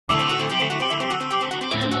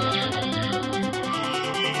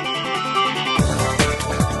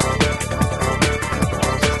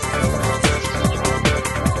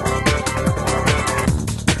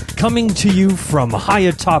Coming to you from high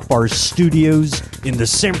atop our studios in the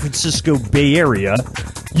San Francisco Bay Area,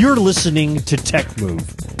 you're listening to Tech Move.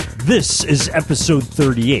 This is episode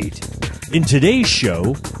 38. In today's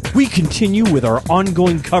show, we continue with our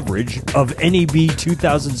ongoing coverage of NAB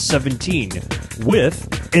 2017 with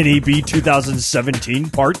NAB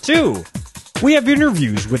 2017 Part 2. We have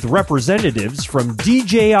interviews with representatives from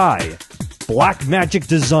DJI, Blackmagic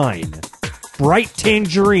Design, Bright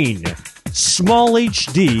Tangerine, Small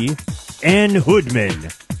HD, and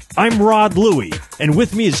Hoodman. I'm Rod Louie, and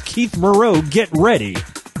with me is Keith Moreau. Get ready.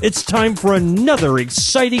 It's time for another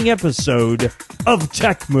exciting episode of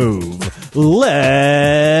Tech Move.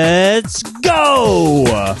 Let's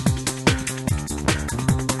go!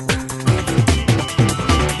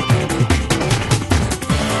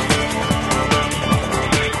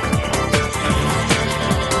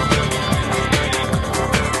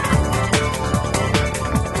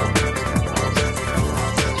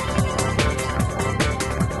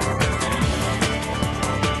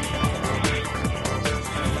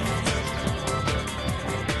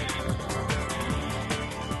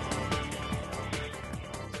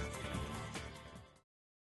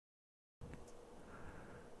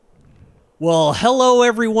 Well, hello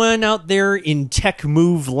everyone out there in Tech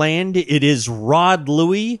Move land. It is Rod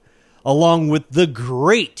Louie, along with the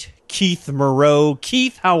great Keith Moreau.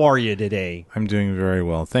 Keith, how are you today? I'm doing very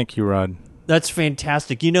well. Thank you, Rod. That's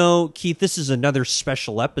fantastic. You know, Keith, this is another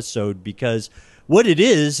special episode because what it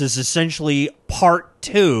is essentially part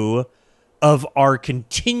 2 of our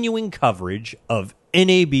continuing coverage of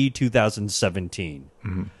NAB 2017.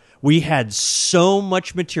 Mm-hmm. We had so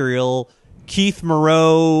much material. Keith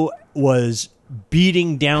Moreau was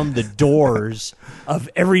beating down the doors of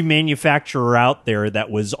every manufacturer out there that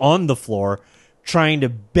was on the floor, trying to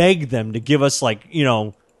beg them to give us, like, you know,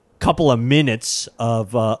 a couple of minutes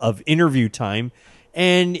of interview time.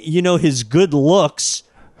 And, you know, his good looks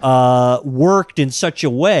worked in such a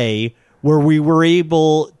way where we were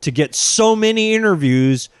able to get so many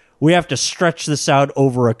interviews, we have to stretch this out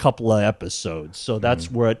over a couple of episodes. So that's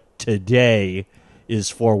what today is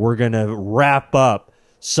for. We're going to wrap up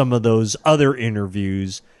some of those other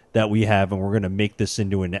interviews that we have, and we're going to make this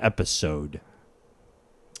into an episode.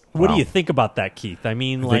 What do you think about that, Keith? I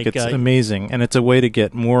mean, I think it's amazing, and it's a way to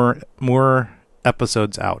get more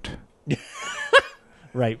episodes out.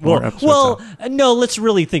 Right. Well, no, let's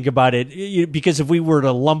really think about it, because if we were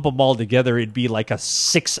to lump them all together, it'd be like a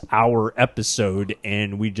 6-hour episode,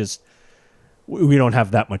 and we don't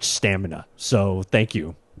have that much stamina. So thank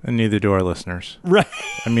you. And neither do our listeners. Right.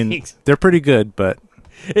 I mean, they're pretty good, but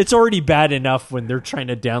it's already bad enough when they're trying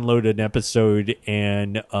to download an episode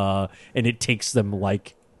and it takes them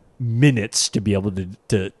like minutes to be able to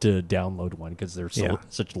download one because they're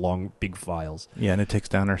such long, big files. Yeah, and it takes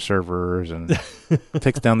down our servers and it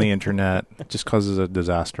takes down the internet. It just causes a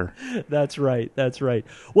disaster. That's right. That's right.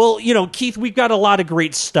 Well, you know, Keith, we've got a lot of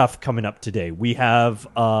great stuff coming up today. We have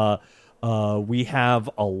a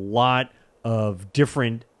lot of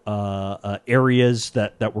different areas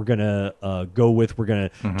that we're going to go with. We're going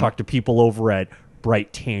to talk to people over at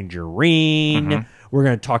Bright Tangerine. We're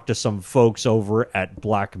going to talk to some folks over at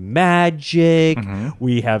Blackmagic.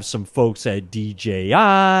 We have some folks at DJI,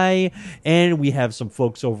 and we have some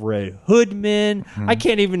folks over at Hoodman. I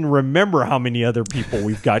can't even remember how many other people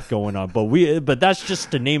we've got going on, but that's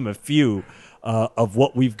just to name a few of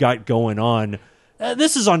what we've got going on.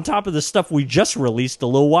 This is on top of the stuff we just released a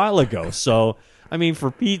little while ago. So, I mean,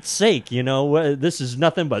 for Pete's sake, you know, this is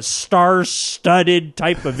nothing but star-studded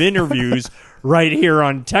type of interviews right here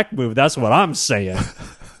on Tech Move. That's what I'm saying.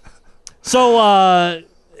 So,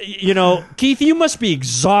 you know, Keith, you must be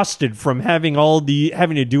exhausted from having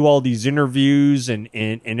to do all these interviews and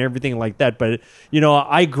everything like that. But, you know,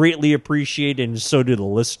 I greatly appreciate it, and so do the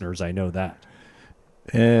listeners. I know that.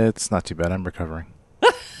 It's not too bad. I'm recovering.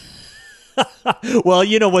 Well,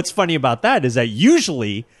 you know what's funny about that is that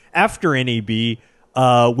usually after NAB,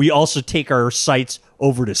 we also take our sites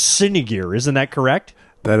over to Cinegear. Isn't that correct?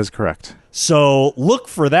 That is correct. So look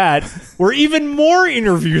for that, where even more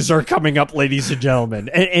interviews are coming up, ladies and gentlemen.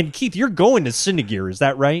 And Keith, you're going to Cinegear, is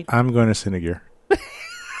that right? I'm going to Cinegear.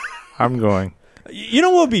 I'm going. You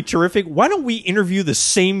know what would be terrific? Why don't we interview the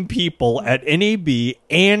same people at NAB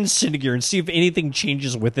and Cinegear and see if anything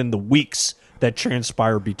changes within the weeks that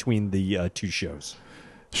transpire between the two shows?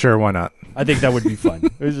 Sure, why not? I think that would be fun.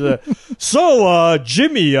 So,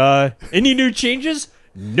 Jimmy, any new changes?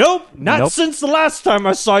 Nope, not since the last time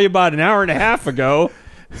I saw you about an hour and a half ago.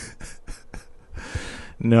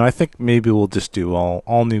 No, I think maybe we'll just do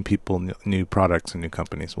all new people, new products, and new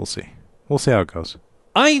companies. We'll see. We'll see how it goes.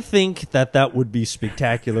 I think that would be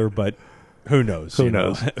spectacular, but Who knows? Who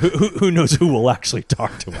knows? Who knows who will actually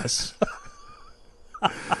talk to us?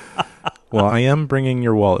 Well, I am bringing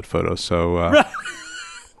your wallet photos, so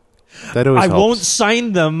that always I helps. won't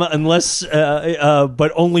sign them unless,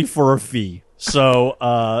 but only for a fee. So,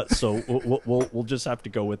 we'll just have to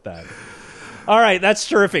go with that. All right, that's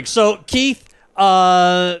terrific. So, Keith,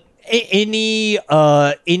 any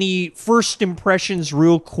first impressions,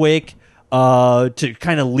 real quick, to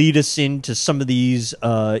kind of lead us into some of these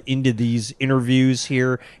interviews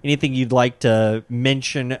here? Anything you'd like to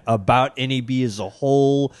mention about NAB as a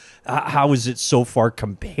whole? How is it so far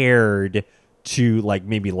compared to like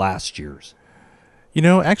maybe last year's?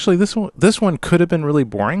 Actually, this one could have been really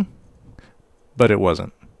boring, but it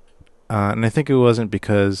wasn't. And I think it wasn't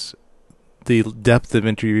because the depth of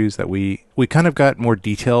interviews that we kind of got more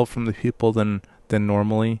detail from the people than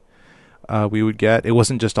normally we would get. It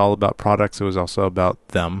wasn't just all about products; it was also about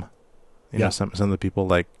them. You know, some of the people,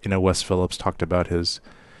 like Wes Phillips talked about his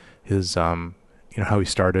how he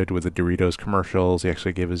started with the Doritos commercials. He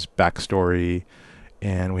actually gave his backstory,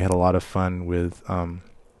 and we had a lot of fun with the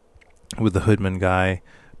Hoodman guy,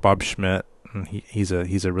 Bob Schmidt. And he's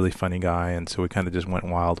a really funny guy, and so we kind of just went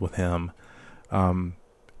wild with him.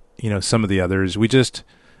 Some of the others,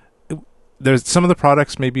 there's some of the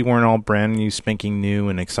products maybe weren't all brand new, spanking new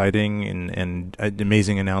and exciting and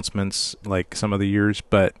amazing announcements like some of the years,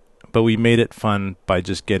 but we made it fun by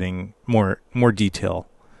just getting more detail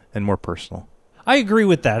and more personal. I agree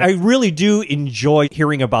with that. I really do enjoy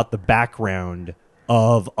hearing about the background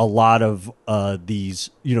of a lot of these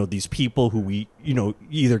people who we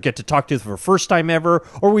either get to talk to for the first time ever,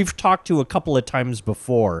 or we've talked to a couple of times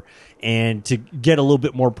before, and to get a little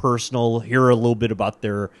bit more personal, hear a little bit about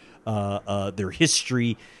their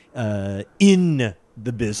history in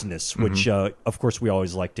the business, which of course we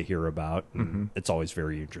always like to hear about. It's always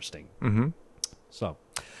very interesting. So,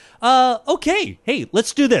 okay, hey,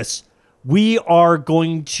 let's do this. We are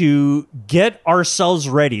going to get ourselves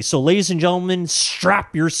ready. So, ladies and gentlemen,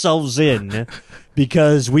 strap yourselves in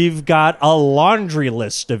because we've got a laundry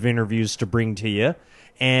list of interviews to bring to you.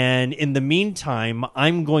 And in the meantime,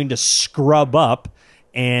 I'm going to scrub up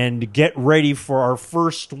and get ready for our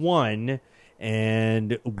first one.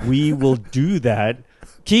 And we will do that.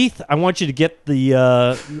 Keith, I want you to get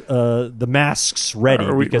the masks ready.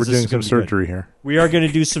 We're doing some surgery here. We are going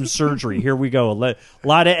to do some surgery. Here we go. A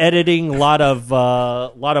lot of editing, a lot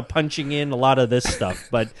of punching in, a lot of this stuff,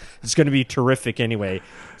 but it's going to be terrific anyway.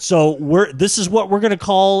 So this is what we're going to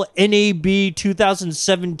call NAB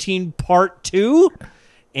 2017 Part 2,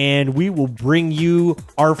 and we will bring you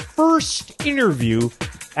our first interview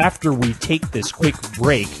after we take this quick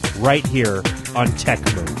break right here on Tech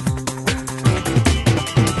Move.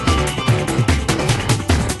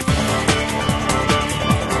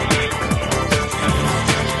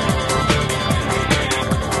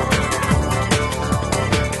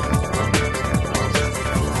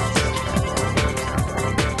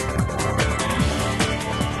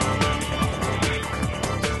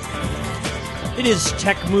 It is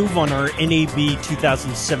Tech Move on our NAB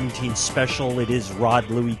 2017 special. It is Rod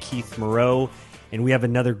Louie, Keith Moreau, and we have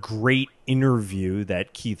another great interview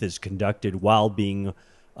that Keith has conducted while being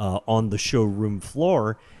on the showroom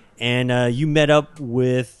floor. And you met up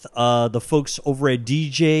with the folks over at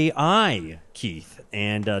DJI, Keith,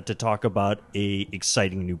 and to talk about a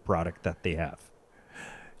exciting new product that they have.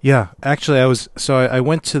 Yeah, actually, I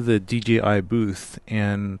went to the DJI booth,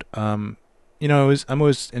 and I'm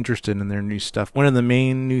always interested in their new stuff. One of the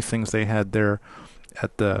main new things they had there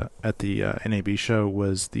at the NAB show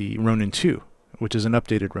was the Ronin 2, which is an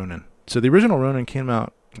updated Ronin. So the original Ronin came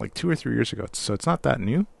out like 2 or 3 years ago, so it's not that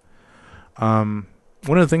new. One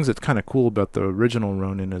of the things that's kind of cool about the original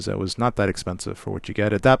Ronin is that it was not that expensive for what you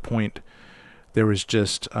get. At that point, there was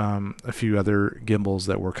just a few other gimbals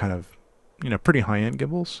that were kind of, pretty high-end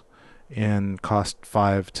gimbals and cost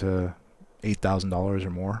 $5,000 to $8,000 or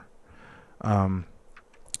more.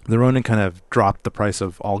 The Ronin kind of dropped the price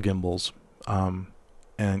of all gimbals, and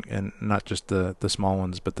not just the small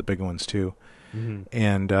ones, but the big ones too,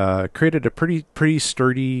 and created a pretty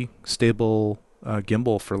sturdy, stable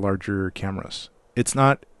gimbal for larger cameras. It's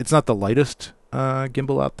not the lightest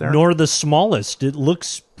gimbal out there, nor the smallest. It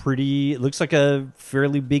looks like a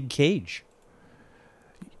fairly big cage.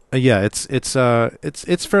 Yeah,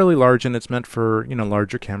 it's fairly large, and it's meant for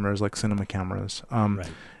larger cameras like cinema cameras. Right.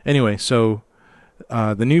 Anyway, so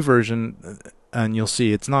the new version, and you'll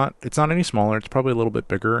see it's not any smaller. It's probably a little bit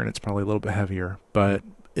bigger, and it's probably a little bit heavier, but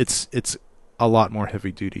it's a lot more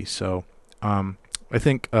heavy duty. So I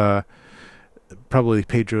think probably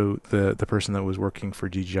Pedro, the person that was working for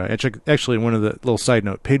DJI, actually one of the little side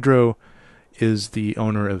note, Pedro is the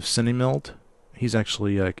owner of Cinemeld, He's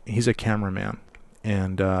actually he's a cameraman,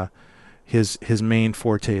 and his main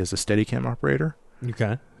forte is a Steadicam operator.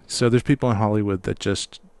 Okay. So there's people in Hollywood that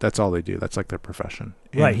that's all they do. That's like their profession.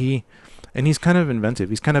 And Right. he's kind of inventive.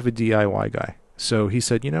 He's kind of a DIY guy. So he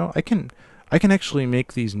said, I can actually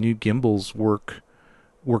make these new gimbals work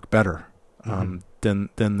better than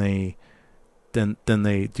they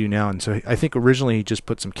do now. And so I think originally he just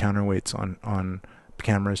put some counterweights on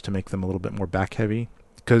cameras to make them a little bit more back heavy,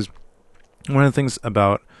 because one of the things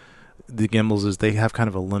about the gimbals is they have kind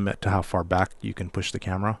of a limit to how far back you can push the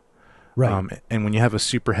camera. Right. And when you have a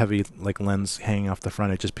super heavy like lens hanging off the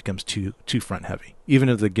front, it just becomes too front heavy. Even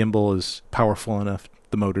if the gimbal is powerful enough,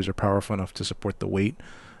 the motors are powerful enough to support the weight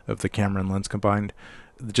of the camera and lens combined,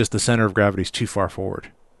 just the center of gravity is too far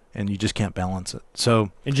forward, and you just can't balance it.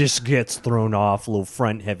 So it just gets thrown off, a little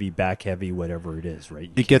front heavy, back heavy, whatever it is,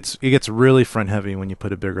 right? It gets really front heavy when you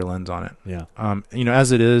put a bigger lens on it. Yeah.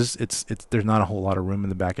 As it is, it's there's not a whole lot of room in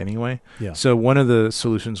the back anyway. Yeah. So one of the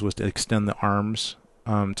solutions was to extend the arms,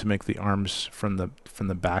 to make the arms from the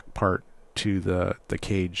back part to the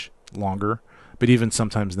cage longer. But even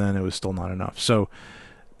sometimes then it was still not enough. So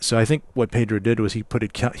I think what Pedro did was he put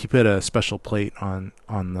a special plate on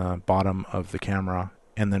the bottom of the camera,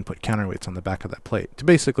 and then put counterweights on the back of that plate to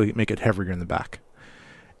basically make it heavier in the back.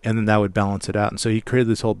 And then that would balance it out. And so he created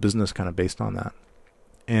this whole business kind of based on that.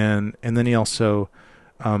 And then he also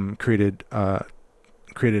created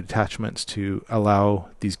attachments to allow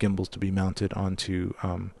these gimbals to be mounted onto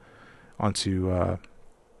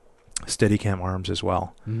Steadicam arms as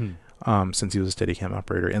well. Mm-hmm. Since he was a Steadicam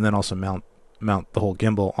operator, and then also mount the whole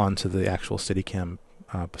gimbal onto the actual Steadicam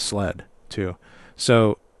sled too.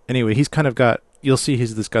 So anyway, he's kind of got, you'll see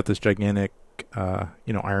he's got this gigantic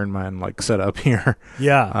Iron Man like setup here.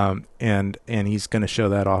 Yeah. And he's going to show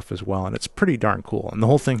that off as well, and it's pretty darn cool. And the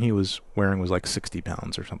whole thing he was wearing was like 60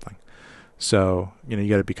 pounds or something. So you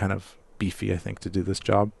got to be kind of beefy, I think, to do this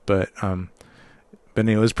job. But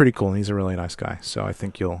anyway, it was pretty cool, and he's a really nice guy. So I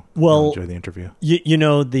think you'll enjoy the interview.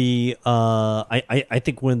 I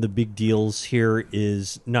think one of the big deals here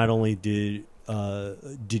is not only did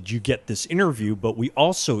you get this interview, but we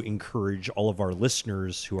also encourage all of our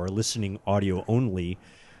listeners who are listening audio only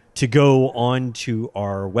to go on to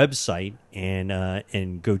our website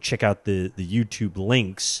and go check out the YouTube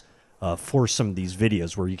links for some of these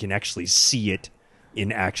videos where you can actually see it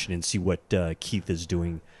in action and see what Keith is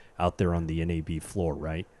doing out there on the NAB floor,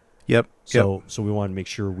 right? Yep. So we want to make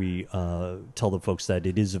sure we tell the folks that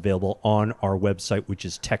it is available on our website, which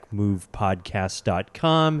is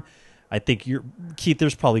techmovepodcast.com. I think Keith,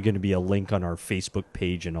 there's probably going to be a link on our Facebook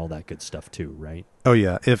page and all that good stuff too, right? Oh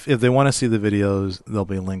yeah. If they want to see the videos, there'll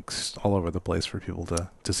be links all over the place for people to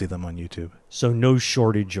see them on YouTube. So no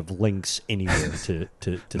shortage of links anywhere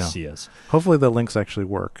to No. see us. Hopefully the links actually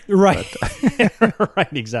work. Right.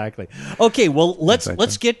 Right, exactly. Okay, well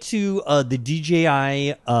let's get to the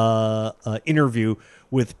DJI interview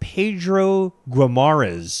with Pedro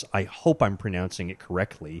Guimaraes. I hope I'm pronouncing it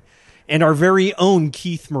correctly. And our very own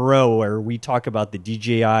Keith Moreau, where we talk about the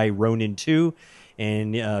DJI Ronin 2.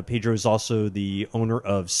 And Pedro is also the owner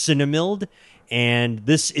of Cinemild. And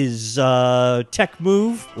this is Tech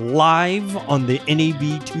Move live on the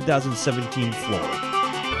NAB 2017 floor.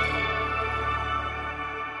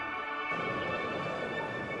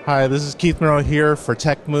 Hi, this is Keith Moreau here for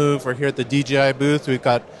Tech Move. We're here at the DJI booth. We've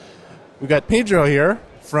got Pedro here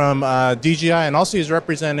from DJI, and also he's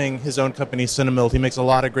representing his own company, Cinemild. He makes a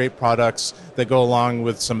lot of great products that go along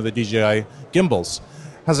with some of the DJI gimbals.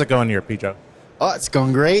 How's it going here, Pedro? Oh, it's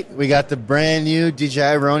going great. We got the brand new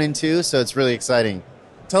DJI Ronin 2, so it's really exciting.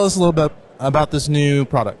 Tell us a little bit about this new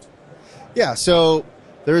product. Yeah, so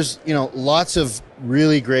there's lots of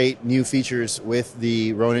really great new features with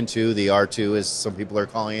the Ronin 2, the R2 as some people are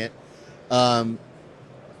calling it.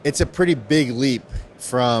 It's a pretty big leap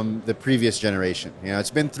from the previous generation. It's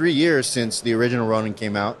been 3 years since the original Ronin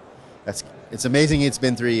came out. It's amazing it's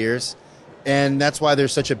been 3 years, and that's why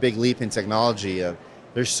there's such a big leap in technology.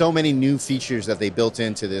 There's so many new features that they built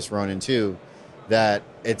into this Ronin 2 that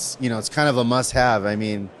it's kind of a must-have. I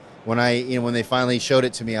mean, when they finally showed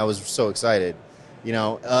it to me, I was so excited.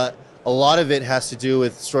 A lot of it has to do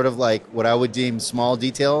with sort of like what I would deem small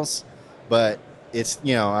details, but it's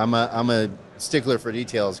I'm a stickler for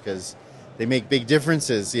details because they make big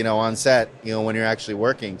differences, on set, when you're actually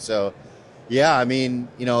working. So, yeah, I mean,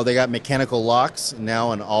 they got mechanical locks now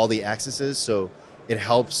on all the axes, so it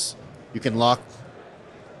helps. You can lock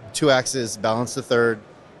 2 axes, balance the third,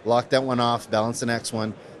 lock that one off, balance the next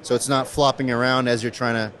one. So it's not flopping around as you're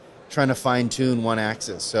trying to fine tune one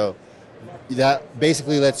axis. So that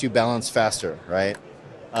basically lets you balance faster, right?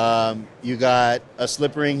 You got a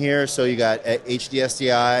slip ring here, so you got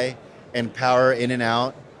HDSDI and power in and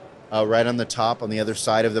out right on the top on the other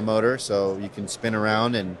side of the motor, so you can spin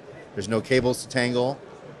around and there's no cables to tangle.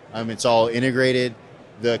 It's all integrated.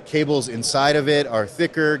 The cables inside of it are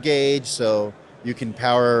thicker gauge, so you can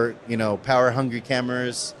power hungry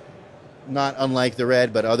cameras, not unlike the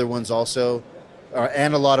Red, but other ones also,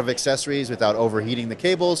 and a lot of accessories without overheating the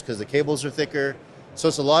cables because the cables are thicker. So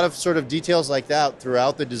it's a lot of sort of details like that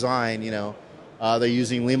throughout the design. They're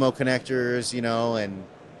using Limo connectors, and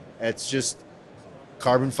it's just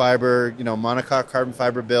carbon fiber, monocoque carbon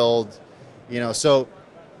fiber build, So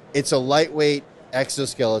it's a lightweight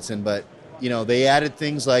exoskeleton, but they added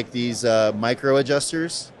things like these micro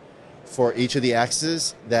adjusters for each of the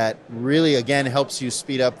axes that really, again, helps you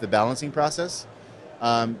speed up the balancing process.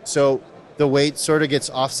 So the weight sort of gets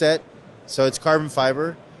offset. So it's carbon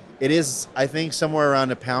fiber. It is, I think, somewhere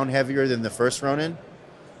around a pound heavier than the first Ronin,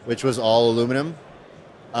 which was all aluminum.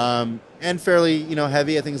 And fairly,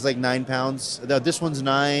 heavy. I think it's like 9 pounds. This one's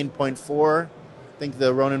 9.4. I think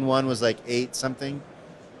the Ronin 1 was like 8 something.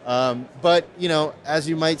 But, as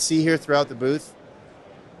you might see here throughout the booth,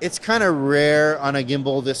 it's kind of rare on a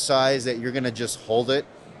gimbal this size that you're going to just hold it.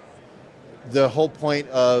 The whole point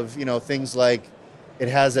of, things like it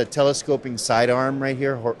has a telescoping side arm right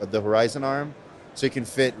here, the horizon arm, so you can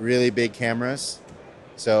fit really big cameras.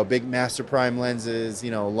 So big Master Prime lenses,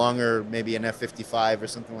 longer, maybe an f55 or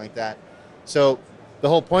something like that. So the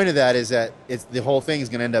whole point of that is that the whole thing is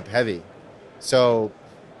going to end up heavy. So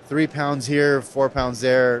 3 pounds here, 4 pounds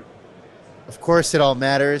there. Of course, it all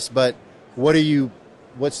matters, but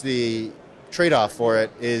what's the trade-off for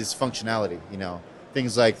it is functionality.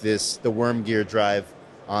 Things like this, the worm gear drive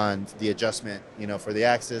on the adjustment, for the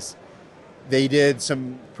axis. They did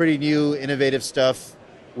some pretty new, innovative stuff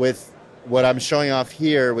with what I'm showing off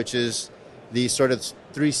here, which is the sort of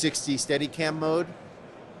 360 Steadicam mode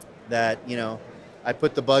that, I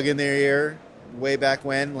put the bug in their ear way back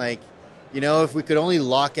when, if we could only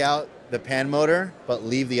lock out the pan motor but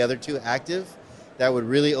leave the other two active, that would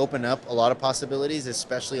really open up a lot of possibilities,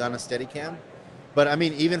 especially on a Steadicam. But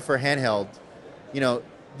even for handheld,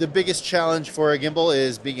 the biggest challenge for a gimbal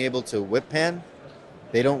is being able to whip pan.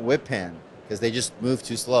 They don't whip pan because they just move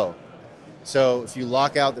too slow. So if you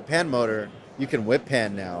lock out the pan motor, you can whip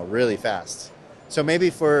pan now really fast. So maybe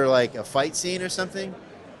for like a fight scene or something,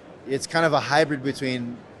 it's kind of a hybrid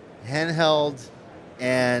between handheld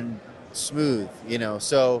and smooth,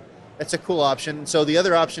 So it's a cool option. So the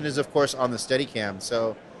other option is, of course, on the Steadicam.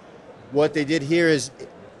 So what they did here is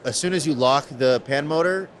as soon as you lock the pan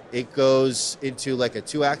motor, it goes into like a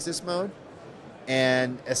 2-axis mode.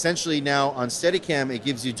 And essentially now on Steadicam, it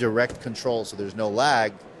gives you direct control, so there's no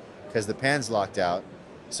lag because the pan's locked out.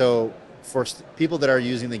 So for people that are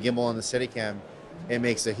using the gimbal on the Steadicam, it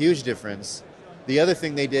makes a huge difference. The other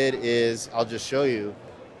thing they did is, I'll just show you,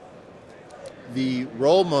 the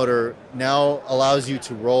roll motor now allows you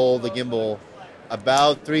to roll the gimbal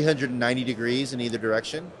about 390 degrees in either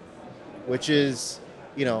direction, which is,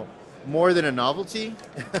 more than a novelty.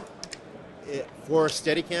 For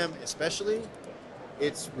Steadicam especially,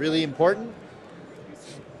 it's really important.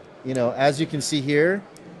 As you can see here,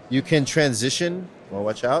 you can transition, well,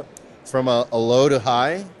 watch out, from a low to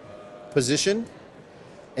high position.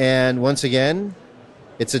 And once again,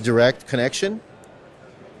 it's a direct connection.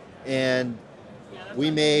 And we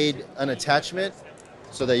made an attachment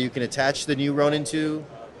so that you can attach the new Ronin 2.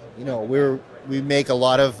 We make a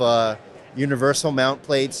lot of universal mount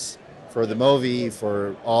plates for the Movi,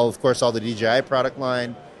 for all the DJI product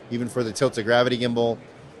line, even for the Tilta Gravity gimbal.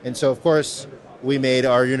 And so, of course, we made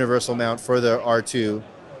our universal mount for the R2.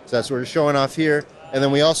 So that's what we're showing off here. And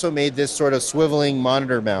then we also made this sort of swiveling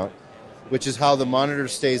monitor mount, which is how the monitor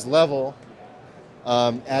stays level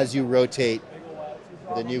as you rotate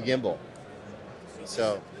the new gimbal.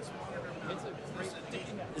 So,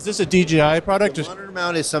 Is this a DJI product? the monitor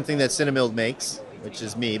mount is something that Cinemild makes, which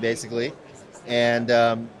is me, basically.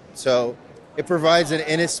 And so it provides an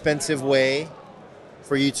inexpensive way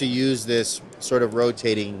for you to use this sort of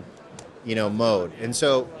rotating, mode. And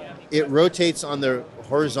so it rotates on the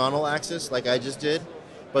horizontal axis like I just did.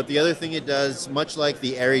 But the other thing it does, much like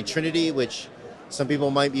the Arri Trinity, which some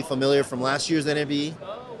people might be familiar from last year's NAB,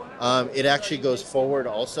 it actually goes forward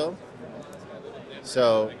also.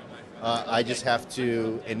 So I just have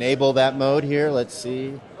to enable that mode here. Let's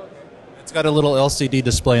see. It's got a little LCD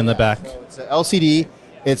display in the back. It's an LCD.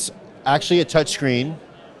 It's actually a touchscreen,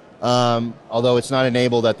 although it's not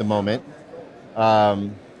enabled at the moment.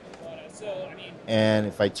 And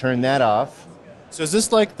if I turn that off, So is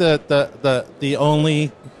this like the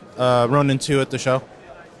only Ronin 2 at the show?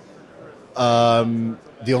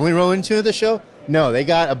 the only Ronin 2 at the show? No, they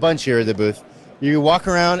got a bunch here at the booth. You walk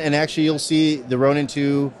around and actually you'll see the Ronin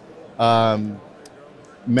 2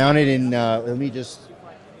 mounted in.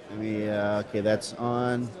 Okay, that's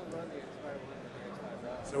on.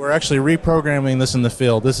 So we're actually reprogramming this in the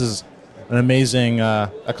field. This is an amazing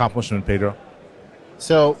accomplishment, Pedro.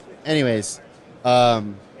 So, anyways,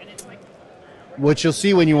 what you'll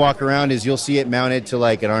see when you walk around is you'll see it mounted to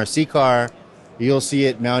like an RC car. You'll see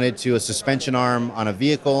it mounted to a suspension arm on a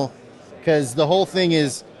vehicle. Because the whole thing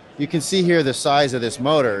is, you can see here the size of this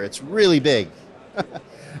motor. It's really big.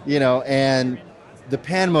 And the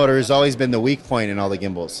pan motor has always been the weak point in all the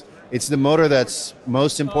gimbals. It's the motor that's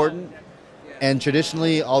most important. And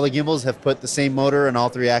traditionally, all the gimbals have put the same motor on all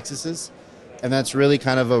three axes. And that's really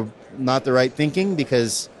kind of not the right thinking,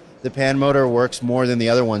 because the pan motor works more than the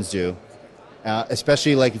other ones do.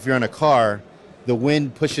 Especially like if you're in a car, the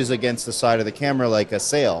wind pushes against the side of the camera like a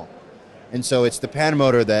sail. And so it's the pan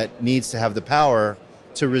motor that needs to have the power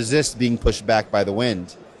to resist being pushed back by the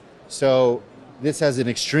wind. So this has an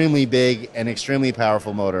extremely big and extremely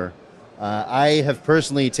powerful motor. I have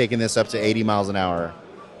personally taken this up to 80 miles an hour,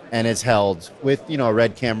 and it's held with, a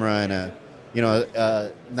red camera and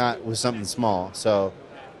not with something small. So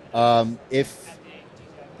I'm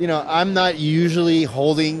not usually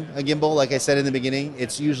holding a gimbal, like I said in the beginning.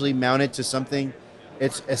 It's usually mounted to something.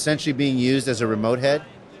 It's essentially being used as a remote head.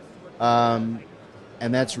 And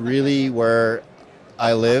that's really where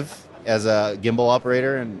I live as a gimbal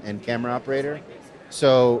operator and camera operator.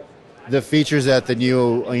 So the features that the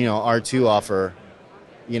new, R2 offer,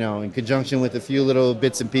 in conjunction with a few little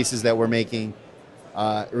bits and pieces that we're making,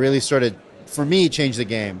 really sort of, for me, changed the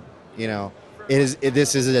game.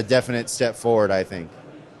 This is a definite step forward, I think.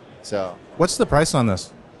 So, what's the price on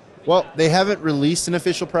this? Well, they haven't released an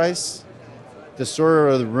official price. The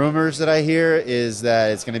sort of the rumors that I hear is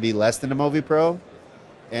that it's going to be less than the Movi Pro,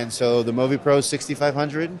 and so the Movi Pro is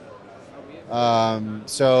 $6,500.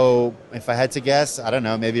 So if I had to guess, I don't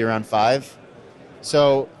know, maybe around $5,000.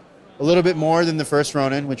 So a little bit more than the first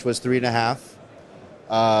Ronin, which was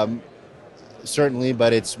 $3,500. Certainly,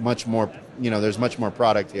 but it's much more. There's much more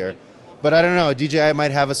product here. But I don't know. DJI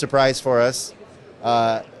might have a surprise for us.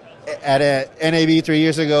 At a NAB 3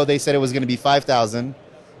 years ago, they said it was going to be $5,000,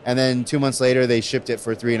 and then 2 months later, they shipped it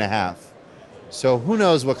for $3,500. So who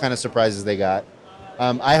knows what kind of surprises they got?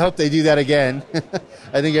 I hope they do that again.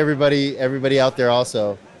 I think everybody out there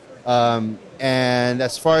also. And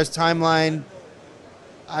as far as timeline,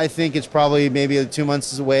 I think it's probably maybe 2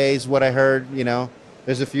 months away is what I heard.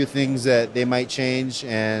 There's a few things that they might change,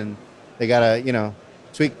 and they gotta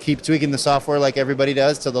keep tweaking the software like everybody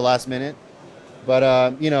does till the last minute. But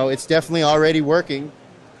it's definitely already working,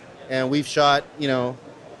 and we've shot a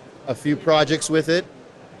few projects with it.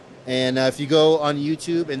 And if you go on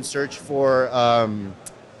YouTube and search for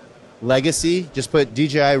Legacy, just put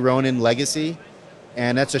DJI Ronin Legacy,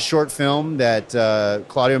 and that's a short film that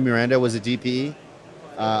Claudio Miranda was a DP.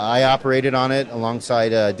 I operated on it alongside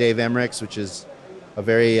Dave Emmerichs, which is a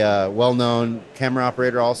very well-known camera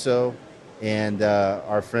operator also, and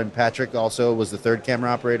our friend Patrick also was the third camera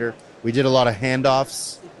operator. We did a lot of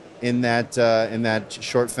handoffs in that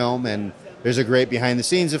short film, and there's a great behind the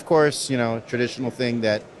scenes, of course, traditional thing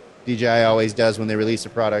that DJI always does when they release a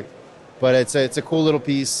product. But it's a cool little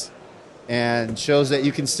piece, and shows that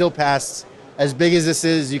you can still pass, as big as this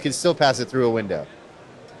is, you can still pass it through a window.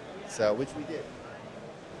 So, which we did.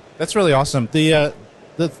 That's really awesome. The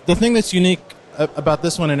thing that's unique about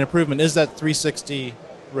this one, an improvement, is that 360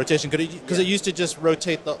 rotation, because it used to just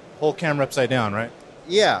rotate the whole camera upside down, right?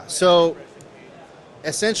 Yeah, so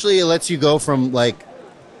essentially it lets you go from like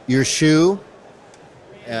your shoe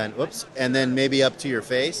and then maybe up to your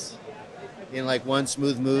face in like one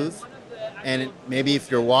smooth move. And maybe if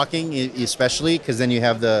you're walking, especially, because then you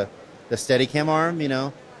have the Steadicam arm,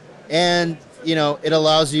 and it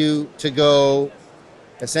allows you to go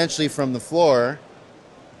essentially from the floor,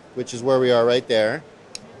 which is where we are right there,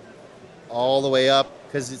 all the way up,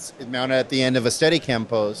 because it's mounted at the end of a Steadicam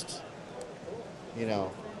post,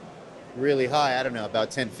 really high, I don't know,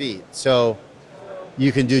 about 10 feet. So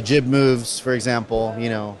you can do jib moves, for example,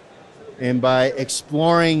 and by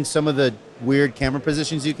exploring some of the weird camera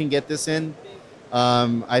positions you can get this in,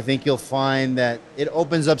 I think you'll find that it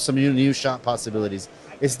opens up some new shot possibilities.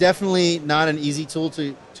 It's definitely not an easy tool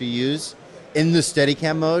to use in the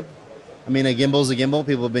Steadicam mode. I mean, a gimbal's a gimbal.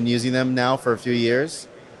 People have been using them now for a few years.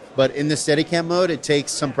 But in the Steadicam mode, it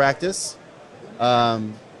takes some practice. But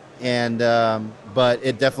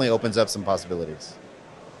it definitely opens up some possibilities.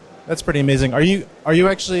 That's pretty amazing. Are you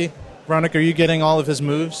actually, Veronica, are you getting all of his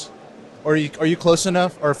moves? Or are you close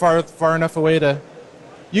enough or far enough away to...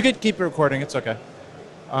 You could keep recording. It's okay.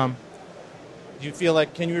 Do you feel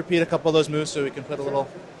like, can you repeat a couple of those moves so we can put a little...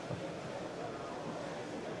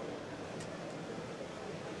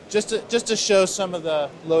 Just to show some of the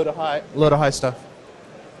low to high stuff.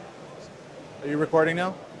 Are you recording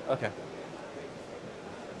now? Okay.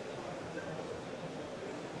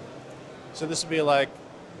 So this would be like,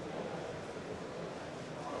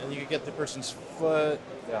 and you could get the person's foot.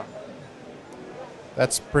 Yeah.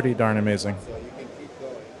 That's pretty darn amazing. So you can keep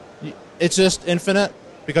going. It's just infinite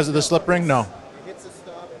because of the slip ring? No. It hits a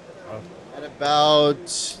stop at about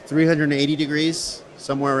 380 degrees,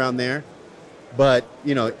 somewhere around there. But,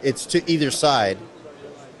 you know, it's to either side.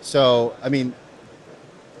 So, I mean,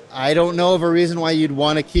 I don't know of a reason why you'd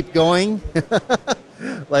want to keep going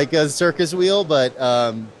like a circus wheel, but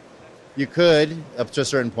you could up to a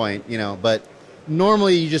certain point, you know. But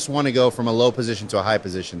normally you just want to go from a low position to a high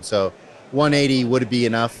position. So 180 would be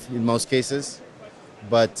enough in most cases.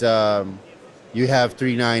 But you have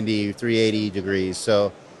 390, 380 degrees.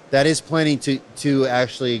 So that is plenty to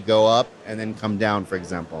actually go up and then come down, for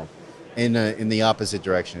example, in the opposite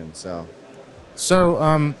direction. So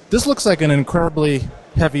this looks like an incredibly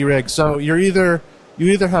heavy rig. So you either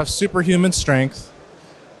have superhuman strength,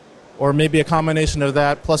 or maybe a combination of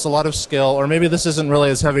that plus a lot of skill, or maybe this isn't really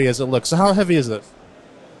as heavy as it looks. So how heavy is this?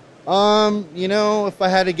 You know, if I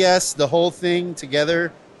had to guess, the whole thing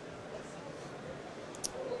together,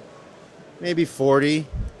 maybe 40.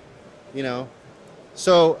 You know,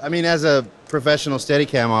 so I mean, as a professional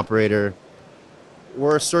Steadicam operator,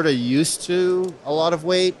 we're sort of used to a lot of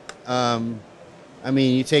weight. I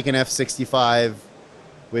mean, you take an F65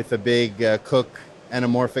 with a big Cooke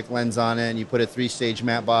anamorphic lens on it, and you put a 3-stage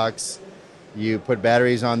matte box, you put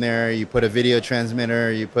batteries on there, you put a video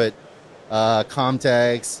transmitter, you put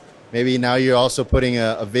Comtex, maybe now you're also putting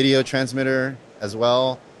a video transmitter as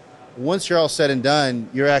well. Once you're all said and done,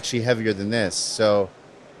 you're actually heavier than this. So,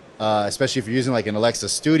 especially if you're using like an Alexa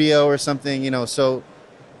Studio or something, you know, so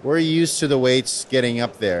we're used to the weights getting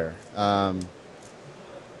up there.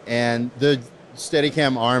 And the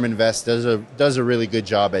Steadicam Arm Invest does a really good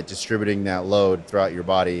job at distributing that load throughout your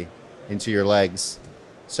body into your legs.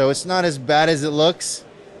 So it's not as bad as it looks,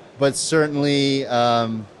 but certainly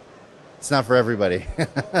it's not for everybody.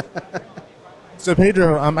 So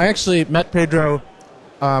Pedro, I actually met Pedro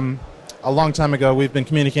a long time ago. We've been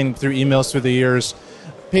communicating through emails through the years.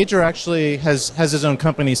 Pedro actually has his own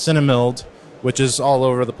company, Cinemild, which is all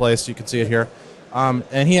over the place. You can see it here.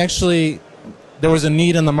 And he actually, there was a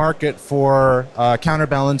need in the market for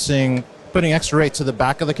counterbalancing, putting extra weight to the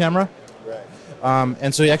back of the camera. Right.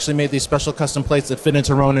 And so he actually made these special custom plates that fit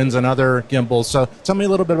into Ronins and other gimbals. So tell me a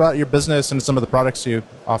little bit about your business and some of the products you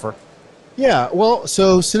offer. Yeah, well,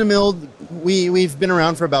 so Cinemild, we've been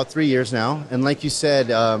around for about 3 years now. And like you said,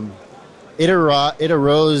 it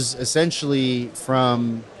arose essentially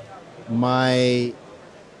from my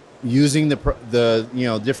using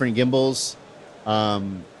the different gimbals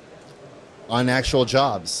on actual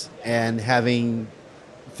jobs and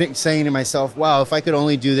saying to myself, wow, if I could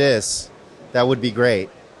only do this, that would be great.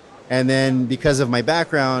 And then because of my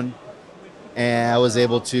background, I was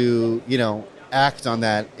able to, act on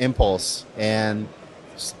that impulse and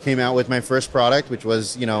came out with my first product, which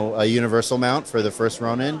was, a universal mount for the first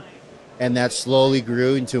Ronin. And that slowly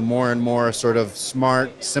grew into more and more sort of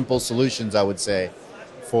smart, simple solutions, I would say,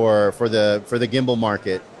 for the gimbal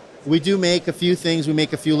market. We do make a few things. We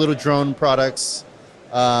make a few little drone products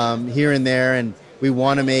here and there, and we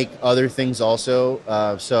want to make other things also.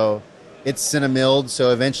 So it's Cinemild,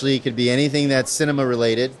 so eventually it could be anything that's cinema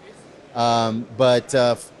related.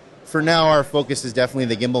 But for now, our focus is definitely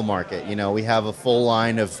the gimbal market. We have a full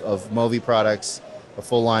line of Movi products, a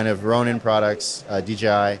full line of Ronin products,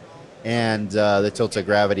 DJI, and the Tilta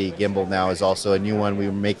Gravity gimbal now is also a new one we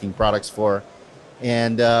were making products for.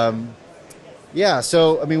 And yeah,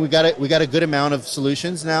 so I mean, we got a good amount of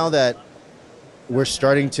solutions now that we're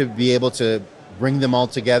starting to be able to bring them all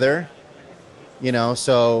together.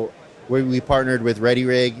 So we partnered with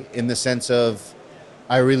ReadyRig in the sense of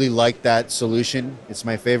I really like that solution. It's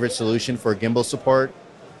my favorite solution for gimbal support,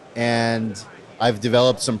 and I've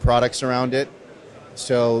developed some products around it.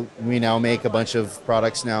 So we now make a bunch of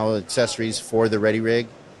products now, accessories for the ReadyRig.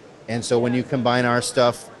 And so when you combine our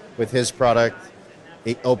stuff with his product,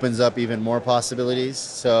 it opens up even more possibilities.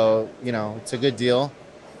 So, it's a good deal.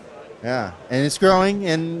 Yeah. And it's growing,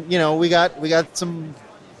 and, we got some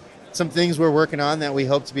things we're working on that we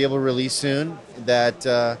hope to be able to release soon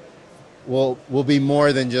that will be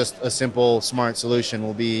more than just a simple smart solution.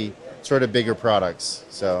 Will be sort of bigger products.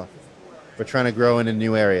 So we're trying to grow into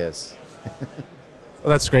new areas. Well,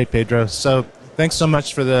 that's great, Pedro. So thanks so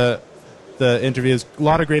much for the the interviews. A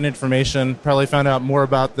lot of great information. Probably found out more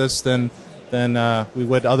about this than we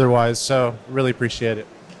would otherwise. So really appreciate it.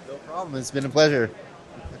 No problem. It's been a pleasure.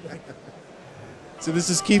 So this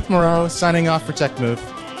is Keith Moreau signing off for TechMove.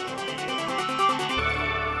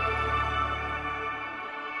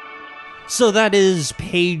 So that is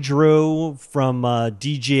Pedro from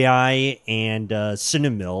DJI and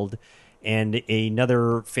Cinemild, and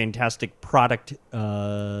another fantastic product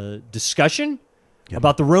discussion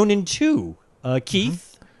about the Ronin 2.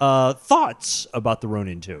 Keith, thoughts about the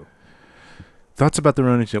Ronin 2? Thoughts about the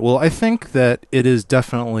Ronin 2? Well, I think that it is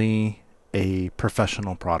definitely a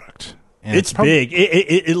professional product. And It's big.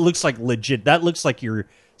 It looks like legit. That looks like your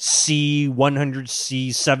C100,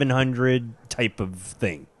 C700 type of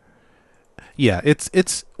thing. Yeah,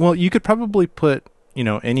 it's well, you could probably put,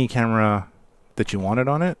 any camera that you wanted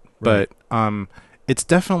on it, Right. but it's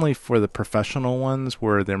definitely for the professional ones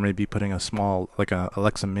where they may be putting a small, like a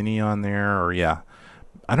Alexa Mini on there, or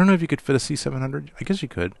I don't know if you could fit a C700. I guess you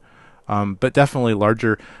could, but definitely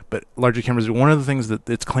larger cameras. One of the things that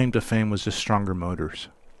its claim to fame was just stronger motors.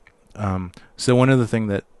 So one of the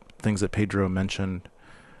things that Pedro mentioned.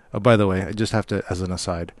 Oh, by the way, I just have to, as an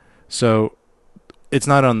aside, so. It's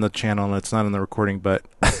not on the channel and it's not on the recording, but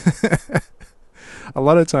a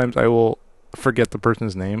lot of times I will forget the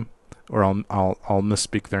person's name, or I'll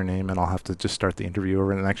misspeak their name, and I'll have to just start the interview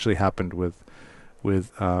over. And it actually happened with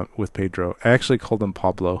Pedro. I actually called him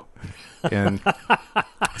Pablo, and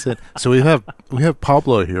I said, "So we have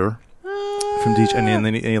Pablo here from DJ," and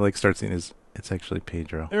then he like starts saying, "It's actually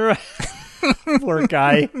Pedro." Poor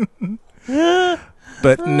guy.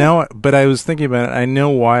 But I was thinking about it. I know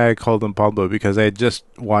why I called him Pablo, because I had just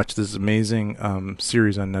watched this amazing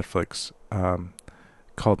series on Netflix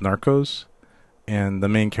called Narcos, and the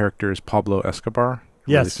main character is Pablo Escobar, a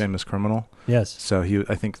really Yes. famous criminal. Yes. So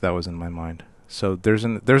I think that was in my mind. So there's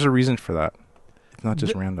a reason for that. It's not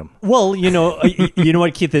just random. Well, you know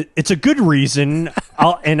what, Keith? It's a good reason,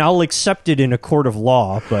 I'll accept it in a court of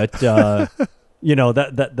law. But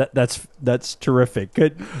that's terrific.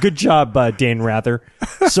 Good job, Dan Rather.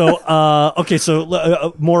 So okay,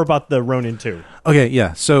 so more about the Ronin 2. Okay,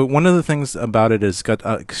 yeah. So one of the things about it is it's got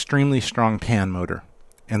an extremely strong pan motor.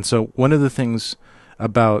 And so one of the things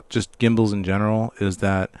about just gimbals in general is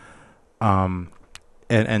that,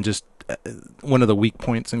 and just one of the weak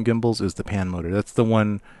points in gimbals is the pan motor. That's the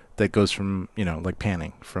one that goes from, like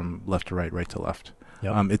panning from left to right, right to left.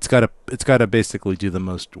 Yep. It's got to basically do the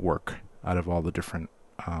most work out of all the different,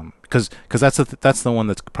 because that's the one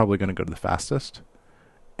that's probably going to go to the fastest,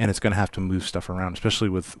 and it's going to have to move stuff around, especially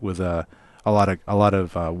with a lot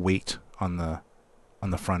of weight on the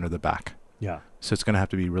front or the back. Yeah. So it's going to have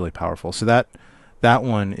to be really powerful. So that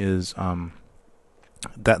one is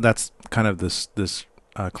that's kind of this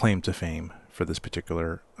claim to fame for this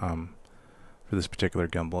particular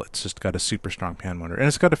gimbal. It's just got a super strong pan motor, and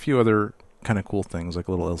it's got a few other kind of cool things like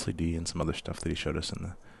a little LCD and some other stuff that he showed us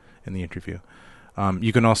in the interview.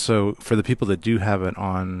 You can also, for the people that do have it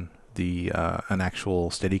on the an actual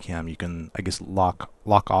Steadicam, you can, I guess, lock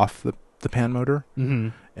off the pan motor. Mm-hmm.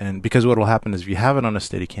 And because what will happen is if you have it on a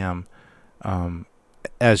Steadicam,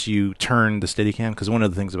 as you turn the Steadicam, because one of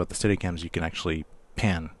the things about the Steadicam is you can actually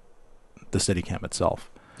pan the Steadicam itself.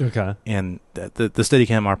 Okay. And the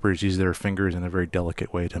Steadicam operators use their fingers in a very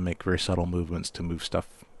delicate way to make very subtle movements to move stuff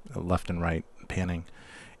left and right, panning.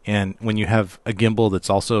 And when you have a gimbal that's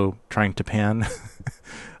also trying to pan,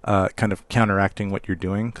 kind of counteracting what you're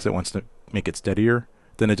doing because it wants to make it steadier,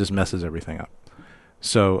 then it just messes everything up.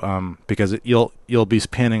 So because you'll be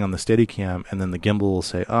panning on the Steadicam, and then the gimbal will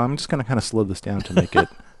say, "Oh, I'm just going to kind of slow this down to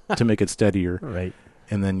make it steadier." Right.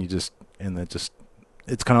 And then it's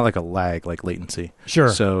kind of like a lag, like latency. Sure.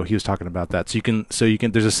 So he was talking about that. So you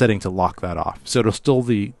can there's a setting to lock that off. So it'll still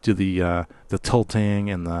do the tilting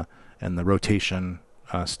and the rotation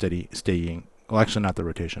steadying. Well, actually not the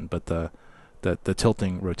rotation, but the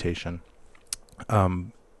tilting rotation.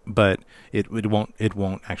 But it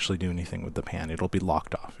won't actually do anything with the pan. It'll be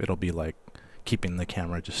locked off. It'll be like keeping the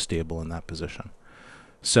camera just stable in that position.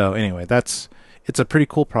 So anyway, it's a pretty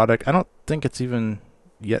cool product. I don't think it's even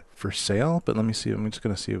yet for sale, but let me see. I'm just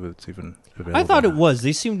going to see if it's even available. I thought it was.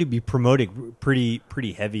 They seem to be promoting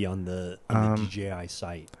pretty heavy on the DJI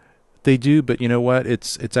site. They do, but you know what?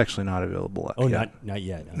 It's actually not available. Oh, yet. not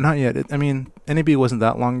yet. Huh? Not yet. I mean, NAB wasn't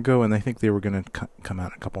that long ago, and I think they were going to come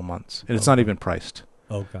out in a couple months, and it's not even priced.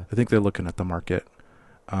 Okay. I think they're looking at the market,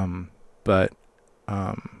 but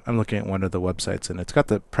I'm looking at one of the websites, and it's got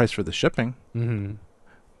the price for the shipping. Mm-hmm.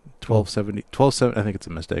 1270, 1270. I think it's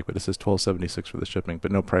a mistake, but it says 1276 for the shipping,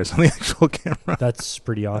 but no price on the actual camera. That's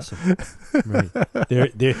pretty awesome. Right.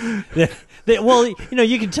 Well,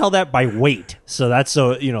 you can tell that by weight. So that's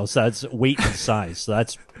so that's weight and size. So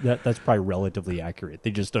that's probably relatively accurate.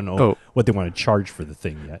 They just don't know what they want to charge for the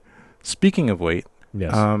thing yet. Speaking of weight,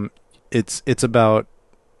 Yes.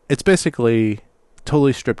 It's basically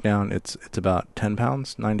totally stripped down. It's about 10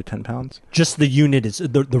 pounds, 9 to 10 pounds. Just the unit is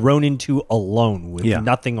the Ronin 2 alone with Yeah.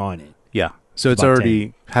 nothing on it. Yeah. So it's About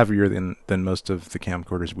already heavier than most of the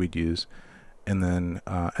camcorders we'd use. And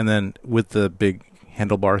then with the big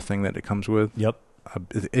handlebar thing that it comes with, Yep.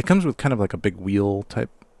 it comes with kind of like a big wheel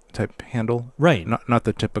type handle. Right. Not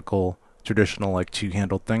the typical traditional like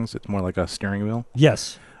two-handled things. It's more like a steering wheel.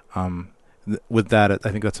 Yes. With that,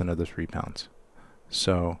 I think that's another 3 pounds.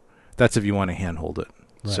 So that's if you want to handhold it.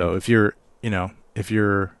 Right. So if you're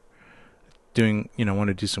doing, want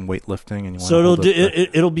to do some weightlifting and you want So to hold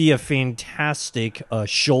it'll be a fantastic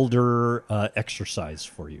shoulder exercise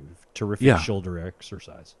for you. Terrific Yeah. shoulder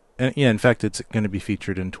exercise. and in fact, it's going to be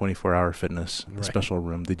featured in 24-hour fitness, Right. the special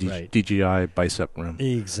room, the Right. DJI bicep room.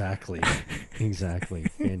 Exactly. Exactly.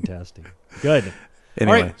 Fantastic. Good.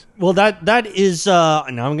 Anyway, All right. Well, that is. Now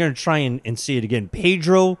I'm going to try and see it again.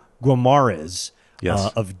 Pedro Guimarães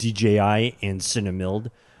Yes. of DJI and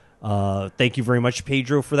Cinemild. Thank you very much,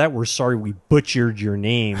 Pedro, for that. We're sorry we butchered your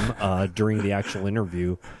name during the actual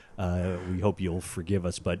interview. We hope you'll forgive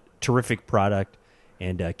us, but terrific product.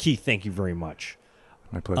 And Keith, thank you very much.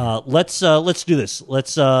 my pleasure. Let's do this.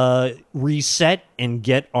 Let's reset and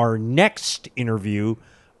get our next interview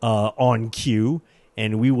on cue,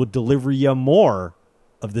 and we will deliver you more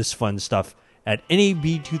of this fun stuff at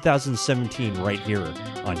NAB 2017 right here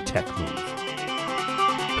on Tech Move.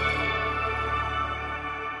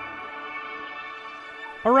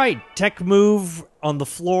 All right, Tech Move on the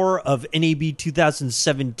floor of NAB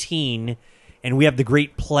 2017, and we have the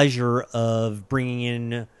great pleasure of bringing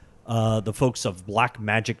in the folks of Black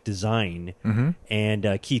Magic Design. Mm-hmm.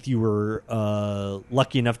 And Keith, you were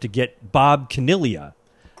lucky enough to get Bob Canilia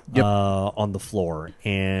on the floor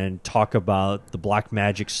and talk about the Black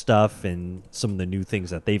Magic stuff and some of the new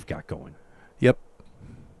things that they've got going. Yep.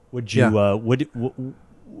 Would you? Yeah.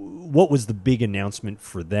 What was the big announcement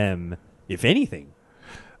for them, if anything?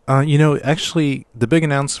 Actually, the big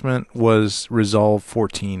announcement was Resolve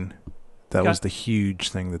 14. That Okay. was the huge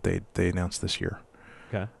thing that they announced this year.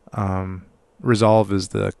 Okay. Resolve is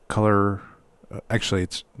the color. Actually,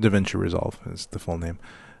 it's DaVinci Resolve is the full name.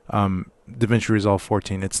 DaVinci Resolve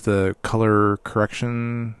 14. It's the color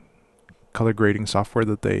correction, color grading software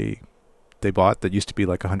that they bought. That used to be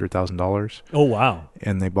like $100,000, Oh wow.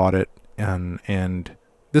 and they bought it, and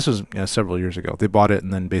this was several years ago. They bought it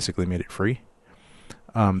and then basically made it free.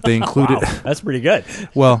 They included Wow, that's pretty good.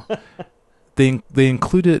 well, they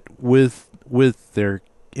include it with their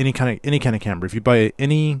any kind of camera. If you buy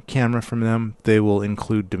any camera from them, they will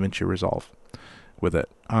include DaVinci Resolve with it.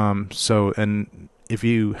 So, and if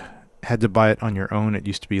you had to buy it on your own, it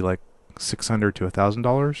used to be like $600 to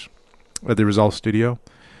 $1,000 at the Resolve Studio.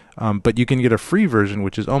 But you can get a free version,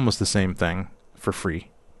 which is almost the same thing for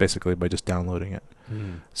free, basically by just downloading it.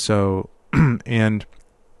 So, and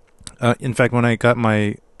in fact, when I got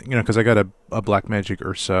my, because I got a Blackmagic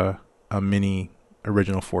Ursa, a mini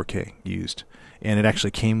original 4K used, and it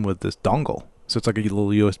actually came with this dongle. So it's like a little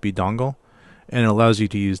USB dongle, and it allows you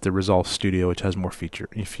to use the Resolve Studio, which has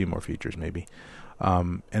a few more features maybe,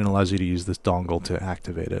 and it allows you to use this dongle to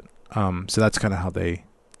activate it. So that's kind of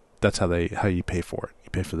how you pay for it. You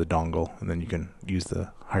pay for the dongle, and then you can use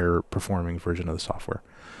the higher performing version of the software.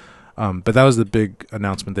 But that was the big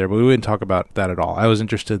announcement there. But we didn't talk about that at all. I was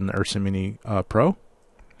interested in the Ursa Mini Pro.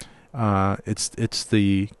 It's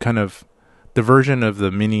the kind of the version of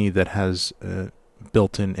the Mini that has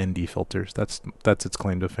built-in ND filters. That's its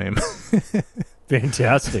claim to fame.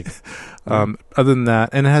 Fantastic. Other than that,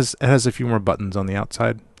 and it has a few more buttons on the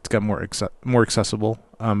outside. It's got more accessible.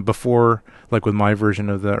 Before, like with my version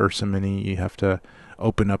of the Ursa Mini, you have to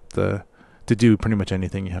open up to do pretty much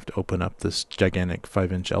anything, you have to open up this gigantic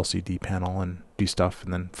 5-inch LCD panel and do stuff,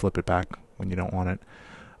 and then flip it back when you don't want it.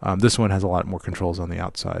 This one has a lot more controls on the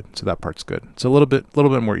outside, so that part's good. It's a little bit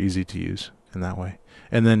more easy to use in that way.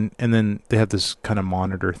 And then they have this kind of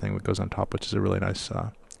monitor thing that goes on top, which is a really nice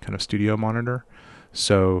kind of studio monitor.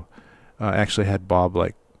 So I actually had Bob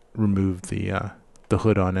remove the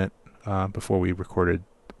hood on it before we recorded,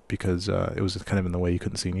 because it was kind of in the way, you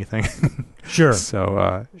couldn't see anything. Sure.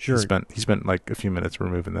 So Sure. he spent like a few minutes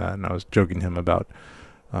removing that, and I was joking him about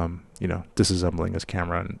disassembling his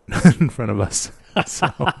camera in front of us.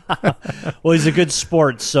 Well, he's a good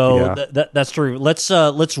sport, so Yeah. that's true.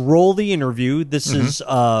 Let's roll the interview. This is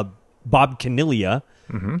Bob Canilia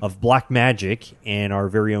of Black Magic and our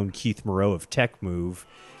very own Keith Moreau of Tech Move,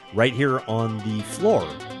 right here on the floor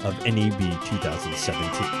of NAB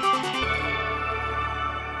 2017.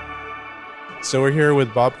 So we're here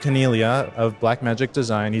with Bob Canilia of Blackmagic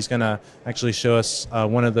Design. He's going to actually show us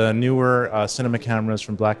one of the newer cinema cameras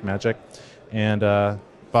from Blackmagic. And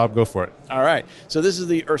Bob, go for it. All right. So this is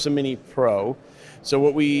the Ursa Mini Pro. So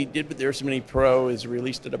what we did with the Ursa Mini Pro is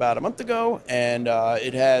released it about a month ago, and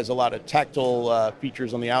it has a lot of tactile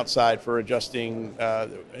features on the outside for adjusting.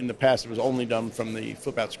 In the past, it was only done from the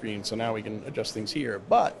flip-out screen, so now we can adjust things here.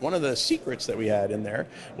 But one of the secrets that we had in there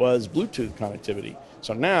was Bluetooth connectivity.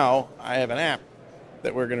 So now I have an app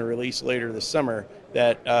that we're going to release later this summer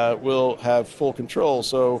that will have full control.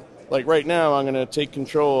 So like right now, I'm going to take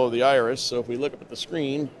control of the iris. So if we look up at the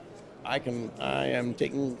screen, I am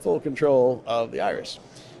taking full control of the iris,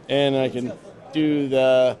 and I can do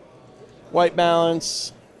the white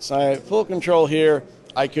balance. So I have full control here.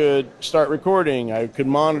 I could start recording. I could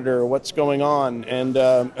monitor what's going on, and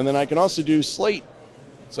then I can also do slate.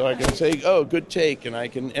 So I can say, oh, good take, and I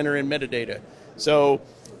can enter in metadata. So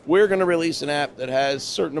we're going to release an app that has a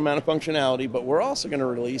certain amount of functionality, but we're also going to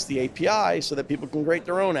release the API so that people can create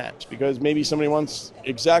their own apps, because maybe somebody wants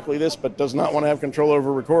exactly this but does not want to have control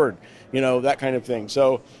over record, that kind of thing.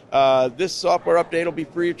 So this software update will be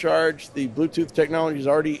free of charge. The Bluetooth technology is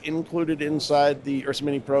already included inside the Ursa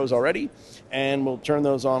Mini Pros already, and we'll turn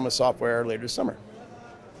those on with software later this summer.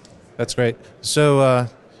 That's great. So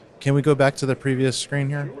can we go back to the previous screen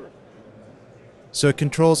here? So it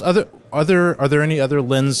controls are there any other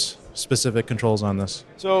lens specific controls on this?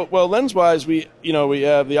 So, well, lens-wise, we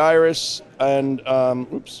have the iris, and I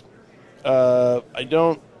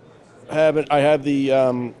don't have it. I have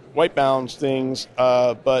the white balance things,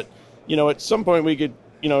 but at some point we could,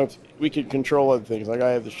 if we could control other things. Like I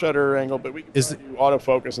have the shutter angle, but we can do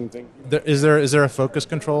autofocus and things. Is there a focus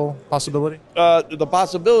control possibility? The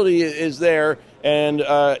possibility is there, and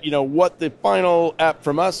what the final app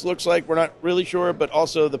from us looks like, we're not really sure. But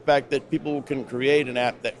also the fact that people can create an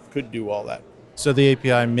app that could do all that. So the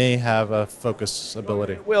API may have a focus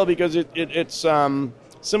ability. Well, because it's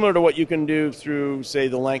similar to what you can do through, say,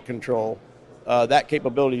 the Lank control. That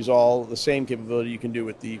capability is all the same capability you can do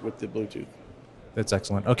with the Bluetooth. That's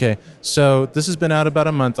excellent. Okay, so this has been out about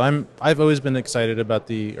a month. I've always been excited about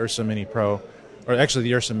the Ursa Mini Pro, or actually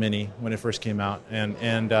the Ursa Mini when it first came out,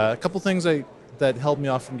 and a couple things that held me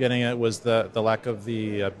off from getting it was the lack of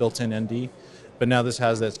the built-in ND, but now this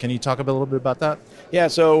has this. Can you talk a little bit about that? Yeah,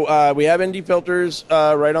 so we have ND filters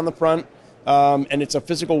right on the front, and it's a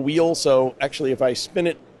physical wheel. So actually, if I spin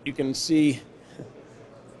it, you can see,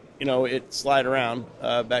 it slide around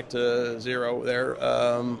back to 0 there,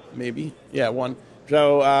 maybe. Yeah, 1.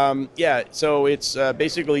 So, so it's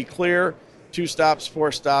basically clear, 2 stops,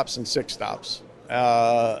 4 stops, and 6 stops.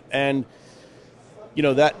 And,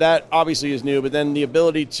 that obviously is new, but then the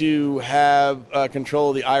ability to have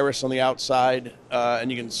control of the iris on the outside,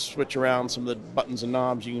 and you can switch around some of the buttons and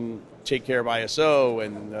knobs. You can take care of ISO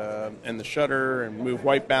and the shutter and move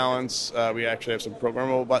white balance. We actually have some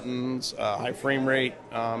programmable buttons, high frame rate,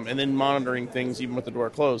 and then monitoring things even with the door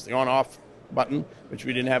closed. The on-off button, which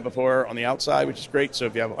we didn't have before on the outside, which is great. So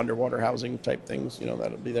if you have underwater housing type things,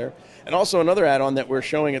 that'll be there. And also another add-on that we're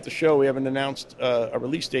showing at the show, we haven't announced a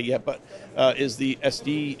release date yet, but is the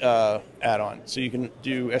SD add-on. So you can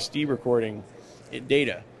do SD recording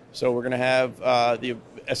data. So we're going to have the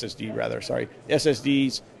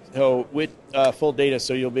SSDs. So with full data,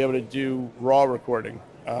 so you'll be able to do raw recording.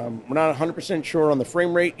 We're not 100% sure on the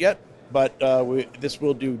frame rate yet, but this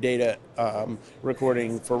will do data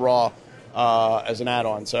recording for raw as an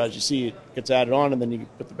add-on. So as you see, it gets added on, and then you can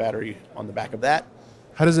put the battery on the back of that.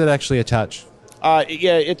 How does it actually attach?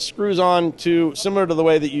 It screws on to, similar to the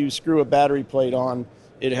way that you screw a battery plate on.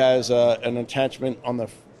 It has an attachment on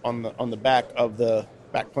the back of the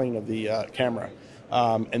back plane of the camera.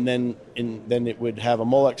 And then it would have a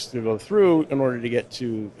Molex to go through in order to get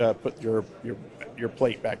to put your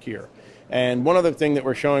plate back here. And one other thing that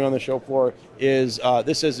we're showing on the show floor is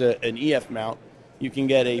this is an EF mount. You can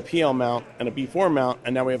get a PL mount and a B4 mount,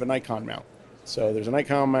 and now we have a Nikon mount. So there's a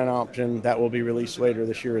Nikon mount option that will be released later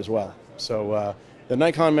this year as well. So the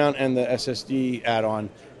Nikon mount and the SSD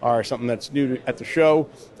add-on are something that's new at the show,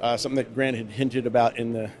 something that Grant had hinted about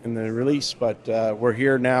in the release, but we're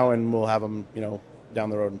here now, and we'll have them, down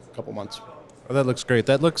the road in a couple months. Oh, that looks great.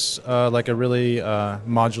 That looks like a really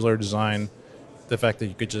modular design. The fact that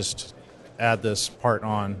you could just add this part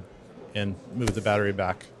on and move the battery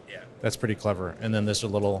back. Yeah. That's pretty clever. And then there's a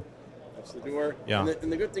little That's the door. Yeah.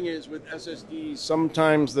 And the good thing is with SSDs,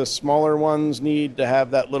 sometimes the smaller ones need to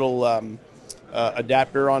have that little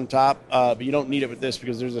adapter on top, but you don't need it with this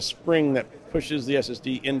because there's a spring that pushes the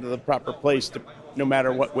SSD into the proper place no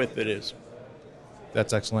matter what width it is.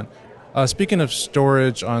 That's excellent. Speaking of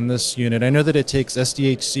storage on this unit, I know that it takes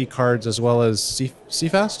SDHC cards as well as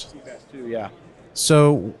CFast. CFast too, yeah.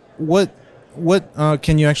 So what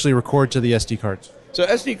can you actually record to the SD cards? So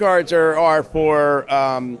SD cards are for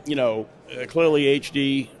clearly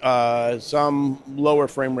HD. Some lower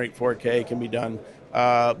frame rate 4K can be done,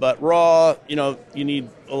 but RAW, you need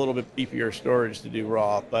a little bit beefier storage to do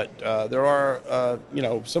RAW. But there are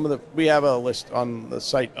we have a list on the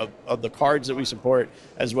site of the cards that we support,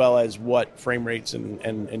 as well as what frame rates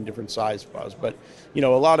and different size files. But a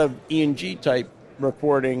lot of ENG type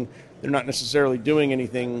recording, they're not necessarily doing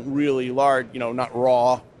anything really large, not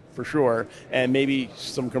RAW for sure, and maybe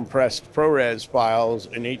some compressed ProRes files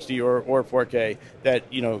in HD or 4K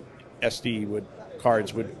that SD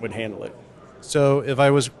cards would handle it. So if I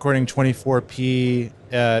was recording 24p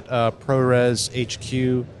at ProRes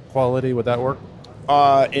HQ quality, would that work?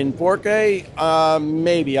 In 4K,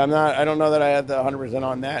 maybe. I don't know that I have the 100%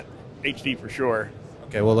 on that. HD for sure.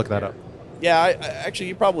 Okay, we'll look that up. Yeah, actually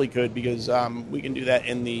you probably could, because we can do that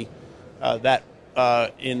in the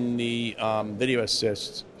video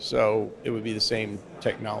assist, so it would be the same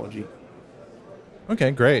technology.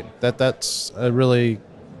 Okay, great. That's a really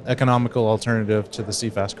economical alternative to the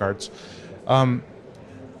CFast cards. One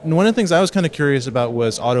of the things I was kind of curious about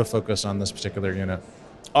was autofocus on this particular unit.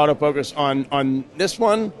 Autofocus on this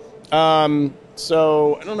one.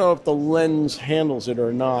 So I don't know if the lens handles it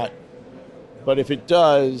or not, but if it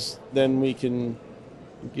does, then we can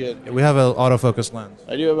get... We have an autofocus lens.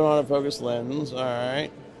 I do have an autofocus lens, all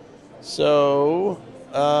right. So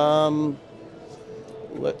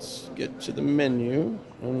let's get to the menu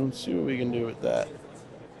and see what we can do with that.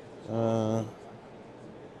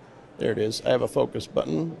 There it is. I have a focus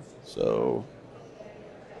button, so...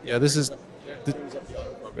 Yeah, this is...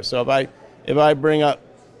 So if I bring up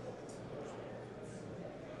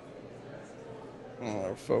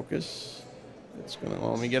focus, it's going to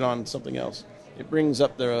let me get on something else. It brings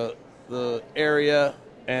up the area,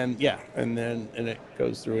 and then it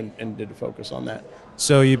goes through and did a focus on that.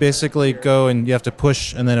 So you basically go and you have to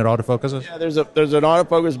push, and then it autofocuses? Yeah, there's an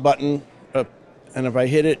autofocus button, and if I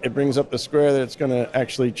hit it, it brings up the square that it's going to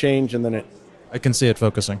actually change, and then it... I can see it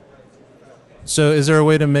focusing. So is there a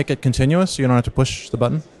way to make it continuous so you don't have to push the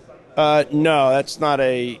button? No, that's not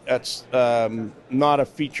a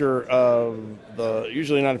feature of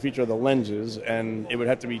usually not a feature of the lenses, and it would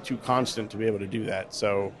have to be too constant to be able to do that.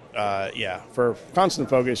 So for constant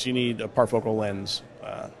focus, you need a parfocal lens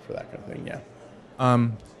for that kind of thing. Yeah.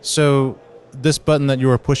 So this button that you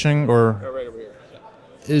were pushing, or right over here.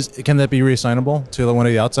 Can that be reassignable to one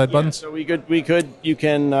of the outside buttons? So you can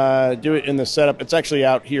do it in the setup. It's actually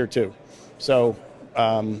out here too. So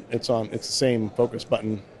it's the same focus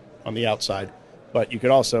button on the outside, but you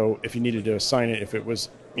could also, if you needed to assign it, if it was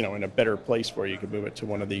in a better place for you, you could move it to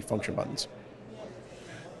one of the function buttons.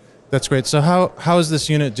 That's great. So how is this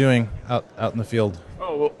unit doing out in the field?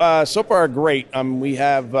 Oh, so far great.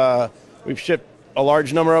 We've shipped a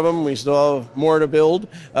large number of them. We still have more to build,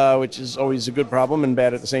 which is always a good problem and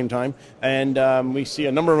bad at the same time. And we see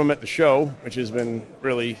a number of them at the show, which has been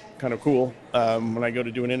really kind of cool. When I go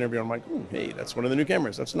to do an interview, I'm like, hey, that's one of the new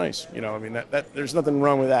cameras. That's nice. That there's nothing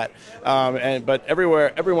wrong with that. But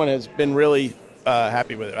everyone has been really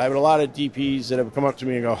happy with it. I have a lot of DPs that have come up to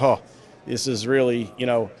me and go, oh, this is really,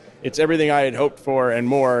 it's everything I had hoped for and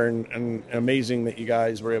more, and amazing that you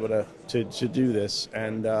guys were able to do this.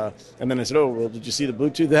 And then I said, oh, well, did you see the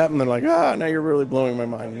Bluetooth app? And they're like, now you're really blowing my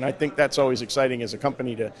mind. And I think that's always exciting as a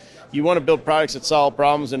company you want to build products that solve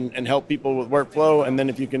problems and help people with workflow. And then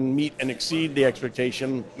if you can meet and exceed the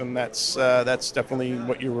expectation, then that's definitely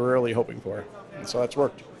what you were really hoping for. And so that's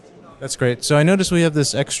worked. That's great. So I noticed we have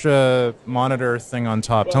this extra monitor thing on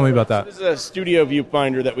top. Tell me about that. This is a studio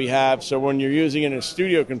viewfinder that we have. So when you're using it in a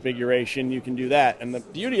studio configuration, you can do that. And the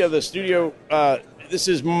beauty of the studio, this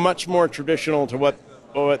is much more traditional to what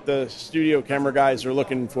the studio camera guys are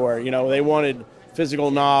looking for. They wanted physical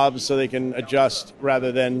knobs so they can adjust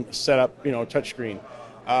rather than set up, touchscreen.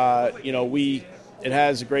 It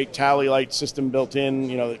has a great tally light system built in,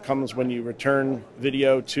 that comes when you return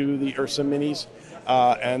video to the Ursa Minis.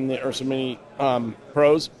 And the Ursa Mini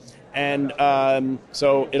Pros. And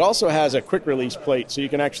so it also has a quick release plate, so you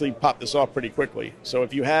can actually pop this off pretty quickly. So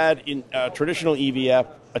if you had traditional EVF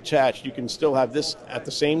attached, you can still have this at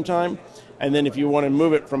the same time. And then if you want to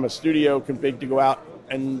move it from a studio config to go out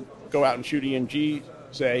and shoot ENG,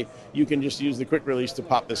 say, you can just use the quick release to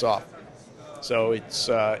pop this off. So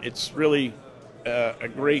it's really a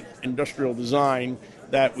great industrial design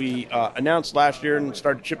that we announced last year and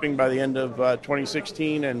started shipping by the end of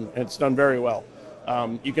 2016, and it's done very well.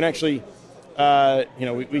 You can actually,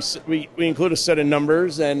 we include a set of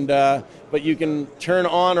numbers, and but you can turn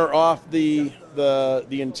on or off the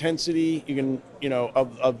intensity. You can,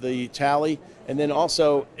 of the tally, and then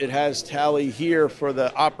also it has tally here for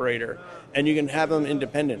the operator, and you can have them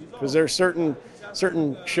independent because there are certain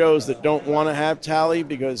shows that don't want to have tally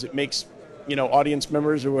because it makes audience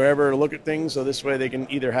members or wherever look at things. So this way they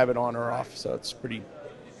can either have it on or off. So it's pretty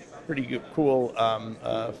good, cool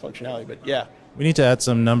functionality. But yeah, We need to add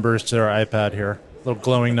some numbers to our iPad here. Little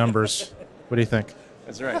glowing numbers. What do you think?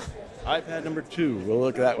 that's right. iPad number 2. We'll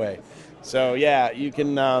look that way. So yeah, you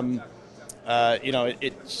can.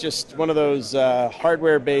 It's just one of those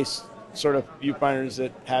hardware-based sort of viewfinders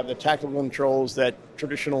that have the tactical controls that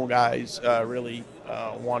traditional guys really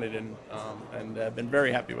wanted and have been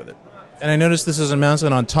very happy with it. And I noticed this is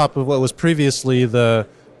mounted on top of what was previously the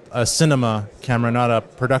cinema camera, not a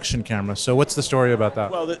production camera. So what's the story about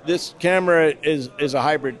that? Well, this camera is a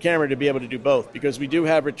hybrid camera to be able to do both because we do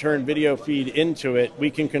have return video feed into it.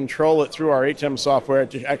 We can control it through our ATEM software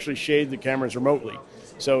to actually shade the cameras remotely.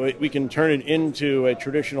 So we can turn it into a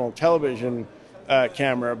traditional television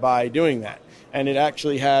camera by doing that. And it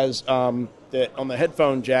actually has, on the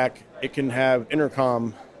headphone jack, it can have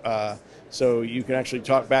intercom. So you can actually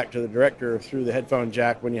talk back to the director through the headphone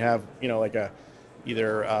jack when you have, like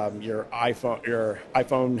either your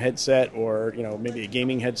iPhone headset or maybe a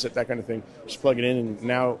gaming headset, that kind of thing. Just plug it in, and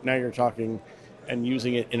now you're talking and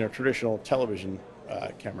using it in a traditional television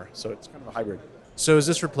camera. So it's kind of a hybrid. So is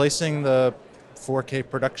this replacing the 4K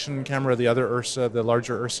production camera, the other Ursa, the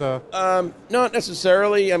larger Ursa? Not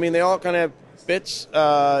necessarily. I mean, they all kind of have bits.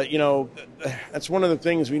 That's one of the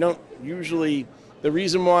things we don't usually. The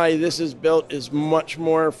reason why this is built is much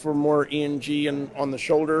more for more ENG and on the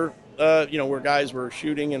shoulder. Where guys were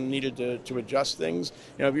shooting and needed to adjust things.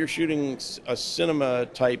 If you're shooting a cinema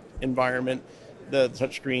type environment, the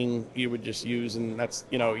touchscreen you would just use, and that's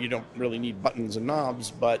you don't really need buttons and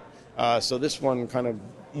knobs. But so this one kind of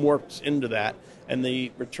morphs into that, and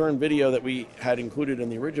the return video that we had included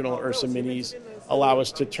in the original Ursa Minis allow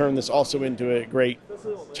us to turn this also into a great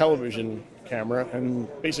television camera, and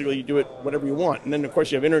basically you do it whatever you want. And then of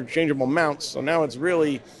course you have interchangeable mounts, so now it's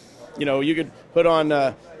really, you could put on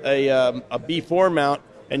a B4 mount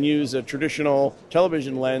and use a traditional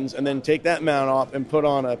television lens, and then take that mount off and put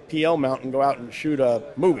on a PL mount and go out and shoot a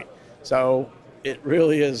movie. So it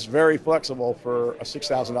really is very flexible for a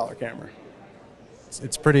 $6,000 camera.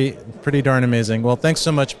 It's pretty darn amazing. Well, thanks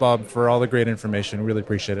so much, Bob, for all the great information. Really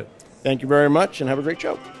appreciate it. Thank you very much, and have a great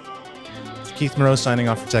show. It's Keith Moreau signing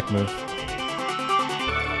off for TechMove.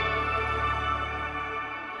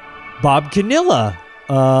 Bob Canilla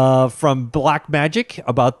from Blackmagic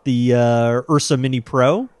about the Ursa Mini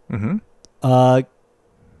Pro. Mm-hmm. I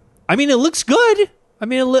mean, it looks good. I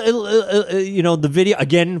mean, the video,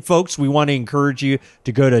 again, folks, we want to encourage you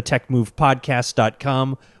to go to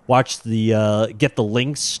techmovepodcast.com, watch get the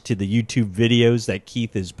links to the YouTube videos that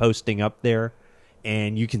Keith is posting up there,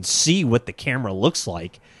 and you can see what the camera looks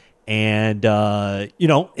like. And,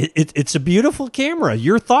 it's a beautiful camera.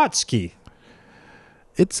 Your thoughts, Keith?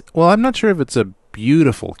 I'm not sure if it's a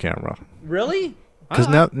beautiful camera. Really? Because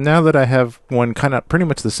now that I have one kind of pretty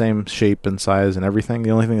much the same shape and size and everything,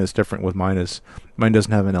 the only thing that's different with mine is mine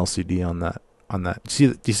doesn't have an LCD on that.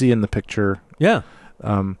 Do you see in the picture? Yeah.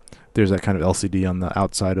 There's that kind of LCD on the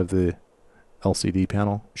outside of the LCD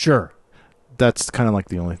panel. Sure. That's kind of like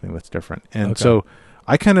the only thing that's different. And Okay. so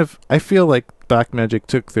I feel like Blackmagic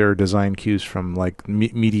took their design cues from like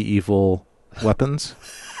medieval weapons.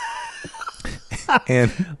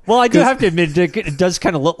 And Well, I do have to admit, it does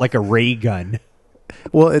kind of look like a ray gun.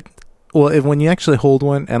 when you actually hold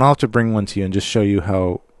one, and I'll have to bring one to you and just show you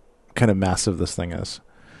how kind of massive this thing is.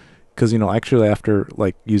 Because actually after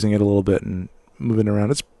like using it a little bit and moving around,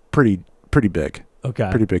 it's pretty big. Okay.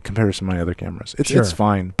 Pretty big compared to some of my other cameras. It's Sure.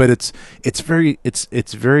 fine, but it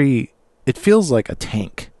feels like a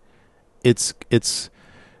tank.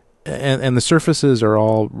 And the surfaces are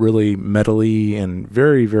all really metally and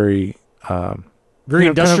very, very Very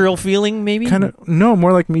industrial feeling, maybe? No,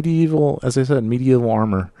 more like medieval, as I said, medieval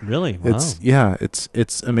armor. Really? Wow.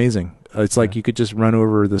 It's amazing. It's like you could just run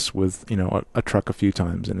over this with a truck a few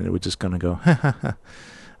times, and it would just kind of go.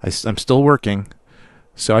 I'm still working,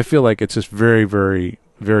 so I feel like it's just very, very,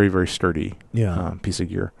 very, very sturdy. Piece of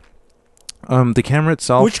gear. The camera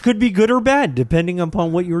itself, Which could be good or bad, depending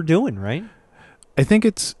upon what you're doing, right? I think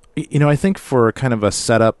it's I think for kind of a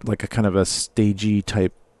setup, like a kind of a stagey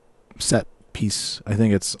type set piece, I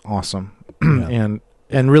think it's awesome. and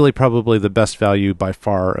really probably the best value by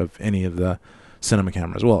far of any of the cinema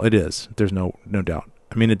cameras. Well, it is. There's no doubt.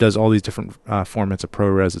 I mean, it does all these different formats of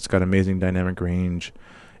ProRes. It's got amazing dynamic range.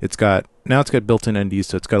 It's got built-in NDs,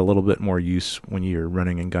 so it's got a little bit more use when you're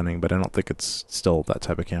running and gunning, but I don't think it's still that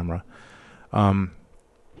type of camera.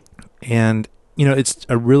 And it's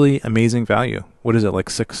a really amazing value. What is it, like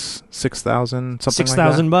 $6,000, something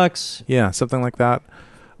 $6,000? Yeah, something like that.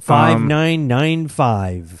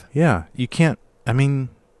 5,995. Yeah, you can't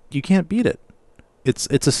beat it. It's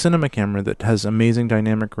a cinema camera that has amazing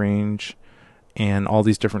dynamic range and all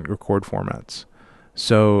these different record formats.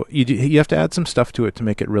 So you have to add some stuff to it to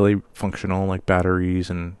make it really functional, like batteries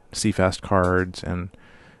and CFast cards and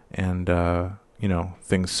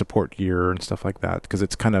things, support gear and stuff like that, because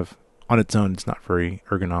it's kind of on its own, it's not very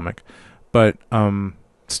ergonomic. But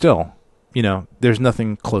still, there's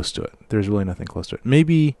nothing close to it. There's really nothing close to it.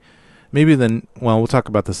 Maybe then, well, we'll talk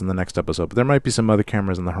about this in the next episode, but there might be some other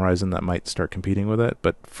cameras on the horizon that might start competing with it.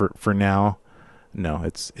 But for now, no,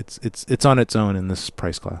 it's on its own in this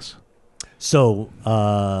price class. So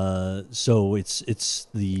it's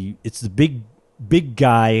the big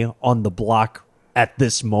guy on the block at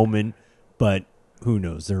this moment, but who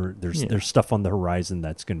knows? There's stuff on the horizon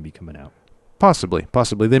that's going to be coming out. Possibly.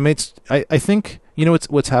 They made. I think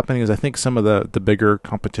what's happening is I think some of the bigger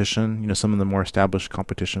competition, some of the more established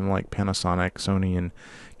competition like Panasonic, Sony, and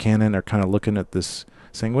Canon are kind of looking at this,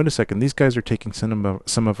 saying, "Wait a second, these guys are taking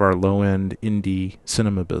some of our low end indie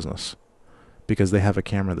cinema business because they have a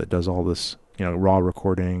camera that does all this, raw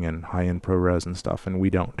recording and high end ProRes and stuff, and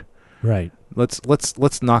we don't. Right. Let's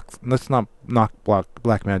not knock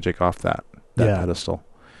Blackmagic off that pedestal."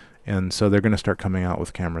 And so they're going to start coming out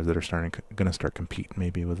with cameras that are going to start compete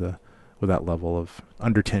maybe with that level of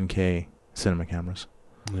under 10K cinema cameras.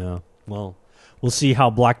 Yeah. Well, we'll see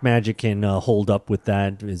how Blackmagic can hold up with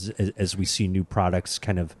that as we see new products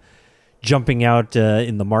kind of jumping out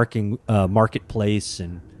in the marketplace,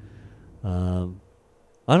 and I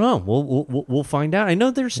don't know. We'll find out. I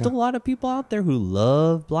know there's still a lot of people out there who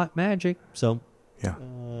love Blackmagic, so yeah,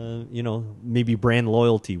 maybe brand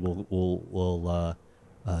loyalty will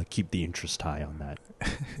keep the interest high on that.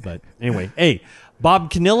 But anyway, hey,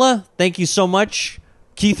 Bob Canilla, thank you so much.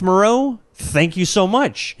 Keith Moreau, thank you so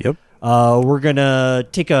much. Yep. We're going to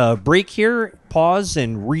take a break here, pause,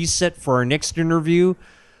 and reset for our next interview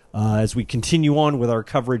as we continue on with our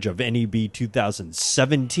coverage of NAB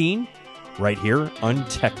 2017 right here on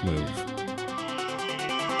Tech Move.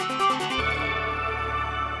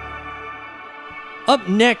 Up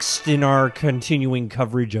next in our continuing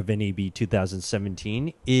coverage of NAB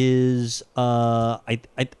 2017 is, I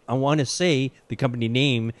want to say the company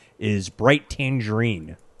name is Bright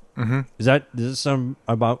Tangerine. Mm-hmm. Is this some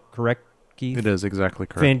about correct, Keith? It is exactly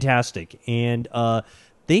correct. Fantastic. And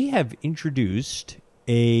they have introduced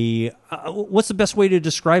a, what's the best way to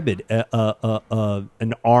describe it?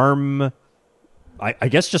 An arm, I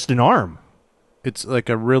guess just an arm. It's like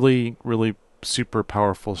a really, really super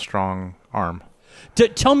powerful, strong arm.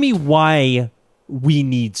 Tell me why we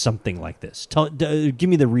need something like this. Give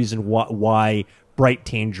me the reason why Bright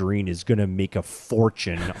Tangerine is going to make a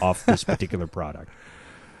fortune off this particular product.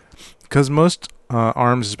 Because most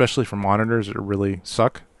arms, especially for monitors, really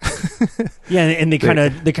suck. Yeah, and they kind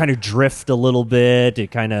of drift a little bit.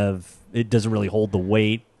 It doesn't really hold the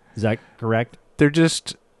weight. Is that correct? They're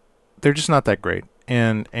just not that great,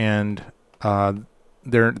 and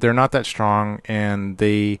they're not that strong, and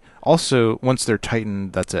they also, once they're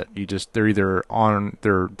tightened, that's it. They're either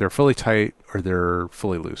they're fully tight or they're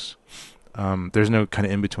fully loose. There's no kind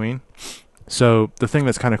of in between. So the thing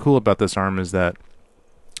that's kind of cool about this arm is that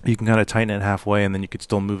you can kind of tighten it halfway, and then you could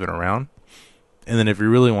still move it around. And then if you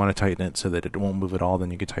really want to tighten it so that it won't move at all, then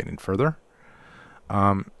you can tighten it further.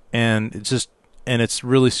 And it's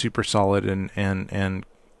really super solid and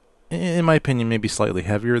in my opinion, maybe slightly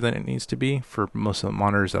heavier than it needs to be for most of the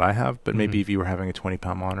monitors that I have, but maybe if you were having a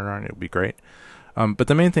 20-pound monitor on it would be great. But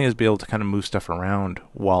the main thing is be able to kind of move stuff around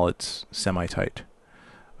while it's semi-tight.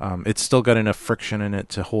 It's still got enough friction in it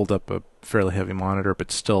to hold up a fairly heavy monitor, but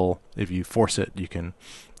still, if you force it, you can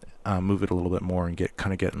move it a little bit more and get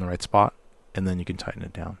in the right spot, and then you can tighten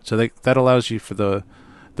it down. So that allows you, for the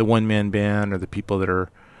one-man band or the people that are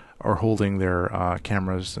holding their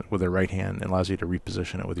cameras with their right hand, it allows you to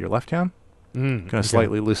reposition it with your left hand. Kind of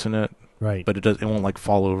slightly loosen it, right? But it won't like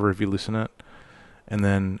fall over if you loosen it, and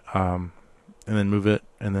then move it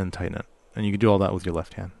and then tighten it, and you can do all that with your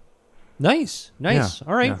left hand. Nice. Yeah,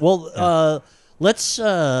 all right. Yeah, well, let's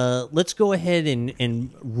go ahead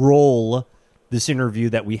and roll this interview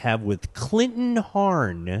that we have with Clinton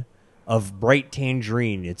Harn of Bright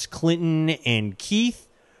Tangerine. It's Clinton and Keith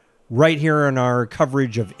right here on our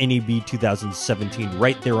coverage of NAB 2017,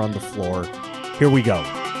 right there on the floor. Here we go.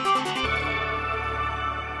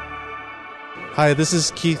 Hi, this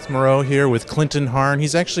is Keith Moreau here with Clinton Harn.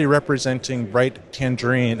 He's actually representing Bright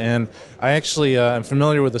Tangerine, and I actually am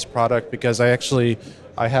familiar with this product because I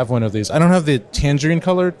have one of these. I don't have the tangerine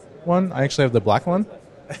colored one. I actually have the black one,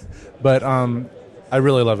 but I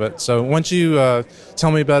really love it. So why don't you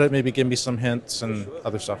tell me about it, maybe give me some hints and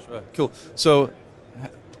other stuff. Cool. So,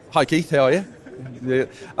 hi Keith, how are you?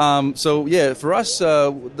 For us,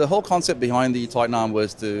 the whole concept behind the Titan arm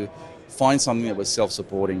was to find something that was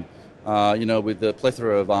self-supporting. With the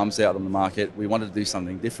plethora of arms out on the market, we wanted to do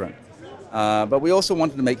something different. But we also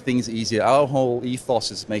wanted to make things easier. Our whole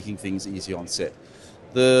ethos is making things easier on set.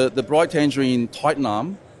 The Bright Tangerine Titan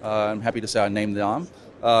arm, I'm happy to say I named the arm,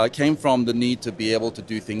 came from the need to be able to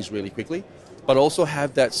do things really quickly, but also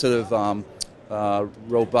have that sort of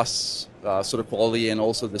robust sort of quality and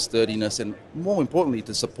also the sturdiness, and more importantly,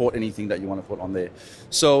 to support anything that you want to put on there.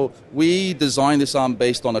 So we designed this arm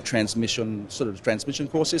based on a transmission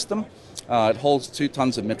core system. It holds 2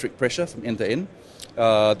 tons of metric pressure from end to end.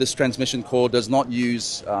 This transmission core does not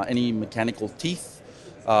use any mechanical teeth.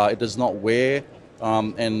 It does not wear,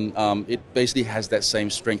 and it basically has that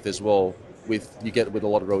same strength as well you get with a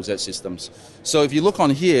lot of Rosette systems. So if you look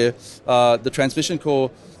on here, the transmission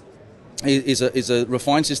core is a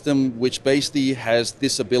refined system which basically has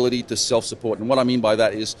this ability to self-support. And what I mean by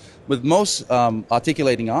that is, with most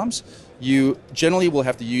articulating arms, you generally will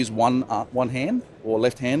have to use one hand or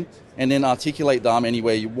left hand and then articulate the arm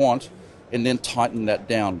anywhere you want and then tighten that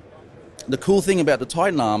down. The cool thing about the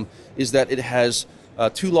Titan arm is that it has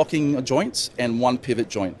 2 locking joints and 1 pivot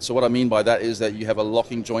joint. So what I mean by that is that you have a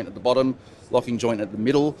locking joint at the bottom, locking joint at the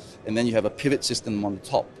middle, and then you have a pivot system on the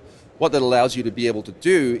top. What that allows you to be able to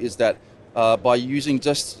do is that by using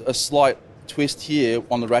just a slight twist here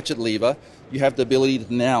on the ratchet lever, you have the ability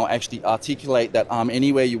to now actually articulate that arm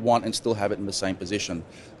anywhere you want and still have it in the same position.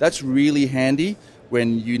 That's really handy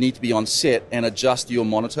when you need to be on set and adjust your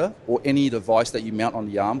monitor or any device that you mount on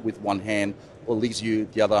the arm with one hand, or leaves you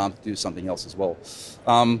the other arm to do something else as well.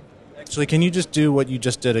 Actually, can you just do what you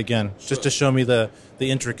just did again, just to show me the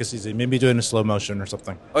intricacies? Maybe do it in slow motion or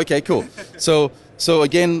something. Okay, cool. So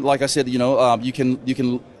again, like I said, you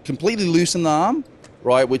can completely loosen the arm,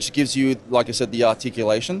 right, which gives you, like I said, the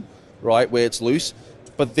articulation, right, where it's loose.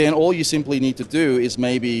 But then all you simply need to do is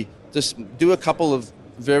maybe just do a couple of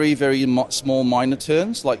very, very small minor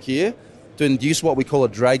turns, like here, to induce what we call a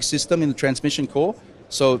drag system in the transmission core.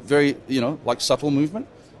 So very, like subtle movement.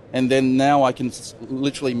 And then now I can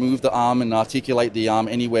literally move the arm and articulate the arm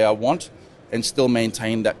anywhere I want and still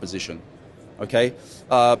maintain that position. Okay?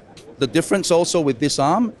 The difference also with this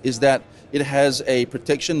arm is that it has a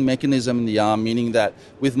protection mechanism in the arm, meaning that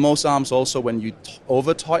with most arms also, when you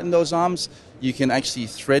over-tighten those arms, you can actually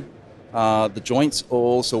thread the joints or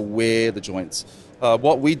also wear the joints.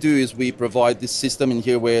 What we do is we provide this system in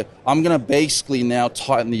here where I'm going to basically now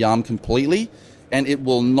tighten the arm completely, and it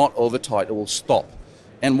will not over-tight, it will stop.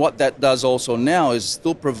 And what that does also now is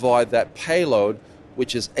still provide that payload,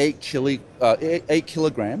 which is 8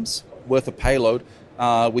 kilograms worth of payload,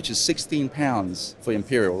 which is 16 pounds for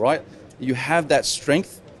Imperial, right? You have that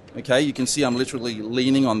strength, okay? You can see I'm literally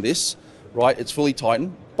leaning on this, right? It's fully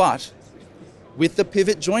tightened, but with the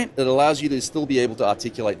pivot joint, it allows you to still be able to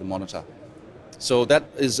articulate the monitor. So that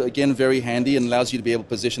is, again, very handy and allows you to be able to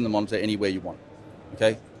position the monitor anywhere you want,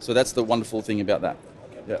 okay? So that's the wonderful thing about that.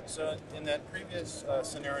 Yeah. So in that previous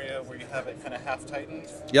scenario where you have it kind of half tightened,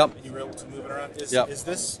 yep, and you were able to move it around, is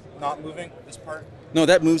this not moving, this part? No,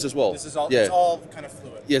 that moves as well. This is all, yeah. It's all kind of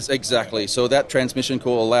fluid. Yes, exactly. So that transmission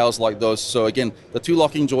core allows like those. So again, the 2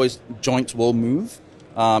 locking joints will move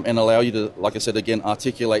and allow you to, like I said, again,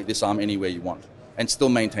 articulate this arm anywhere you want and still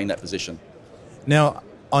maintain that position. Now,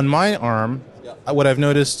 on my arm, what I've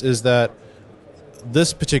noticed is that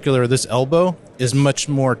this elbow is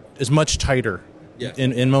much tighter. Yeah.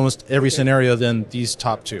 In almost every scenario than these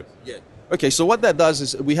top 2. Yeah. Okay, so what that does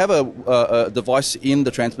is we have a device in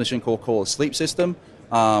the transmission core called a sleep system.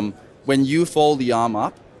 When you fold the arm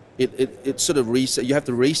up, it sort of reset. You have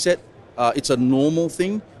to reset. It's a normal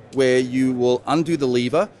thing where you will undo the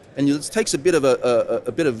lever, and it takes a bit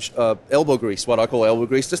of elbow grease, what I call elbow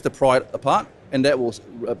grease, just to pry it apart, and that will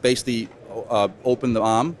basically open the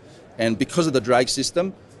arm. And because of the drag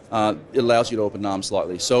system, it allows you to open the arm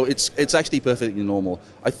slightly. So it's actually perfectly normal.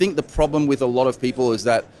 I think the problem with a lot of people is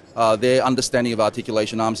that their understanding of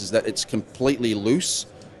articulation arms is that it's completely loose,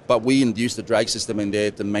 but we induce the drag system in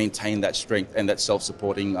there to maintain that strength and that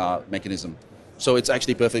self-supporting mechanism. So it's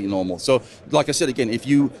actually perfectly normal. So like I said, again, if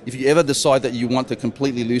you ever decide that you want to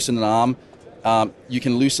completely loosen an arm, You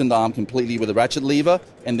can loosen the arm completely with a ratchet lever,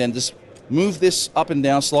 and then just move this up and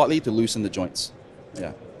down slightly to loosen the joints.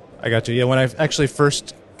 Yeah. I got you. Yeah, when I actually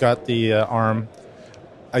first got the arm,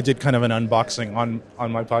 I did kind of an unboxing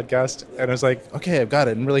on my podcast, and I was like, okay, I've got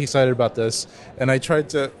it. I'm really excited about this. And I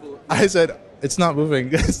said, it's not moving.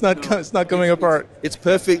 It's not coming apart. It's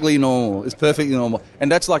perfectly normal. It's perfectly normal.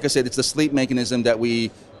 And that's, like I said, it's the sleep mechanism that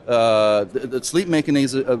we, the sleep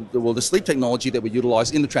mechanism, the sleep technology that we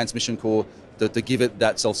utilize in the transmission core to give it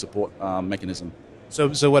that self-support mechanism.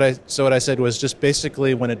 So what I said was just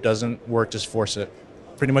basically when it doesn't work, just force it.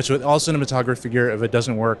 Pretty much with all cinematography gear, if it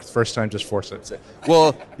doesn't work the first time, just force it.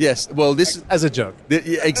 Well, yes. Well, this as a joke. Yeah,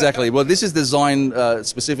 exactly. Well, this is designed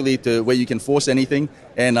specifically to where you can force anything,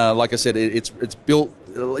 and like I said, it's built,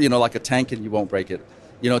 like a tank, and you won't break it.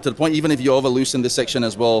 To the point, even if you over loosen this section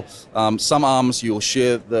as well, some arms you'll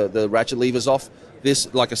shear the ratchet levers off.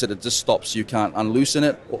 This, like I said, it just stops. You can't unloosen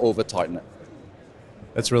it or over tighten it.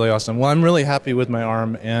 That's really awesome. Well, I'm really happy with my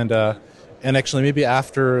arm, and actually maybe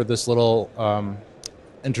after this little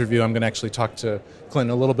interview, I'm going to actually talk to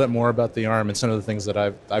Clinton a little bit more about the arm and some of the things that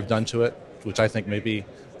I've done to it, which I think maybe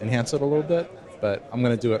enhance it a little bit. But I'm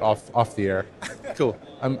going to do it off the air. Cool.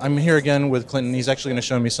 I'm here again with Clinton. He's actually going to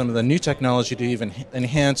show me some of the new technology to even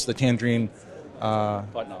enhance the Tangerine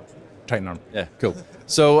Titan arm. Yeah, cool.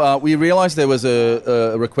 So we realized there was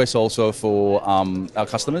a request also for our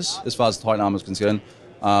customers, as far as the Titan arm is concerned,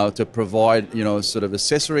 to provide sort of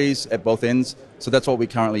accessories at both ends. So that's what we're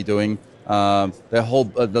currently doing.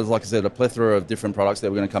 There's, like I said, a plethora of different products that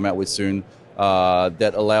we're going to come out with soon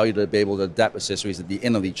that allow you to be able to adapt accessories at the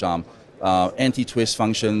end of each arm. Anti-twist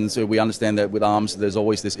functions. We understand that with arms, there's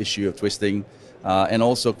always this issue of twisting, and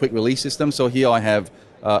also quick release system. So here I have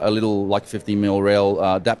a little 50mm rail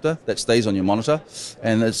adapter that stays on your monitor,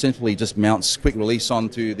 and it simply just mounts quick release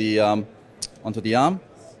onto the arm.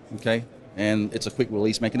 Okay, and it's a quick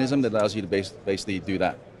release mechanism that allows you to basically do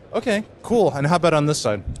that. Okay, cool. And how about on this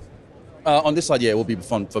side? On this side, yeah, it will be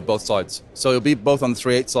fun for both sides. So it'll be both on the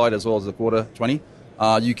 3/8 side as well as the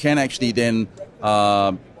 1/4-20. You can actually then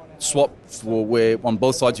swap for where on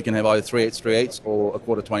both sides you can have either 3/8 or a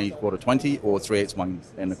 1/4-20 or 3/8 1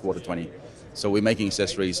 and a 1/4-20. So we're making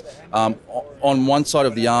accessories. On one side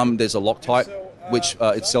of the arm, there's a Loctite, which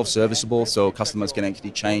it's self-serviceable, so customers can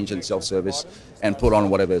actually change and self-service and put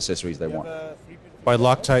on whatever accessories they want. By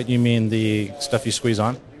Loctite, you mean the stuff you squeeze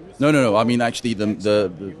on? No. I mean, actually,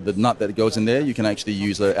 the nut that goes in there, you can actually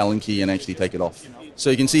use the Allen key and actually take it off.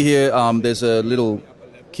 So you can see here, there's a little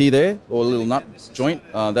key there, or a little nut joint.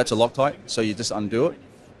 That's a Loctite, so you just undo it,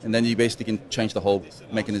 and then you basically can change the whole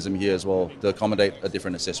mechanism here as well to accommodate a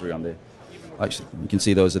different accessory on there. Actually, you can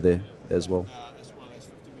see those are there as well.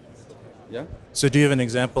 Yeah. So do you have an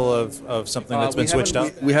example of something that's been switched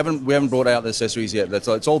out? We haven't brought out the accessories yet.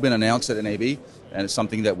 It's all been announced at NAB, and it's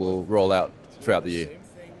something that will roll out throughout the year.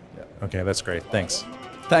 Okay, that's great. Thanks.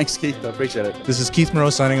 Thanks, Keith. I appreciate it. This is Keith Moreau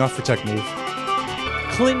signing off for Tech Move.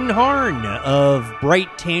 Clinton Harn of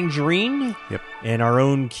Bright Tangerine. Yep. And our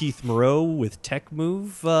own Keith Moreau with Tech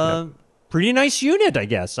Move. Pretty nice unit, I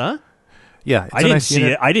guess, huh? Yeah, I didn't see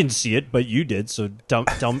it. I didn't see it, but you did. So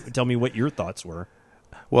tell me what your thoughts were.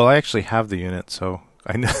 Well, I actually have the unit, so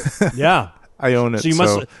I know. Yeah, I own it.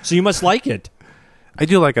 So you must like it. I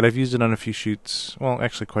do like it. I've used it on a few shoots. Well,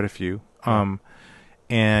 actually, quite a few.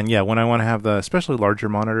 And yeah, when I want to have the especially larger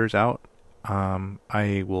monitors out,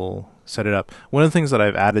 I will set it up. One of the things that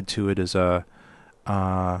I've added to it is well,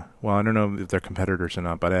 I don't know if they're competitors or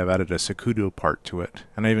not, but I've added a Sakudo part to it,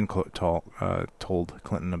 and I even told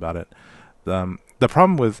Clinton about it. The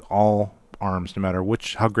problem with all arms, no matter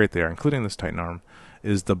how great they are, including this Titan arm,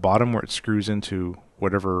 is the bottom where it screws into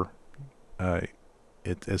whatever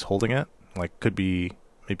it is holding it. Like, could be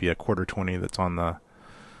maybe a 1/4-20 that's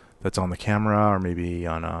on the camera, or maybe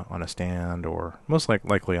on a stand, or most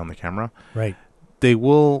likely on the camera. Right. They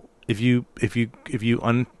will, if you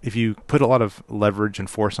put a lot of leverage and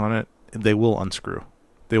force on it, they will unscrew.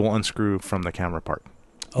 They will unscrew from the camera part.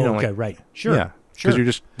 Okay, right. Sure. Yeah. Sure. Because you're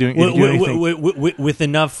just doing with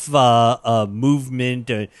enough movement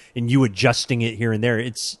and you adjusting it here and there,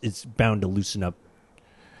 it's bound to loosen up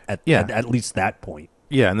at least that point.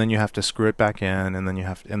 Yeah, and then you have to screw it back in, and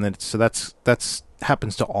then so that's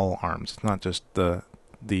happens to all arms. It's not just the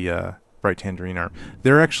Bright Tangerine arm.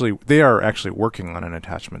 They are actually working on an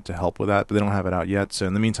attachment to help with that, but they don't have it out yet. So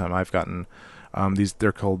in the meantime, I've gotten these.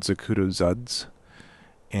 They're called Zacuto Zuds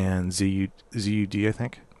and ZUD, I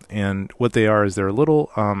think. And what they are is they're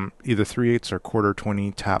little either 3/8 or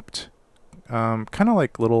 1/4-20 tapped, kind of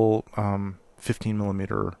like little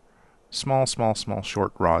 15mm small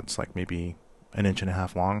short rods, like maybe 1.5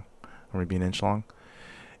 inches long, or maybe 1 inch long.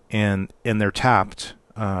 and they're tapped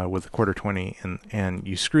with a quarter 20, and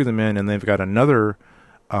you screw them in, and they've got another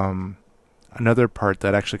part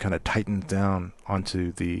that actually kind of tightens down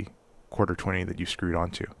onto the quarter 20 that you screwed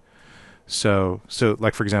onto. So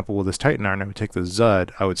like for example, with this Titan iron, I would take the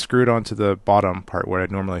Zud, I would screw it onto the bottom part where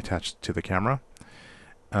I'd normally attach to the camera,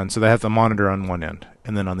 and so they have the monitor on one end,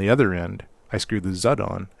 and then on the other end, I screw the Zud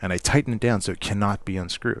on, and I tighten it down so it cannot be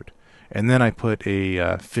unscrewed. And then I put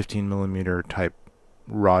a 15 millimeter type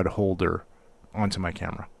rod holder onto my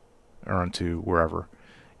camera, or onto wherever.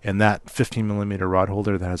 And that 15 millimeter rod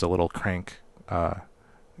holder that has a little crank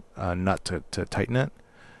nut to tighten it,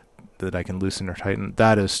 that I can loosen or tighten,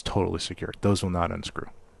 that is totally secure. Those will not unscrew.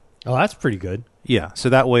 Oh, that's pretty good. Yeah, so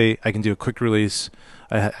that way I can do a quick release.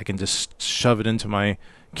 I can just shove it into my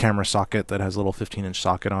camera socket that has a little 15-inch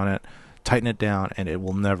socket on it, tighten it down, and it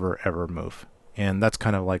will never ever move. And that's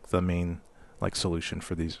kind of like the main solution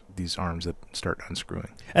for these arms that start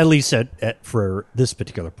unscrewing. At least for this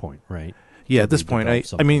particular point, right? Yeah, at this point,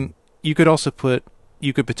 I mean, you could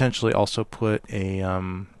potentially also put a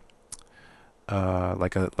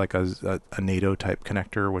like a NATO type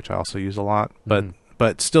connector, which I also use a lot,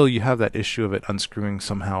 but still you have that issue of it unscrewing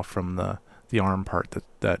somehow from the arm part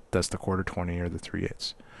that's the quarter 20 or the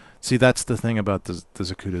 3/8. See, that's the thing about the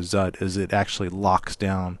Zacuto Zud, is it actually locks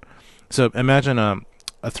down. So imagine a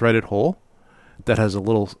threaded hole that has a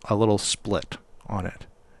little split on it,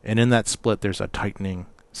 and in that split there's a tightening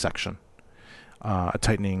section, a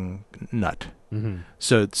tightening nut. Mm-hmm.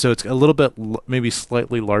 So it's a little bit maybe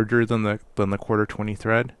slightly larger than the quarter 20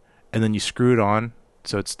 thread, and then you screw it on,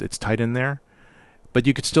 so it's tight in there, but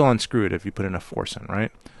you could still unscrew it if you put enough force in,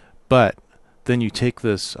 right? But then you take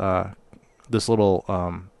this little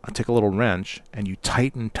take a little wrench and you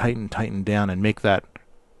tighten down and make that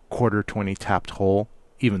quarter 20 tapped hole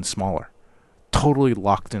even smaller, totally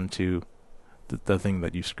locked into the thing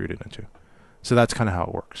that you screwed it into. So that's kind of how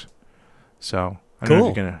it works. So I don't know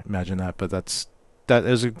if you can imagine that, but that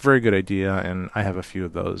is a very good idea, and I have a few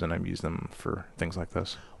of those, and I've used them for things like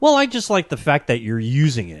this. Well, I just like the fact that you're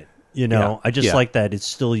using it. I just like that it's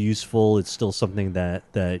still useful. It's still something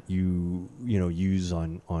that you use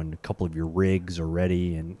on a couple of your rigs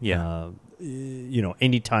already, and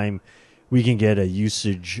anytime we can get a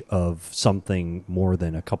usage of something more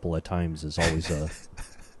than a couple of times is always a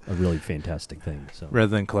really fantastic thing. So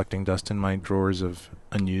rather than collecting dust in my drawers of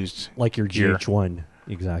unused, like your gear. GH1,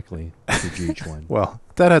 exactly, your GH1. Well,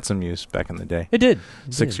 that had some use back in the day. It did.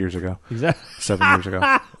 6 years ago. Exactly. 7 years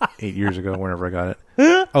ago. 8 years ago, whenever I got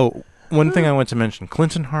it. Oh, one thing I want to mention,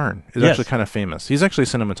 Clinton Harn is actually kind of famous. He's actually a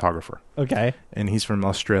cinematographer. Okay. And he's from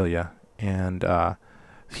Australia. And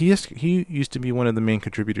he used to be one of the main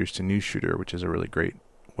contributors to News Shooter, which is a really great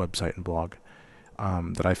website and blog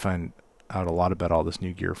that I find out a lot about all this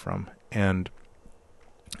new gear from. And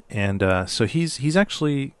so he's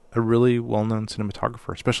actually a really well-known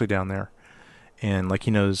cinematographer, especially down there. And like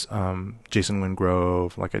he knows Jason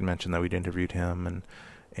Wingrove, like I mentioned that we'd interviewed him,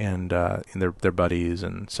 and they're buddies,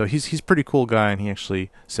 and so he's a pretty cool guy, and he actually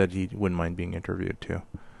said he wouldn't mind being interviewed too.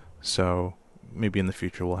 So maybe in the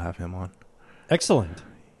future we'll have him on. Excellent.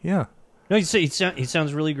 Yeah. No, he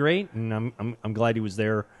sounds really great, and I'm glad he was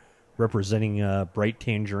there representing Bright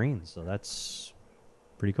Tangerine. So that's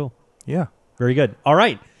pretty cool. Yeah. Very good. All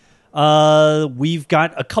right. We've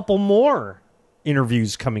got a couple more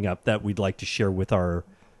interviews coming up that we'd like to share with our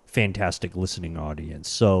fantastic listening audience.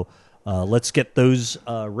 So let's get those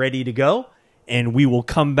ready to go, and we will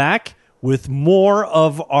come back with more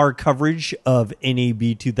of our coverage of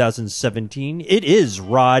NAB 2017. It is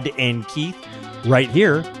Rod and Keith right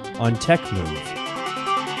here on Tech Move.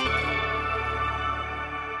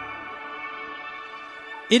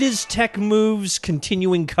 It is Tech Move's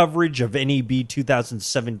continuing coverage of NAB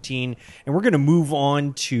 2017, and we're going to move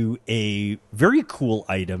on to a very cool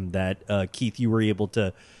item that, Keith, you were able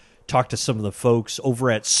to talk to some of the folks over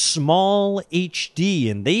at Small HD,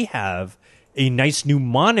 and they have a nice new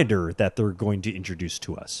monitor that they're going to introduce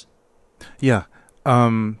to us. Yeah.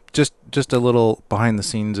 Just a little behind the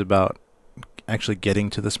scenes about actually getting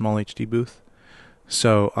to the Small HD booth.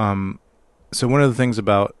 So one of the things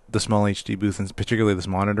about the Small HD booth, and particularly this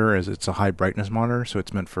monitor, is it's a high brightness monitor, so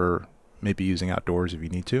it's meant for maybe using outdoors if you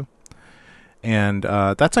need to. And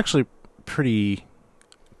that's actually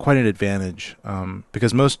quite an advantage,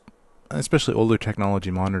 because most, especially older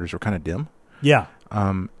technology monitors, are kind of dim. Yeah.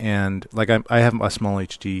 And like I have a Small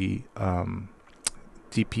HD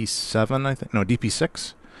DP7, I think. No,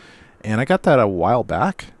 DP6. And I got that a while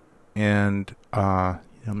back, and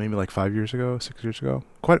maybe like 5 years ago, 6 years ago,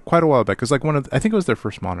 quite a while back. Because like I think it was their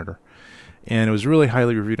first monitor, and it was really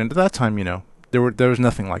highly reviewed. And at that time, there was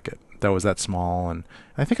nothing like it that was that small, and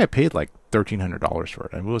I think I paid like $1,300 for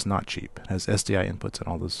it. It was not cheap. It has SDI inputs and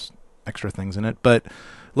all those extra things in it. But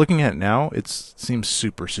looking at it now, it seems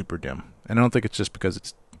super, super dim. And I don't think it's just because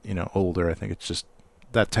it's, older. I think it's just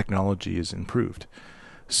that technology is improved.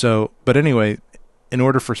 So, but anyway, in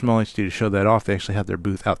order for Small HD to show that off, they actually had their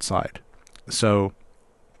booth outside. So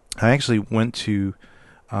I actually went to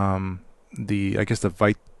the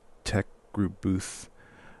Vitek Group booth.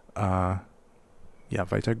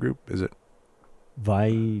 Vitek Group, is it?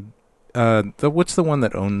 What's the one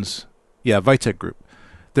that owns? Yeah, Vitek Group.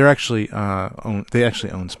 They're actually they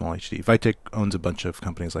actually own Small HD. Vitek owns a bunch of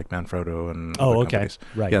companies like Manfrotto and other companies.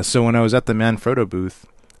 Right. Yeah. So when I was at the Manfrotto booth,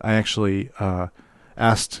 I actually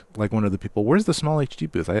asked like one of the people, "Where's the Small HD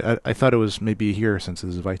booth?" I thought it was maybe here since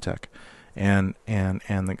this is Vitek, and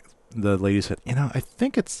the lady said, I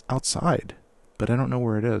think it's outside, but I don't know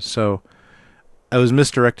where it is. So I was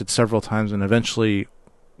misdirected several times, and eventually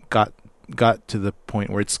got to the point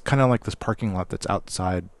where it's kind of like this parking lot that's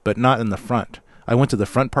outside, but not in the front. I went to the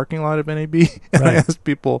front parking lot of NAB, and I asked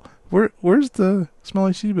people, "Where's the Small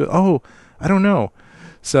HD booth?" "Oh, I don't know."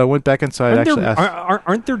 So I went back inside.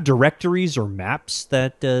 Aren't there directories or maps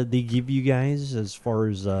that they give you guys as far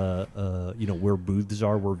as where booths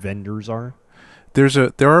are, where vendors are?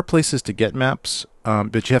 There are places to get maps,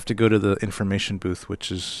 but you have to go to the information booth,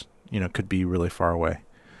 which is could be really far away.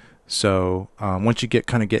 So once you get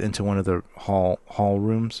into one of the hall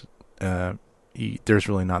rooms, there's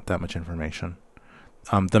really not that much information.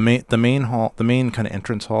 The main hall, the main kind of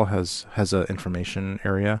entrance hall has a information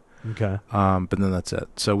area. Okay. But then that's it.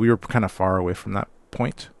 So we were kind of far away from that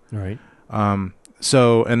point. All right.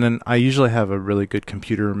 So, and then I usually have a really good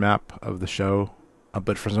computer map of the show,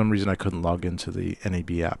 but for some reason I couldn't log into the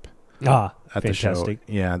NAB app. At Fantastic.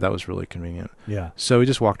 The show. Yeah, that was really convenient. Yeah. So we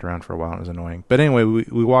just walked around for a while, and it was annoying. But anyway,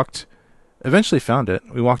 we walked, eventually found it.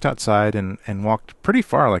 We walked outside and walked pretty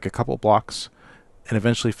far, like a couple blocks, and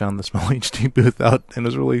eventually found the Small HD booth out, and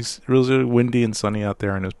it was really windy and sunny out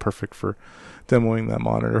there, and it was perfect for demoing that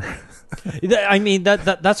monitor. I mean,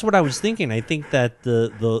 that's what I was thinking. I think that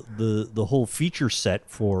the whole feature set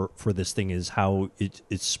for this thing is how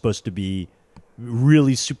it's supposed to be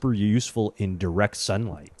really super useful in direct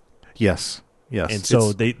sunlight. Yes. And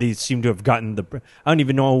so they seem to have gotten I don't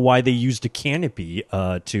even know why they used a canopy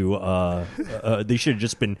they should have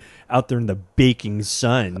just been out there in the baking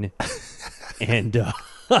sun and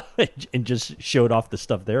and just showed off the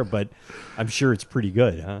stuff there, but I'm sure it's pretty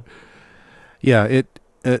good, huh? Yeah,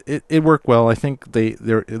 it worked well. I think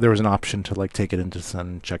there was an option to like take it into the sun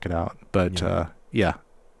and check it out, but yeah.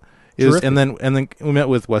 It was, and then we met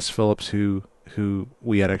with Wes Phillips, who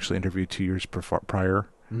we had actually interviewed 2 years prior.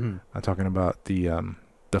 Mm-hmm. Talking about the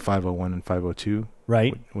 501 and 502,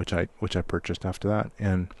 right? Which I purchased after that,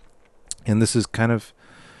 and this is kind of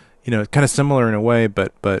similar in a way,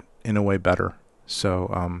 but in a way better.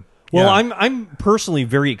 So well, I'm personally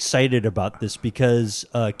very excited about this because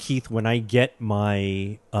Keith, when I get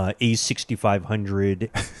my A6500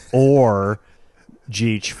 or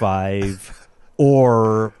GH5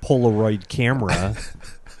 or Polaroid camera.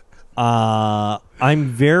 I'm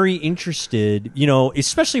very interested,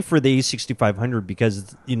 especially for the A6500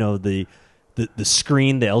 because, the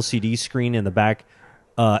screen, the LCD screen in the back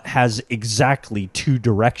has exactly 2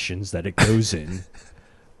 directions that it goes in.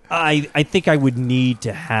 I think I would need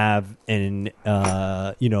to have an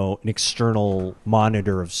external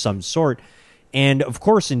monitor of some sort. And, of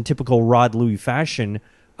course, in typical Rod Louie fashion,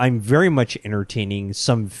 I'm very much entertaining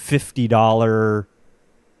some $50,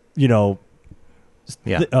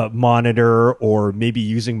 monitor, or maybe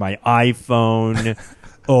using my iPhone,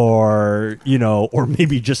 or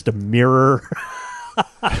maybe just a mirror,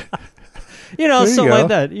 something like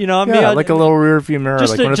that. Like a little rear view mirror,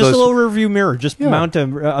 just like a little rear view mirror. Mount a.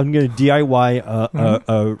 I'm going to DIY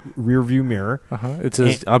a rear view mirror. It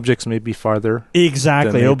says objects may be farther.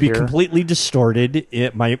 Exactly, it'll be completely distorted.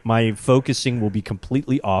 My focusing will be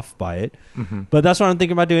completely off by it. Mm-hmm. But that's what I'm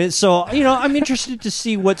thinking about doing. So I'm interested to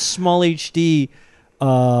see what Small HD.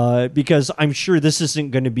 Because I'm sure this isn't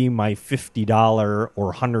going to be my $50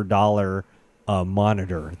 or $100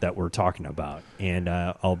 monitor that we're talking about, and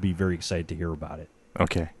I'll be very excited to hear about it.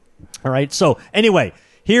 Okay. All right. So anyway,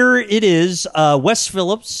 here it is, Wes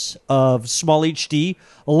Phillips of Small HD,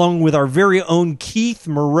 along with our very own Keith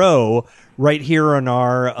Moreau, right here on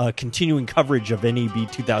our continuing coverage of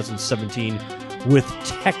NAB 2017 with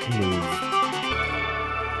TechMove.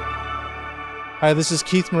 Hi, this is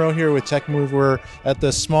Keith Moreau here with TechMove. We're at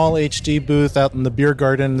the Small HD booth out in the beer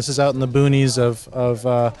garden. This is out in the boonies of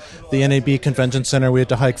the NAB Convention Center. We had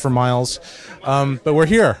to hike for miles, but we're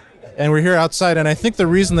here. and we're here outside, and I think the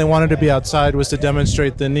reason they wanted to be outside was to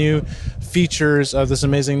demonstrate the new features of this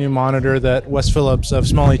amazing new monitor that Wes Phillips of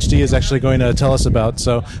Small HD is actually going to tell us about.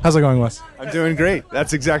 So how's it going, Wes? I'm doing great.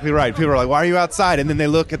 That's exactly right. People are like, why are you outside? And then they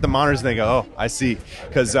look at the monitors and they go, oh, I see.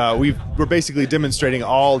 Because we're basically demonstrating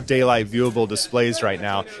all daylight viewable displays right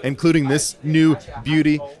now, including this new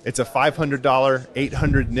beauty. It's a $500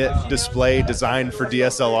 800 nit display designed for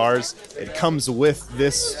DSLRs. It comes with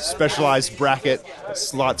this specialized bracket that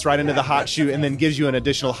slots right into the hot shoe and then gives you an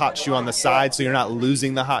additional hot shoe on the side, so you're not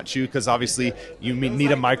losing the hot shoe, because obviously you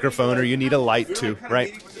need a microphone or you need a light too,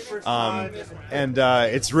 right?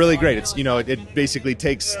 It's really great. It's, it basically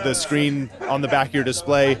takes the screen on the back of your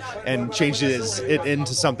display and changes it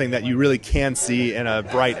into something that you really can see in a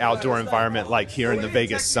bright outdoor environment like here in the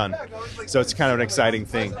Vegas sun. So it's kind of an exciting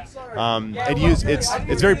thing.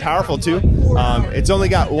 It's very powerful too. It's only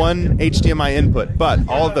got one HDMI input, but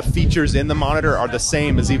all of the features in the monitor are the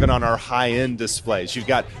same as even on our high-end displays. You've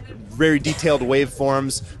got very detailed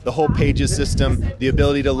waveforms, the whole Pages system, the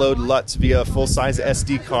ability to load LUTs via a full-size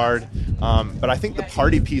SD card. But I think the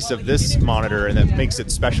party piece of this monitor, and that makes it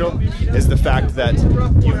special, is the fact that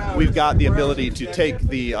we've got the ability to take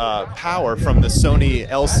the power from the Sony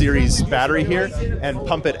L-series battery here and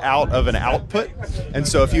pump it out of an output. And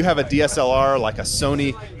so if you have a DSLR like a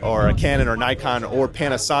Sony or a Canon or Nikon or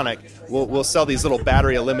Panasonic, we'll sell these little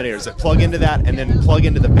battery eliminators that plug into that and then plug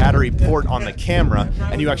into the battery port on the camera,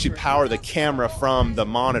 and you actually power the camera from the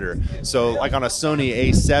monitor. So like on a Sony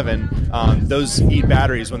A7, those eat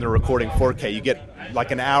batteries when they're recording 4K. You get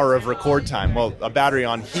like an hour of record time. Well, a battery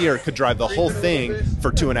on here could drive the whole thing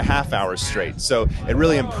for 2.5 hours straight. So it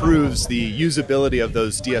really improves the usability of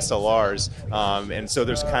those DSLRs. And so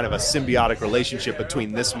there's kind of a symbiotic relationship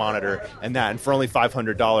between this monitor and that. And for only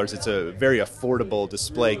 $500, it's a very affordable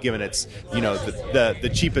display, given it's,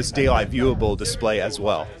 the cheapest daylight viewable display as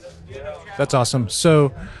well. That's awesome.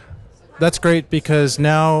 So that's great, because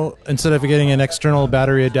now instead of getting an external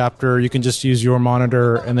battery adapter, you can just use your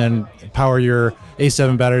monitor and then power your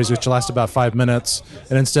A7 batteries, which last about 5 minutes,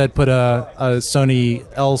 and instead put a Sony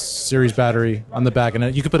L series battery on the back.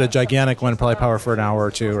 And you could put a gigantic one, probably power for an hour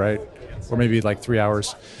or two, right? Or maybe like 3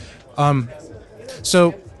 hours.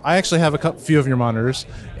 So I actually have a few of your monitors,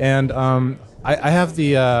 and I have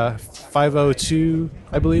the 502,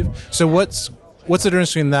 I believe. So what's the difference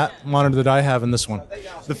between that monitor that I have and this one?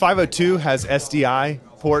 The 502 has SDI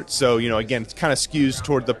port, so again, it kind of skews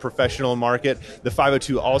toward the professional market. The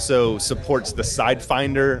 502 also supports the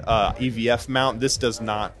Sidefinder EVF mount. This does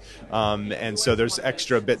not, and so there's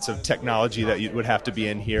extra bits of technology that would have to be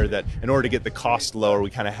in here that, in order to get the cost lower,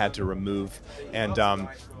 we kind of had to remove. And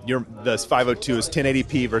the 502 is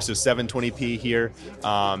 1080p versus 720p here.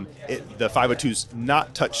 The 502 is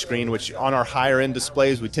not touchscreen, which on our higher end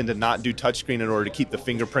displays we tend to not do touchscreen in order to keep the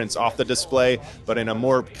fingerprints off the display. But in a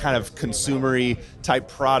more kind of consumery type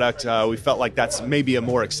product, we felt like that's maybe a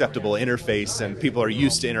more acceptable interface, and people are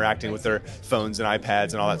used to interacting with their phones and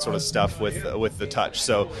iPads and all that sort of stuff with the touch.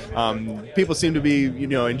 So people seem to be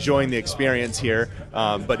enjoying the experience here,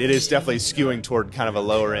 but it is definitely skewing toward kind of a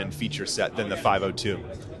lower end feature set than the 502.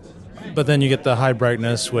 But then you get the high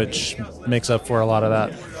brightness, which makes up for a lot of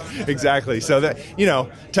that. Exactly. So that,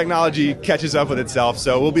 technology catches up with itself.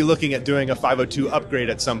 So we'll be looking at doing a 502 upgrade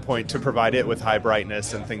at some point to provide it with high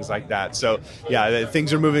brightness and things like that. So yeah,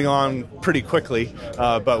 things are moving along pretty quickly,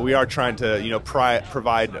 but we are trying to,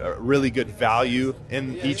 provide really good value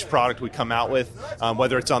in each product we come out with,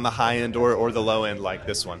 whether it's on the high end or the low end like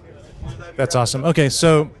this one. That's awesome. Okay,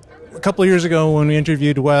 so a couple of years ago when we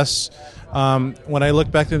interviewed Wes, when I look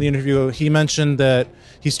back to the interview, he mentioned that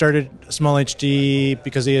he started Small HD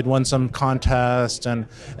because he had won some contest, and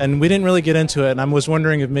we didn't really get into it. And I was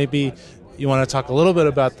wondering if maybe you want to talk a little bit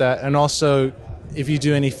about that, and also if you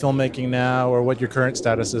do any filmmaking now or what your current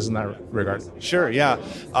status is in that regard. Sure,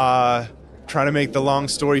 yeah. Trying to make the long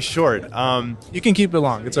story short. You can keep it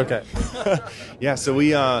long. It's okay. Yeah, so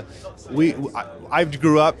I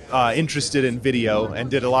grew up interested in video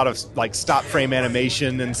and did a lot of like stop frame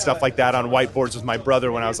animation and stuff like that on whiteboards with my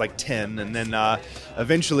brother when I was like 10, and then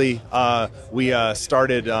eventually we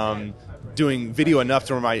started doing video enough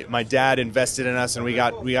to where my dad invested in us, and we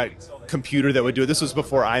got computer that would do it. This was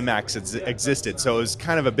before IMAX existed, so it was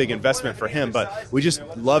kind of a big investment for him, but we just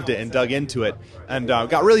loved it and dug into it, and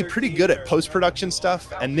got really pretty good at post-production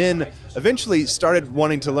stuff, and then eventually started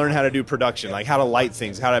wanting to learn how to do production, like how to light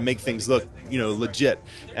things, how to make things look legit.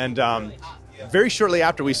 And very shortly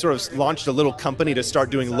after, we sort of launched a little company to start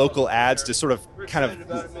doing local ads to sort of kind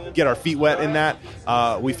of get our feet wet in that.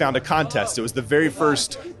 We found a contest. It was the very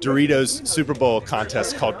first Doritos Super Bowl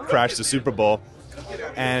contest called Crash the Super Bowl.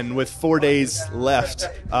 And with 4 days left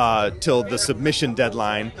till the submission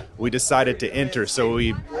deadline, we decided to enter. So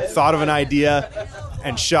we thought of an idea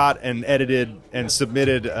and shot and edited and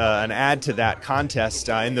submitted an ad to that contest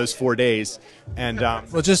in those 4 days. And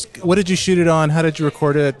Well, just what did you shoot it on? How did you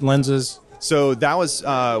record it? Lenses? so that was,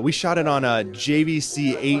 we shot it on a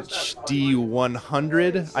JVC HD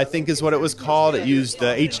 100, I think is what it was called. It used the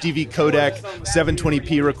HDV codec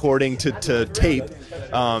 720p recording to tape.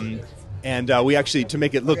 And we actually, to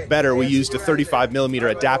make it look better, we used a 35 millimeter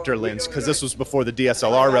adapter lens, because this was before the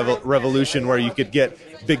DSLR revolution, where you could get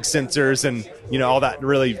big sensors and all that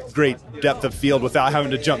really great depth of field without having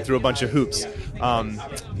to jump through a bunch of hoops.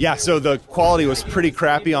 So the quality was pretty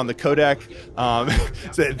crappy on the codec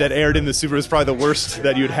that aired in the Super. It was probably the worst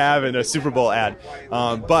that you'd have in a Super Bowl ad.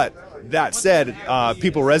 But that said,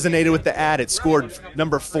 people resonated with the ad. It scored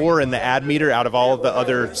number 4 in the ad meter out of all of the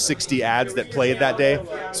other 60 ads that played that day.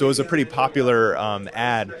 So it was a pretty popular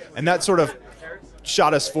ad. And that sort of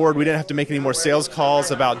shot us forward. We didn't have to make any more sales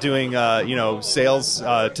calls about doing, sales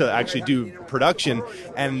to actually do production.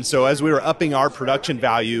 And so as we were upping our production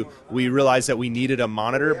value, we realized that we needed a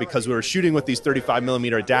monitor, because we were shooting with these 35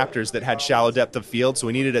 millimeter adapters that had shallow depth of field. So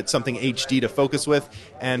we needed something HD to focus with.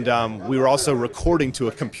 And we were also recording to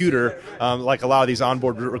a computer, like a lot of these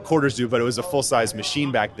onboard recorders do, but it was a full-size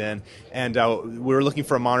machine back then. And we were looking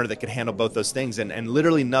for a monitor that could handle both those things. And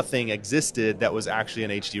literally nothing existed that was actually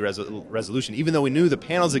an HD resolution, even though we knew the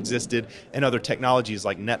panels existed in other technologies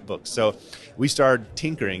like netbooks. So we started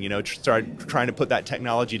tinkering, started trying to put that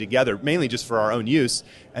technology together, mainly just for our own use,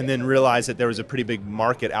 and then realized that there was a pretty big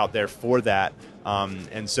market out there for that.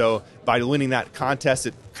 And so by winning that contest,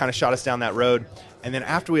 it kind of shot us down that road. And then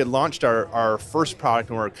after we had launched our first product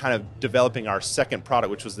and we were kind of developing our second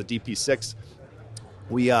product, which was the DP6,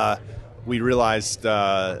 we realized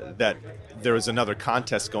that there was another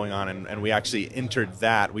contest going on, and we actually entered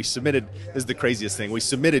that. We submitted, this is the craziest thing, we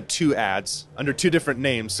submitted 2 ads under 2 different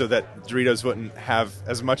names so that Doritos wouldn't have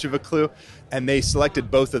as much of a clue, and they selected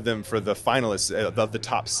both of them for the finalists of the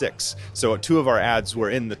top 6. So 2 of our ads were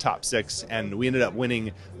in the top 6, and we ended up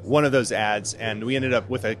winning one of those ads, and we ended up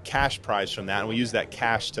with a cash prize from that, and we used that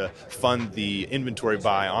cash to fund the inventory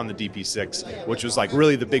buy on the DP6, which was like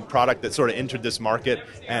really the big product that sort of entered this market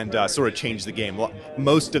and sort of changed the game.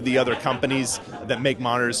 Most of the other companies that make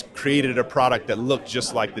monitors created a product that looked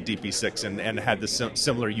just like the DP6 and had the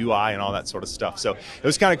similar UI and all that sort of stuff. So it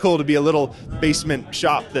was kind of cool to be a little basement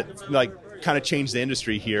shop that kind of changed the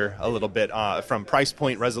industry here a little bit from price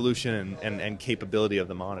point, resolution, and capability of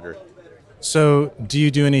the monitor. So do you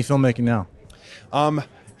do any filmmaking now?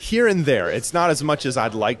 Here and there. It's not as much as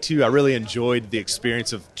I'd like to. I really enjoyed the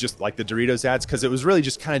experience of just like the Doritos ads, because it was really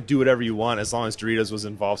just kind of do whatever you want as long as Doritos was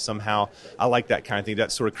involved somehow. I like that kind of thing,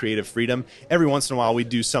 that sort of creative freedom. Every once in a while we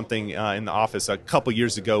do something in the office. A couple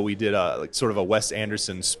years ago we did sort of a Wes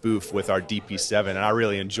Anderson spoof with our DP7, and I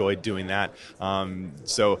really enjoyed doing that.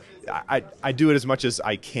 So I do it as much as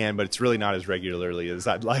I can, but it's really not as regularly as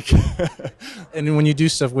I'd like. And when you do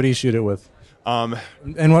stuff, what do you shoot it with?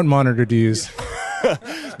 And what monitor do you use?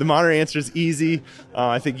 The monitor answer is easy.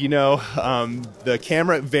 I think the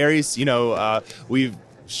camera varies. We've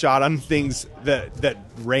shot on things that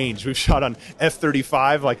range. We've shot on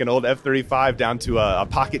F-35, like an old F-35, down to a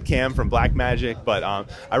pocket cam from Blackmagic. But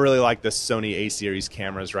I really like the Sony A-series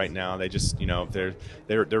cameras right now. They just, they're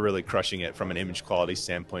really crushing it from an image quality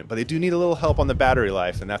standpoint. But they do need a little help on the battery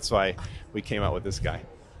life, and that's why we came out with this guy.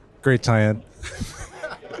 Great tie-in.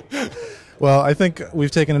 Well, I think we've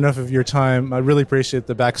taken enough of your time. I really appreciate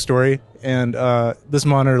the backstory, and this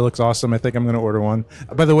monitor looks awesome. I think I'm going to order one.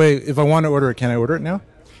 By the way, if I want to order it, can I order it now?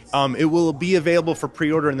 It will be available for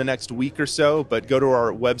pre-order in the next week or so, but go to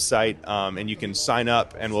our website and you can sign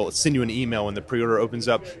up, and we'll send you an email when the pre-order opens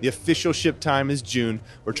up. The official ship time is June.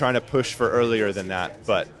 We're trying to push for earlier than that,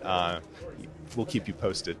 but we'll keep you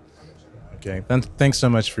posted. Okay. Thanks so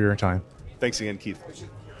much for your time. Thanks again, Keith.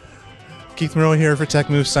 Keith Monroe here for Tech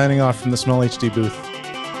Move, signing off from the Small HD booth.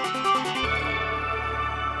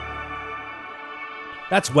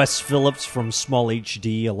 That's Wes Phillips from Small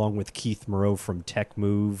HD, along with Keith Moreau from Tech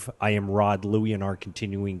Move. I am Rod Louie in our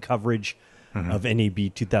continuing coverage of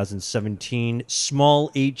NAB 2017. Small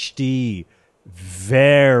HD,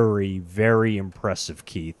 very, very impressive,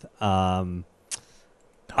 Keith.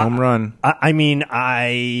 Home run.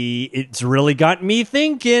 It's really got me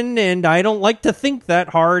thinking, and I don't like to think that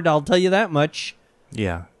hard. I'll tell you that much.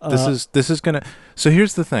 Yeah, this is gonna. So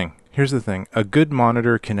here's the thing. A good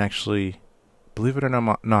monitor can actually, believe it or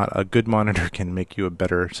not, a good monitor can make you a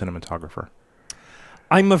better cinematographer.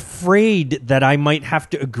 I'm afraid that I might have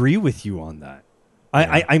to agree with you on that.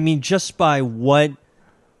 Yeah. I mean, just by what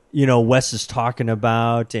Wes is talking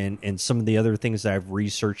about, and some of the other things that I've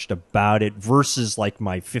researched about it versus like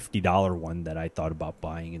my $50 one that I thought about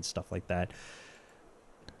buying and stuff like that.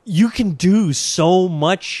 You can do so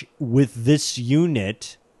much with this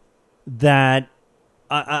unit that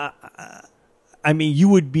I mean, you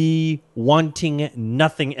would be wanting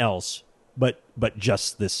nothing else but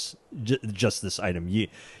just this item.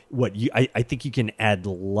 I think you can add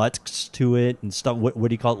LUTs to it and stuff. What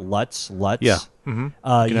do you call it? LUTs? Yeah. Mm-hmm.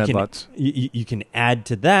 You can add LUTs. You can add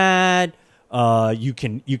to that. You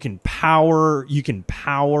can power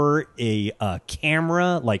a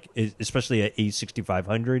camera, like especially a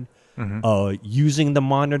A6500, using the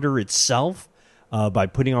monitor itself by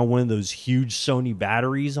putting on one of those huge Sony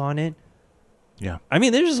batteries on it. Yeah, I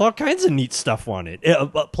mean, there's all kinds of neat stuff on it.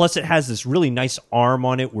 Plus, it has this really nice arm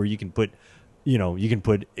on it where you can put,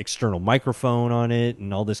 external microphone on it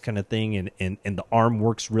and all this kind of thing. And the arm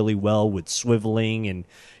works really well with swiveling and,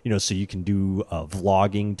 so you can do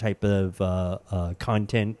vlogging type of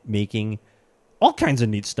content making, all kinds of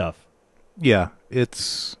neat stuff. Yeah,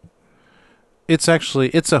 it's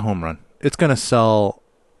a home run. It's going to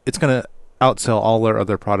outsell all their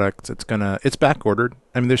other products. It's back ordered.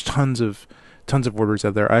 I mean, there's tons of orders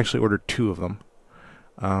out there. I actually ordered 2 of them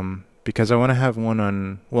because I want to have one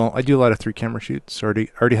on. Well, I do a lot of 3 camera shoots. I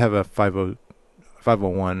already have a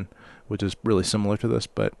 501, which is really similar to this,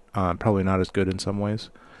 but probably not as good in some ways.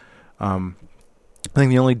 I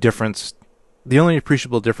think the only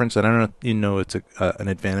appreciable difference, and I don't know if it's an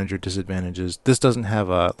advantage or disadvantage, is this doesn't have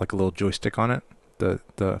a little joystick on it, the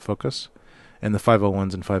focus, and the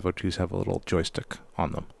 501s and 502s have a little joystick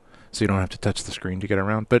on them. So you don't have to touch the screen to get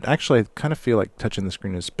around. But actually, I kind of feel like touching the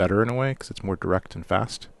screen is better in a way because it's more direct and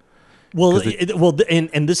fast. Well,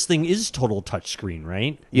 and this thing is total touch screen,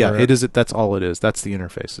 right? Yeah, it is. That's all it is. That's the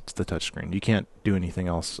interface. It's the touch screen. You can't do anything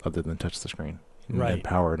else other than touch the screen and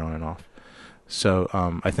power it on and off. So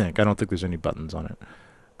I don't think there's any buttons on it.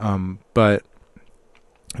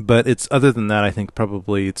 But it's other than that, I think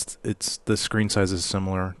probably it's the screen size is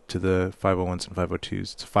similar to the 501s and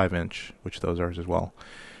 502s. It's a 5-inch, which those are as well.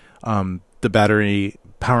 The battery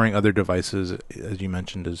powering other devices, as you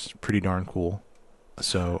mentioned, is pretty darn cool.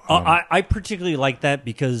 So I particularly like that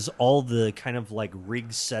because all the kind of like rig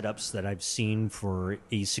setups that I've seen for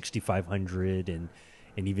A6500 and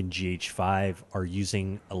even GH5 are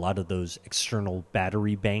using a lot of those external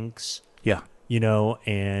battery banks. Yeah.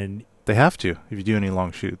 And they have to if you do any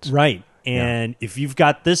long shoots. Right. And if you've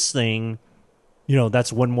got this thing,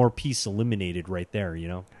 that's one more piece eliminated right there,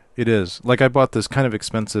 It is. Like I bought this kind of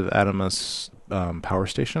expensive Adamus power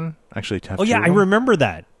station. Actually, oh yeah, I remember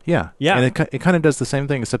that. Yeah, yeah, and it kind of does the same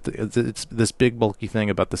thing, except it's this big bulky thing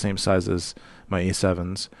about the same size as my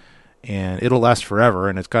A7s, and it'll last forever,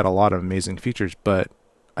 and it's got a lot of amazing features. But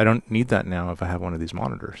I don't need that now if I have one of these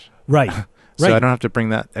monitors. Right. So right. I don't have to bring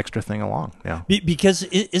that extra thing along now. Because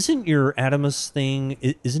isn't your Adamus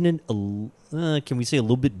thing? Isn't it? Can we say a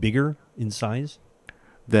little bit bigger in size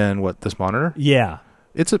than what this monitor? Yeah.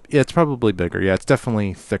 It's probably bigger. Yeah, it's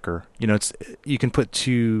definitely thicker. You can put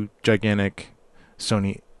 2 gigantic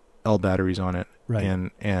Sony L batteries on it, right?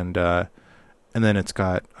 And then it's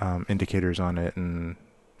got indicators on it, and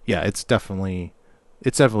yeah, it's definitely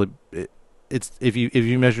if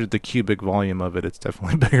you measured the cubic volume of it, it's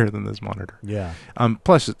definitely bigger than this monitor. Yeah.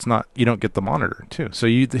 Plus, you don't get the monitor too. So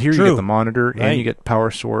you get the monitor, right, and you get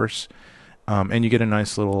power source, and you get a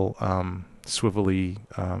nice little swivelly.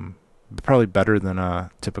 Probably better than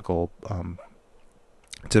a typical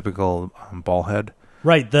ball head.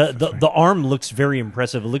 Right. The arm looks very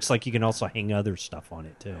impressive. It looks like you can also hang other stuff on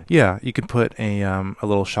it too. Yeah, you can put a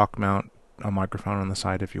little shock mount, a microphone on the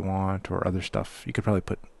side if you want, or other stuff. You could probably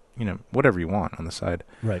put whatever you want on the side.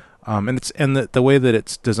 Right. And the way that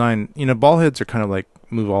it's designed, ball heads are kind of like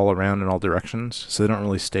move all around in all directions, so they don't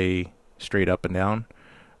really stay straight up and down.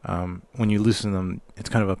 When you loosen them, it's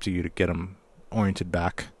kind of up to you to get them oriented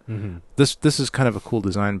back. Mm-hmm. This is kind of a cool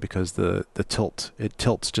design because the tilt, it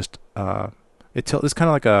tilts just it's kind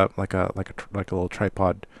of like a little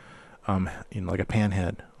tripod, like a pan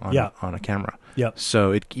head on a camera. Yeah.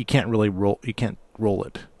 So you can't really roll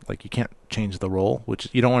it. Like you can't change the roll, which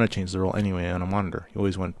you don't want to change the roll anyway on a monitor. You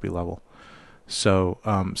always want it to be level. So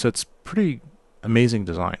it's pretty amazing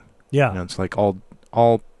design. Yeah. It's like all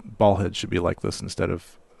ball heads should be like this instead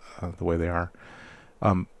of the way they are.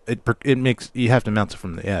 It makes you have to mount it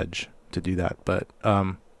from the edge to do that, but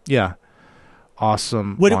yeah,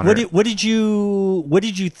 awesome. What did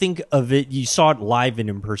you think of it? You saw it live and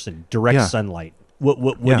in person, direct sunlight.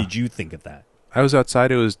 What did you think of that? I was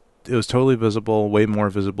outside. It was totally visible, way more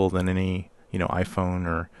visible than any iPhone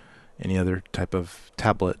or any other type of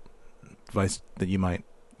tablet device that you might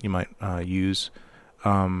use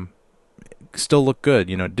still look good.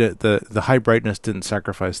 The high brightness didn't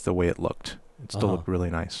sacrifice the way it looked. It still looked really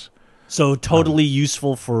nice. So totally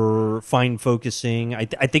useful for fine focusing. I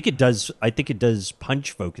think it does. I think it does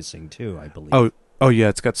punch focusing too, I believe. Oh yeah,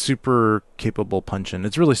 it's got super capable punch in.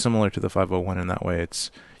 It's really similar to the 501 in that way.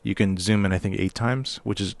 You can zoom in I think 8 times,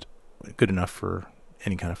 which is good enough for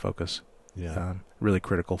any kind of focus. Yeah. Really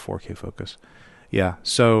critical 4K focus. Yeah.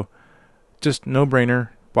 So just no brainer.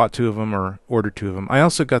 Bought 2 of them or ordered 2 of them. I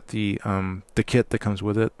also got the kit that comes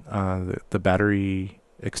with it, the battery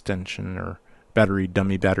extension or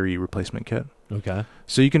dummy battery replacement kit. Okay.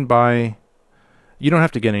 So you can buy. You don't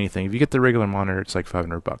have to get anything. If you get the regular monitor, it's like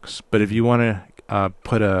 $500. But if you want to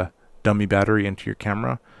put a dummy battery into your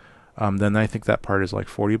camera, then I think that part is like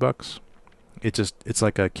 $40. It's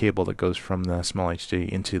like a cable that goes from the small HD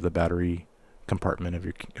into the battery compartment of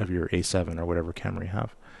your A7 or whatever camera you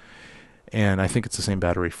have. And I think it's the same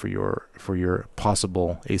battery for your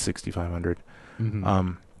possible A6500.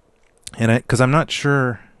 Mm-hmm. Because I'm not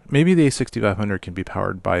sure, maybe the A6500 can be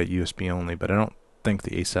powered by USB only, but I don't think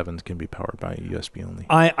the A7s can be powered by USB only.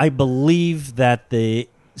 I believe that the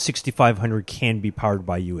 6500 can be powered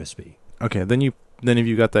by USB. Okay, then if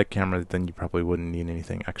you got that camera, then you probably wouldn't need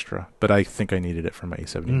anything extra. But I think I needed it for my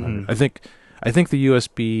A7100. Mm-hmm. I think the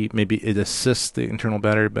USB, maybe it assists the internal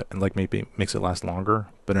battery, but like maybe it makes it last longer.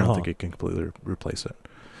 But I don't think it can completely replace it.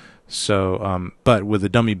 So, but with the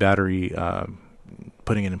dummy battery,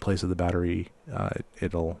 putting it in place of the battery,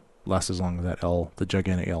 it'll last as long as the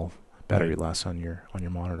gigantic L battery lasts on your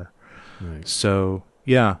monitor. Right. So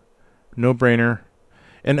yeah, no brainer.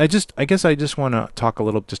 And I guess I just want to talk a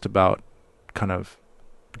little just about kind of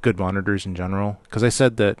good monitors in general, because I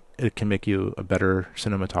said that it can make you a better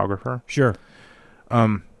cinematographer. Sure.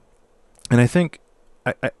 And I think,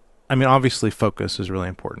 I mean, obviously focus is really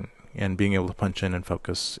important, and being able to punch in and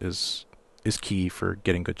focus is key for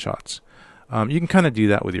getting good shots. You can kind of do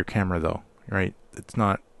that with your camera though, right? It's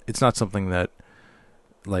not something that,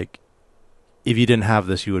 like, if you didn't have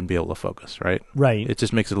this, you wouldn't be able to focus, right? Right. It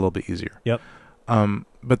just makes it a little bit easier. Yep.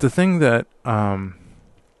 But the thing that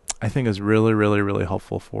I think is really, really, really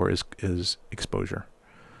helpful for is exposure,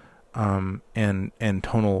 and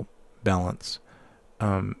tonal balance,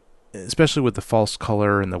 especially with the false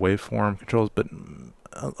color and the waveform controls. But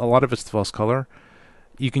a lot of it's the false color.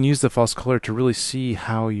 You can use the false color to really see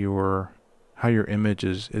how your image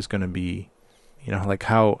is going to be, like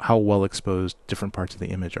how well exposed different parts of the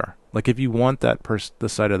image are. Like if you want the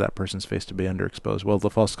side of that person's face to be underexposed, well,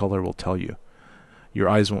 the false color will tell you. Your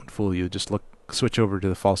eyes won't fool you. Just switch over to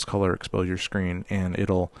the false color exposure screen, and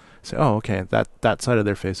it'll say, oh, okay, that side of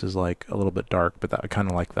their face is like a little bit dark, but I kind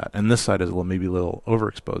of like that. And this side is maybe a little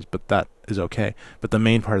overexposed, but that is okay. But the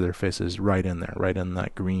main part of their face is right in there, right in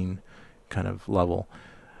that green kind of level.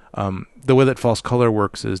 The way that false color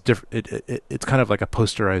works is it's kind of like a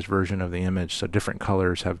posterized version of the image. So different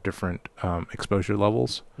colors have different exposure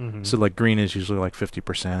levels. Mm-hmm. So like green is usually like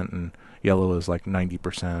 50%, and yellow is like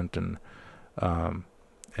 90%,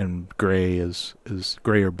 and gray is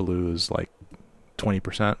gray or blue is like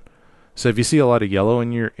 20%. So if you see a lot of yellow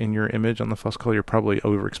in your image on the false color, you're probably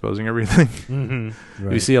overexposing everything. Mm-hmm. Right.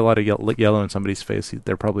 If you see a lot of yellow in somebody's face,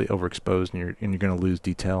 they're probably overexposed, and you're going to lose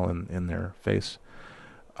detail in their face.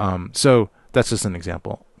 So that's just an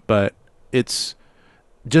example, but it's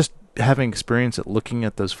just having experience at looking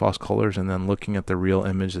at those false colors and then looking at the real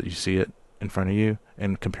image that you see it in front of you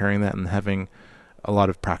and comparing that, and having a lot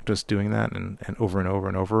of practice doing that and over and over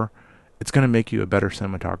and over, it's going to make you a better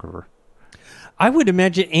cinematographer. I would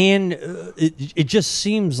imagine, and it just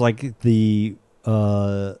seems like the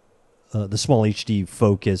small HD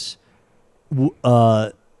focus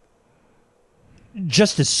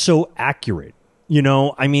just is so accurate.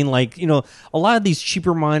 I mean, like, a lot of these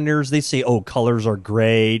cheaper monitors, they say, oh, colors are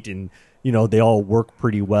great, and they all work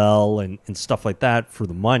pretty well and stuff like that for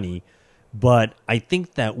the money. But I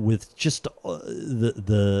think that with just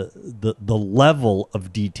the level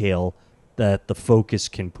of detail that the focus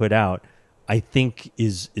can put out, I think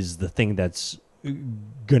is the thing that's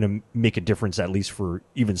going to make a difference, at least for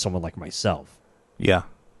even someone like myself. Yeah.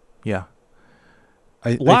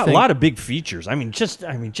 A lot of big features. I mean, just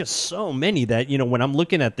so many that, when I'm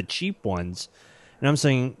looking at the cheap ones and I'm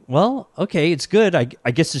saying, well, okay, it's good.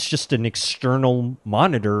 I guess it's just an external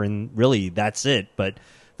monitor and really that's it. But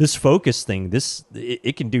this focus thing,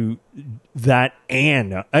 it can do that,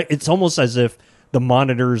 and it's almost as if the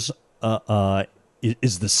monitors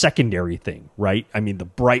is the secondary thing, right? I mean, the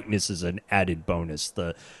brightness is an added bonus.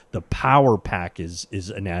 The power pack is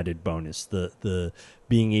an added bonus. The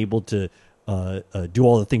being able to do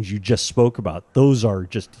all the things you just spoke about, those are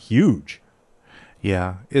just huge.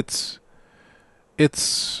 Yeah, it's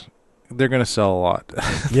they're going to sell a lot.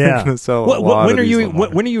 Yeah. They're going to sell a lot. When of are these you little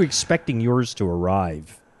monitors. when are you expecting yours to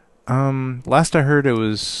arrive? Last I heard, it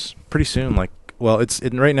was pretty soon. Like, well,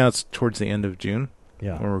 right now. It's towards the end of June.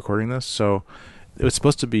 Yeah. When we're recording this, so it was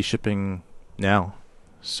supposed to be shipping now.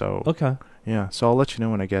 So Okay. yeah, so I'll let you know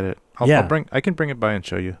when I get it. Yeah. I can bring it by and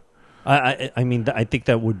show you. I mean, I think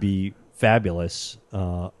that would be fabulous.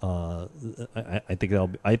 I think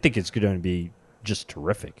I think it's going to be just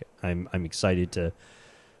terrific. I'm excited to.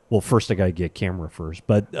 Well, first I got to get a camera first,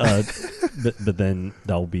 but but then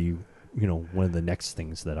that'll be one of the next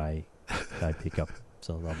things that I pick up.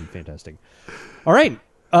 So that'll be fantastic. All right.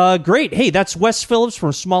 Great. Hey, that's Wes Phillips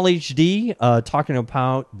from Small HD talking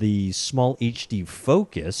about the Small HD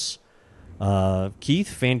Focus. Keith,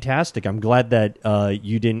 fantastic. I'm glad that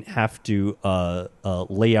you didn't have to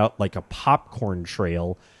lay out like a popcorn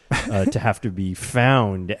trail to have to be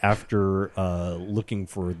found after looking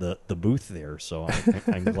for the booth there. So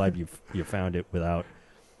I'm glad you found it without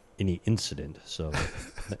any incident. So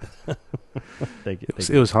thank you.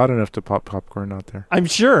 It was hot enough to pop popcorn out there. I'm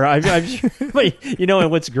sure. I'm sure. But,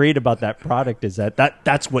 and what's great about that product is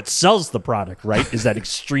that's what sells the product, right? Is that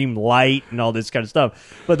extreme light and all this kind of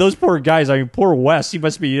stuff. But those poor guys, I mean, poor Wes, he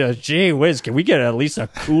must be, gee whiz, can we get at least a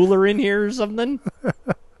cooler in here or something?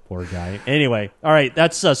 Poor guy. Anyway, all right,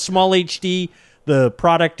 that's Small HD. The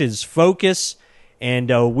product is Focus.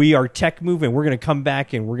 And we are Tech Move, and we're going to come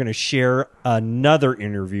back and we're going to share another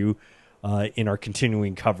interview in our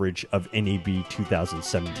continuing coverage of NAB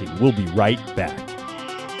 2017. We'll be right back.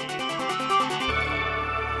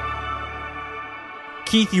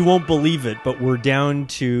 Keith, you won't believe it, but we're down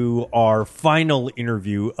to our final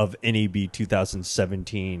interview of NAB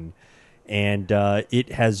 2017. And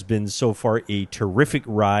it has been so far a terrific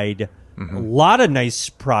ride. A lot of nice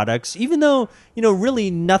products, even though,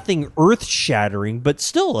 really nothing earth-shattering, but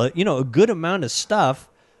still, a good amount of stuff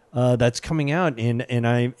that's coming out. And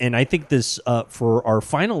I think this, for our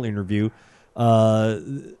final interview,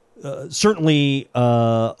 certainly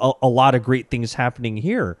a lot of great things happening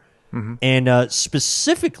here. And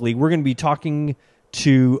specifically, we're going to be talking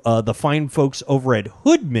to the fine folks over at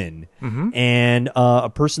Hoodman and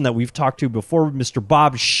a person that we've talked to before, Mr.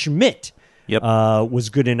 Bob Schmidt. Yep. Was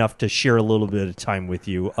good enough to share a little bit of time with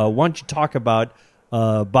you. Why don't you talk about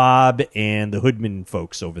Bob and the Hoodman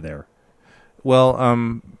folks over there? Well,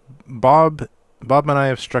 Bob and I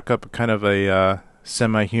have struck up kind of a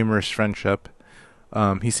semi-humorous friendship.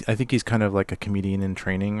 I think he's kind of like a comedian in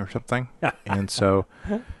training or something, and so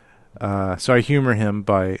I humor him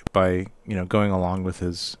by going along with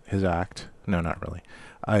his act. No, not really.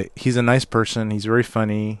 He's a nice person. He's very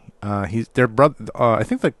funny. They're brother. I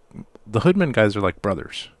think the Hoodman guys are like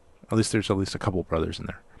brothers. At least there's a couple brothers in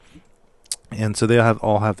there, and so they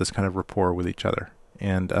all have this kind of rapport with each other.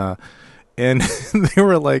 And they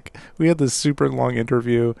were like, we had this super long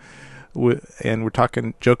interview, and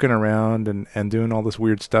we're joking around and doing all this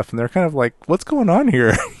weird stuff, and they're kind of like, what's going on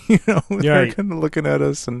here? They're kind of looking at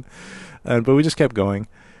us, but we just kept going.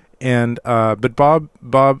 And but Bob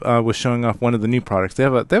was showing off one of the new products. They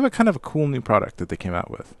have a kind of a cool new product that they came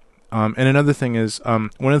out with. And another thing is, one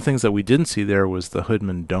of the things that we didn't see there was the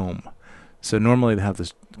Hoodman Dome. So normally they have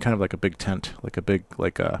this kind of like a big tent, like a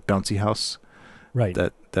bouncy house. Right.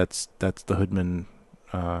 That's the Hoodman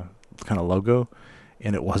kind of logo,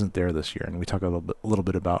 and it wasn't there this year. And we talk a little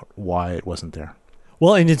bit about why it wasn't there.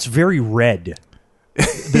 Well, and it's very red.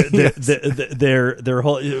 Their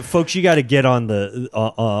whole folks, you got to get on the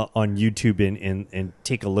on YouTube and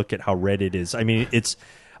take a look at how red it is. I mean,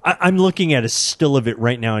 I'm looking at a still of it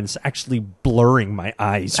right now, and it's actually blurring my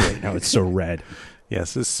eyes right now. It's so red.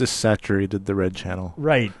 Yes, it's just saturated the red channel.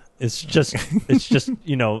 Right. It's just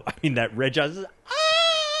that red channel.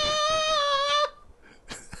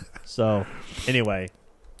 So, anyway.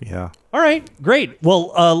 Yeah. All right. Great.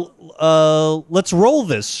 Well, let's roll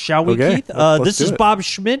this, shall we, okay. Keith? Let's This do is it. Bob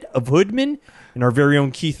Schmidt of Hoodman and our very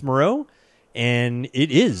own Keith Moreau. And it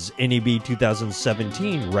is NAB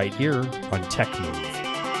 2017 right here on Tech Move.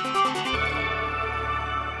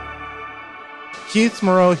 Keith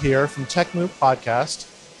Moreau here from Tech Move Podcast.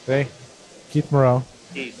 Hey, Keith Moreau.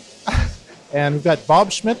 And we've got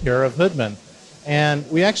Bob Schmidt here of Hoodman. And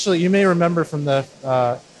we actually, you may remember from the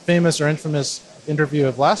famous or infamous interview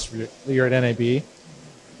of last year at NAB,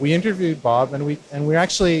 we interviewed Bob, and we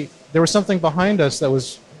actually, there was something behind us that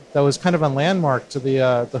was kind of a landmark to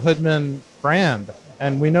the Hoodman brand.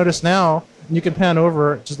 And we notice now, and you can pan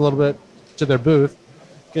over just a little bit to their booth,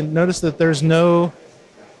 you can notice that there's no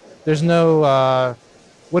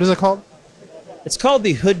what is it called? It's called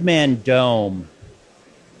the Hoodman Dome.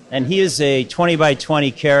 And he is a 20 by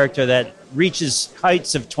 20 character that reaches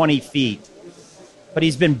heights of 20 feet. But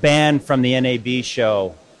he's been banned from the NAB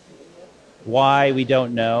show. Why, we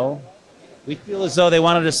don't know. We feel as though they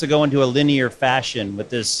wanted us to go into a linear fashion with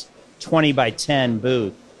this 20 by 10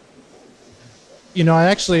 booth. You know, I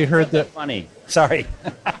actually heard that. Funny. Sorry.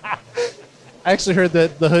 I actually heard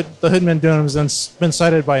that the Hoodman Dome has been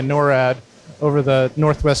cited by NORAD over the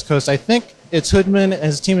Northwest coast. I think it's Hoodman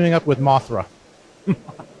is teaming up with Mothra.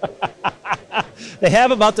 They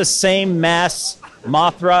have about the same mass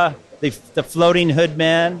Mothra, the floating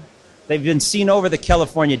Hoodman. They've been seen over the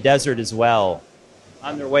California desert as well,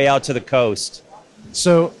 on their way out to the coast.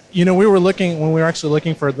 So, you know, we were looking when we were actually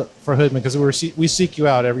looking for Hoodman because we seek you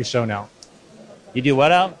out every show now. You do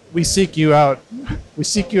what out? We seek you out. We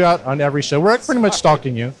seek you out on every show. We're pretty much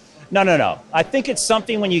stalking you. No. I think it's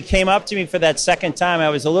something when you came up to me for that second time, I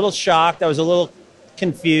was a little shocked. I was a little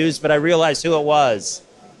confused, but I realized who it was.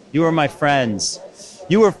 You were my friends.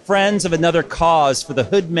 You were friends of another cause for the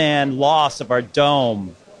Hoodman loss of our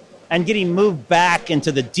dome and getting moved back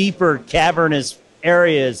into the deeper cavernous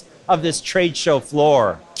areas of this trade show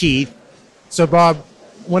floor, Keith. So, Bob,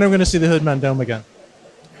 when are we going to see the Hoodman Dome again?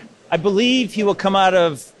 I believe he will come out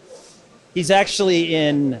of, he's actually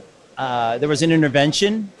in, there was an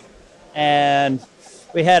intervention, and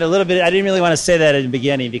we had a little bit, I didn't really want to say that in the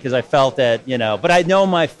beginning because I felt that, you know, but I know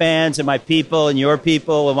my fans and my people and your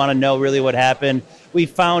people will want to know really what happened. We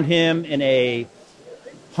found him in a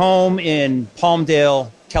home in Palmdale,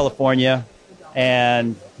 California,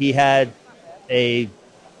 and he had a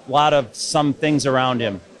lot of some things around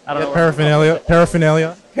him. I don't know.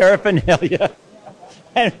 Paraphernalia.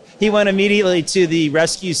 And he went immediately to the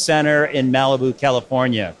rescue center in Malibu,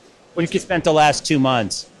 California, where he spent the last 2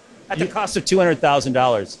 months at the cost of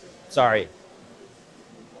 $200,000. Sorry.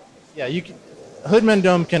 Yeah, Hoodman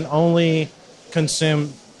Dome can only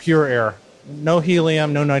consume pure air. No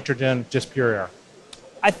helium, no nitrogen, just pure air.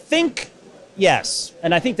 I think, yes.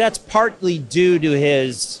 And I think that's partly due to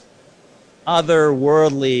his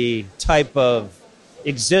otherworldly type of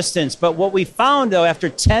existence. But what we found, though, after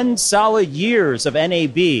 10 solid years of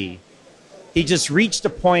NAB, he just reached a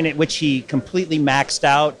point at which he completely maxed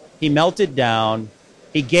out. He melted down.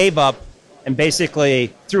 He gave up and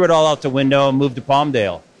basically threw it all out the window and moved to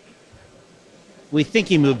Palmdale. We think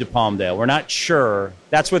he moved to Palmdale. We're not sure.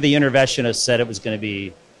 That's where the interventionist said it was going to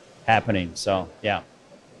be happening. So, yeah.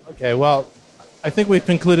 Okay, well, I think we've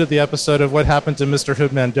concluded the episode of what happened to Mr.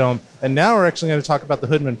 Hoodman Dome, and now we're actually going to talk about the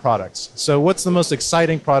Hoodman products. So what's the most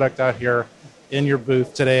exciting product out here in your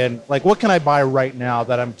booth today, and like what can I buy right now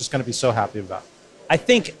that I'm just going to be so happy about? I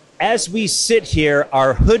think as we sit here,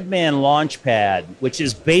 our Hoodman Launchpad, which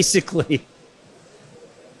is basically,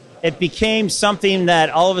 it became something that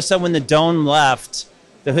all of a sudden when the dome left,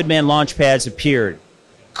 the Hoodman Launchpads appeared.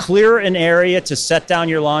 Clear an area to set down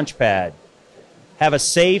your Launchpad. Have a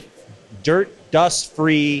safe,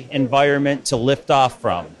 dust-free environment to lift off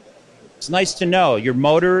from. It's nice to know your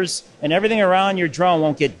motors and everything around your drone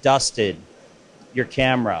won't get dusted, your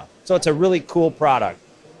camera. So it's a really cool product.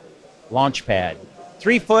 Launchpad.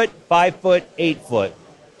 3 foot, 5 foot, 8 foot.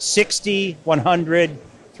 60, 100,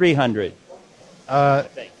 300. Oh,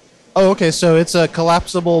 okay. So it's a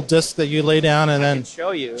collapsible disc that you lay down and then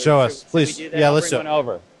show you. Show us, please. Yeah, let's show.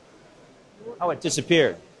 Over. Oh, it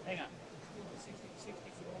disappeared. Hang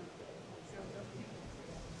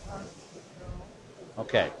on.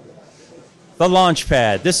 Okay. The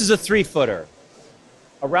Launchpad. This is a 3-footer.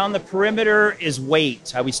 Around the perimeter is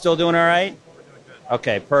weight. Are we still doing all right?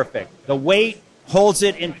 Okay, perfect. The weight holds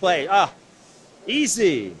it in place. Ah,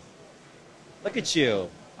 easy. Look at you.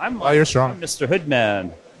 You're strong. I'm Mr.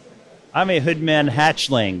 Hoodman. I'm a Hoodman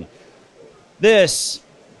hatchling. This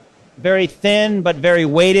very thin but very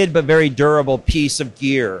weighted but very durable piece of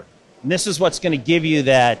gear. And this is what's going to give you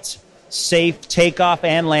that safe takeoff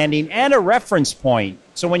and landing and a reference point.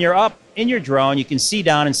 So when you're up in your drone, you can see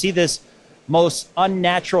down and see this most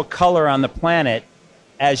unnatural color on the planet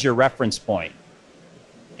as your reference point.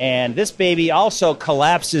 And this baby also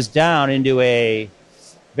collapses down into a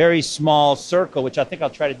very small circle, which I think I'll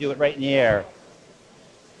try to do it right in the air.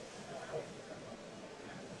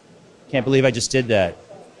 Can't believe I just did that.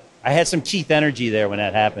 I had some Keith energy there when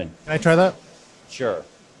that happened. Can I try that? Sure.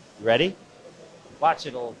 You ready? Watch,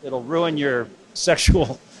 it'll ruin your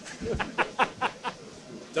sexual.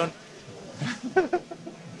 Don't. All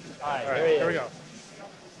right, Here we go.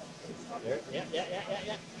 Yeah.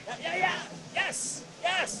 Yes.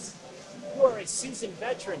 You are a seasoned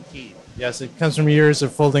veteran, Keith. Yes, it comes from years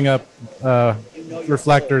of folding up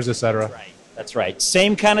reflectors, etc. That's right.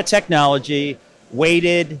 Same kind of technology,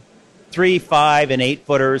 weighted 3, 5, and 8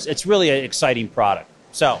 footers. It's really an exciting product.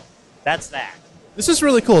 So that's that. This is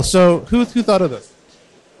really cool. So who thought of this?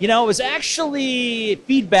 You know, it was actually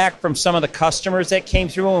feedback from some of the customers that came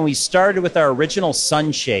through when we started with our original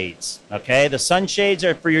sunshades. Okay, the sunshades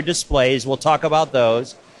are for your displays. We'll talk about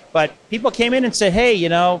those. But people came in and said, hey, you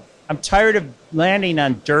know, I'm tired of landing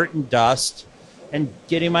on dirt and dust and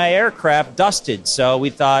getting my aircraft dusted. So we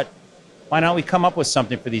thought, why don't we come up with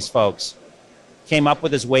something for these folks? Came up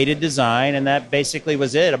with this weighted design, and that basically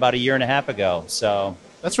was it about a year and a half ago. So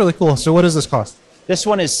That's really cool. So what does this cost? this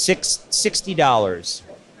one is $60,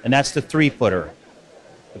 and that's the 3-footer.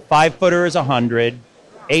 The 5-footer is $100.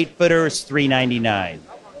 8-footer is $399.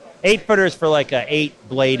 8-footer is for like a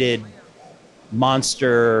 8-bladed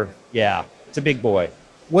monster. Yeah, it's a big boy.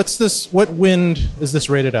 What's this? What wind is this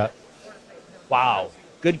rated at? Wow,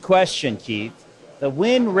 good question, Keith. The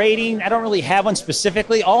wind rating, I don't really have one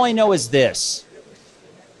specifically. All I know is this.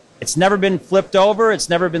 It's never been flipped over. It's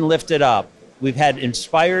never been lifted up. We've had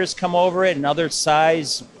Inspires come over it and other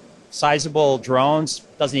sizable drones.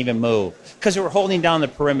 Doesn't even move because we're holding down the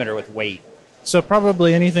perimeter with weight. So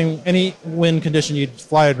probably any wind condition you'd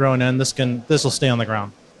fly a drone in, this will stay on the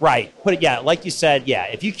ground. Right. Put it, yeah, like you said, yeah.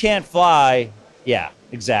 If you can't fly, yeah,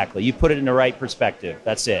 exactly. You put it in the right perspective.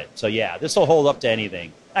 That's it. So yeah, this will hold up to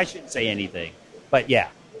anything. I shouldn't say anything, but yeah,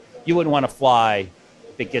 you wouldn't want to fly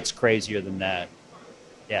if it gets crazier than that.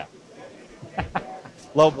 Yeah.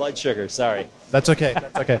 Low blood sugar. Sorry, That's okay.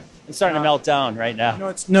 That's okay. it's starting to melt down right now.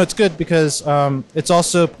 It's good because it's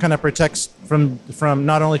also kind of protects from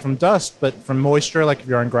not only from dust but from moisture, like if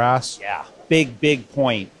you're on grass. Yeah, big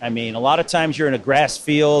point. I mean, a lot of times you're in a grass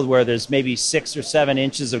field where there's maybe 6 or 7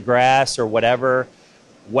 inches of grass or whatever,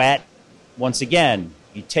 wet. Once again,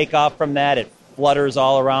 you take off from that, it flutters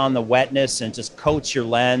all around the wetness and just coats your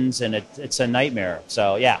lens, and it's a nightmare.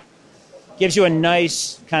 So yeah, gives you a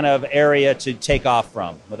nice kind of area to take off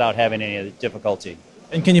from without having any difficulty.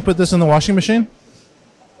 And can you put this in the washing machine?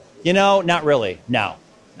 You know, not really. No,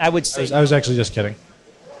 I would say I was actually just kidding.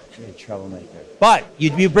 you're a troublemaker. But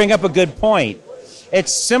you bring up a good point.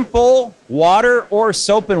 It's simple water or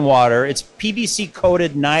soap and water. It's PVC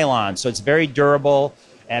coated nylon, so it's very durable.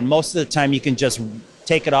 And most of the time, you can just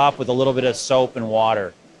take it off with a little bit of soap and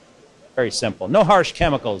water. Very simple. No harsh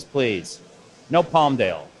chemicals, please. No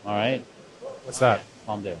Palmdale. All right. What's that?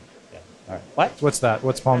 Palmdale. Yeah. All right. What? What's that?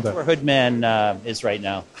 What's Palm That's Day? where Hoodman is right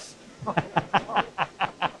now.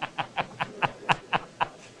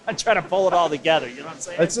 I'm trying to pull it all together. You know what I'm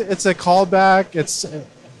saying? It's a callback.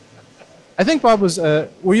 I think Bob was.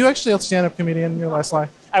 Were you actually a stand-up comedian in your last life?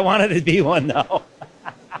 I wanted to be one though.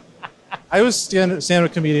 I was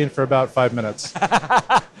stand-up comedian for about 5 minutes.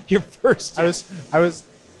 Your first. I was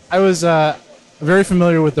very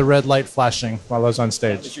familiar with the red light flashing while I was on Was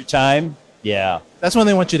stage. your time? Yeah, That's when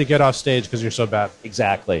they want you to get off stage because you're so bad.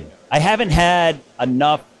 exactly. I haven't had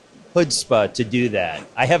enough chutzpah to do that.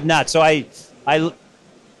 I have not. So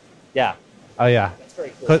yeah. Oh yeah, That's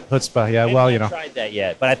very cool. chutzpah. Yeah, I well, haven't tried that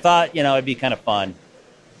yet, but I thought it'd be kind of fun.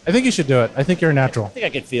 I think you should do it. I think you're a I natural. think I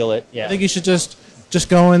could feel it. Yeah. I think you should just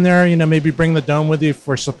go in there. Maybe bring the dome with you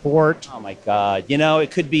for support. Oh my God! It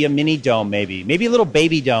could be a mini dome, maybe little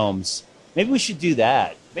baby domes. Maybe we should do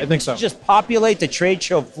that. Maybe I think we so. should just populate the trade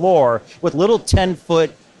show floor with little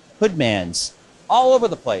 10-foot hoodmans all over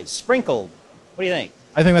the place, sprinkled. What do you think?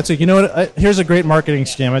 I think that's it. You know what? Here's a great marketing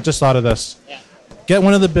scheme. I just thought of this. Yeah. Get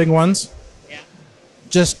one of the big ones. Yeah.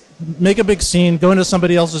 Just make a big scene. Go into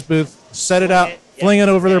somebody else's booth. Set it out. Yeah, Fling it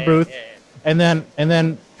over yeah, their booth, yeah. and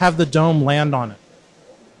then have the dome land on it.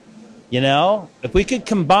 If we could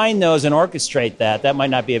combine those and orchestrate that might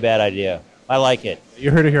not be a bad idea. I like it.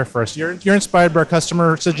 You heard it here first. You're inspired by our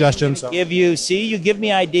customer suggestions. So. You give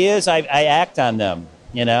me ideas, I act on them.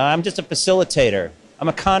 I'm just a facilitator. I'm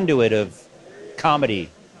a conduit of comedy.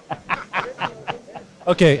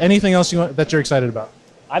 Okay. Anything else that you're excited about?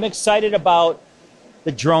 I'm excited about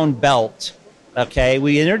the drone belt. Okay,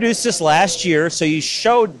 we introduced this last year, so you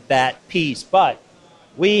showed that piece, but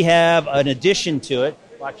we have an addition to it.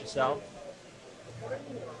 Watch yourself.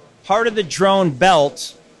 Part of the drone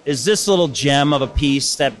belt is this little gem of a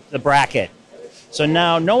piece, the bracket. So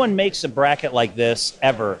now no one makes a bracket like this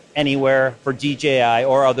ever, anywhere for DJI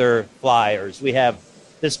or other flyers. We have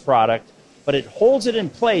this product, but it holds it in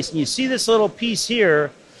place. And you see this little piece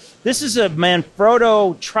here. This is a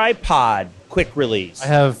Manfrotto tripod quick release. I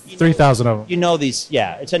have 3,000 of them. You know these,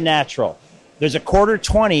 yeah, it's a natural. There's a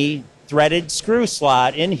 1/4-20 threaded screw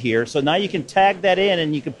slot in here, so now you can tag that in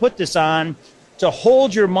and you can put this on to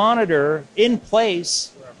hold your monitor in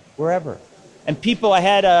place wherever. And people,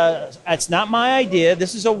 it's not my idea.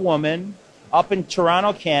 This is a woman up in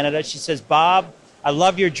Toronto, Canada. She says, Bob, I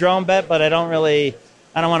love your drone bet, but I don't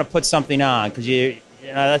want to put something on because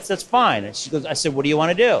That's fine. And she goes, I said, what do you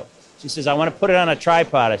want to do? She says, I want to put it on a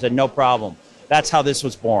tripod. I said, no problem. That's how this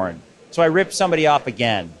was born. So I ripped somebody off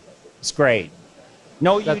again. It's great.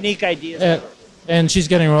 No unique ideas. And she's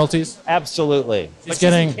getting royalties? Absolutely. She's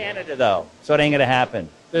She's in Canada, though, so it ain't going to happen.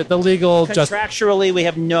 The legal... Contractually, we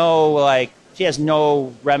have no, she has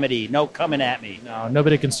no remedy, no coming at me. No,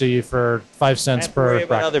 nobody can sue you for 5 cents per... Worry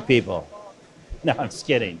about other people. No, I'm just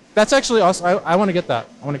kidding. That's actually awesome. I want to get that.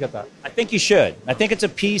 I think you should. I think it's a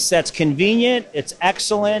piece that's convenient. It's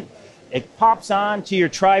excellent. It pops on to your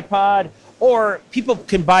tripod. Or people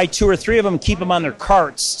can buy 2 or 3 of them and keep them on their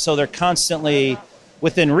carts so they're constantly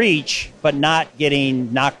within reach, but not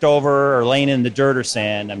getting knocked over or laying in the dirt or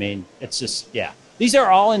sand. I mean, it's just, yeah. These are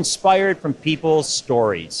all inspired from people's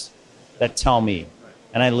stories that tell me,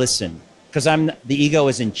 and I listen. Because the ego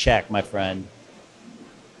is in check, my friend.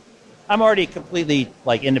 I'm already completely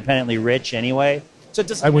independently rich anyway, so it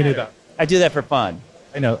doesn't we matter. knew that. I do that for fun.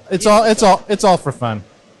 I know it's all for fun.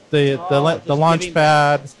 The launch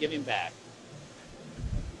pad. Just giving back.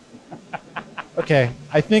 Okay,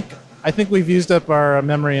 I think we've used up our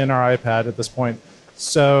memory in our iPad at this point,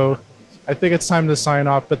 so I think it's time to sign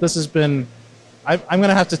off. But this has been. I'm going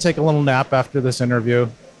to have to take a little nap after this interview.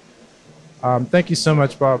 Thank you so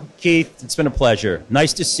much, Bob. Keith, it's been a pleasure.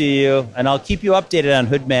 Nice to see you, and I'll keep you updated on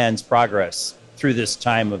Hoodman's progress through this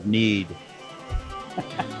time of need.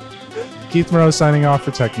 Keith Moreau signing off for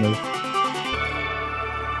Tech Move.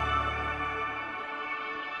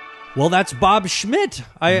 Well, that's Bob Schmidt.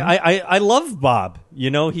 I love Bob. You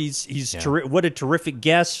know, he's what a terrific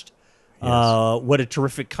guest. What a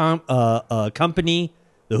terrific company.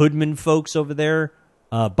 The Hoodman folks over there.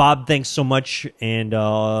 Bob, thanks so much, and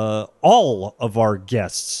all of our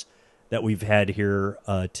guests that we've had here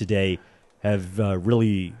today have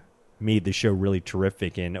really made the show really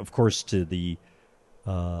terrific, and of course to the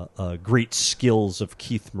great skills of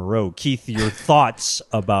Keith Moreau. Keith, your thoughts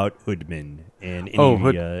about Hoodman and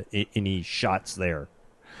any shots there?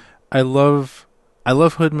 I love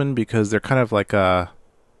Hoodman because they're kind of like a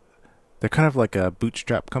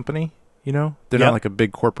bootstrap company. You know, they're not like a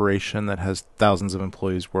big corporation that has thousands of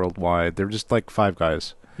employees worldwide. They're just like 5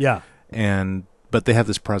 guys. Yeah. But they have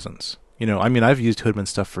this presence. You know, I mean, I've used Hoodman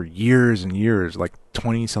stuff for years and years. Like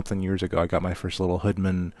 20-something years ago, I got my first little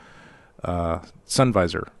Hoodman sun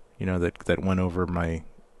visor, you know, that went over my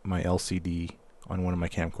LCD on one of my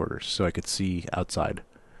camcorders so I could see outside.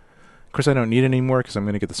 Of course, I don't need it anymore because I'm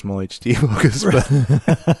going to get the small HD focus.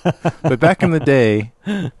 But back in the day,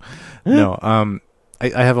 no,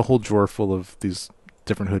 I have a whole drawer full of these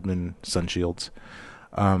different Hoodman sun shields.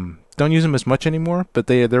 Don't use them as much anymore, but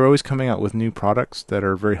they're always coming out with new products that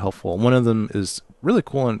are very helpful. One of them is really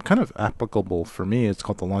cool and kind of applicable for me. It's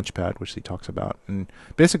called the Launchpad, which he talks about. And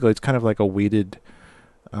basically, it's kind of like a weighted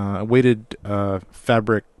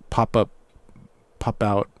fabric pop-out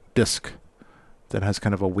disc that has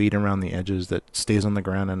kind of a weight around the edges that stays on the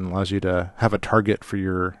ground and allows you to have a target for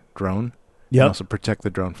your drone. Yeah. And also protect the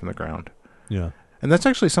drone from the ground. Yeah. And that's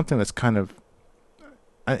actually something that's kind of,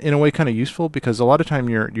 in a way, kind of useful because a lot of time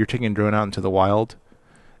you're taking a drone out into the wild,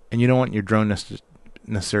 and you don't want your drone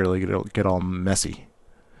necessarily get all messy.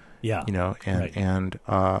 Yeah. You know, and right. and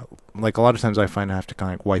like a lot of times I find I have to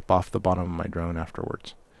kind of like wipe off the bottom of my drone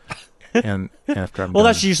afterwards. and after I'm well, done.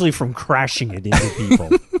 That's usually from crashing it into people.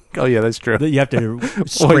 Oh yeah, that's true. You have to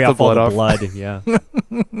spray off all the blood. Yeah.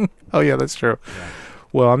 Oh yeah, that's true. Yeah.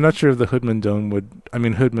 Well, I'm not sure if the Hoodman dome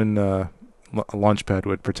Hoodman Launchpad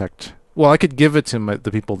would protect. Well, I could give it to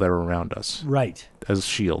the people that are around us, right, as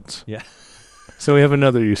shields. Yeah. So we have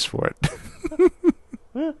another use for it.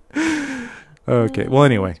 Okay. Well,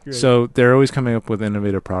 anyway, so they're always coming up with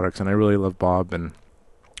innovative products, and I really love Bob, and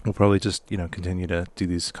we'll probably just continue to do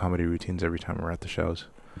these comedy routines every time we're at the shows.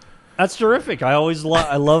 That's terrific. I always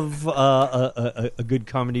love a good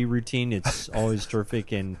comedy routine. It's always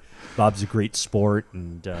terrific, and Bob's a great sport,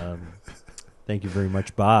 and thank you very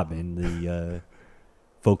much, Bob, and the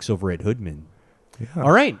folks over at Hoodman. Yeah.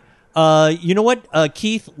 All right. You know what,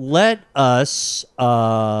 Keith? Let us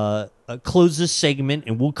close this segment,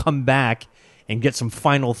 and we'll come back and get some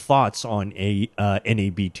final thoughts on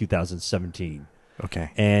NAB 2017.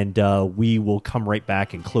 Okay. And we will come right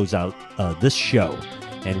back and close out this show,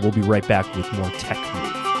 and we'll be right back with more Tech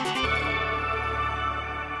Move.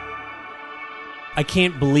 I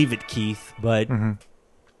can't believe it, Keith, but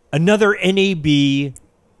another NAB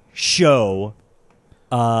show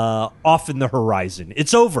off in the horizon.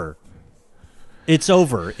 It's over. It's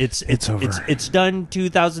over. It's over. It's done.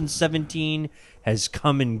 2017 has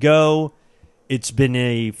come and go. It's been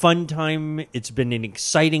a fun time. It's been an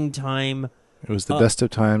exciting time. It was the best of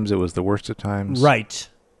times. It was the worst of times. Right.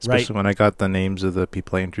 especially when I got the names of the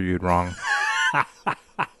people I interviewed wrong.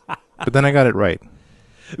 But then I got it right.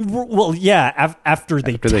 Well, yeah, after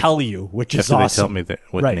they tell you, which is after awesome. they tell me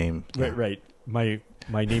what name. Right.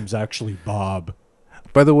 My name's actually Bob.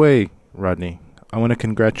 By the way, Rodney, I want to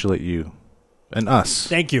congratulate you and us.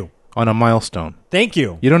 Thank you. On a milestone. Thank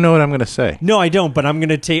you. You don't know what I'm going to say. No, I don't, but I'm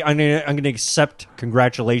going to accept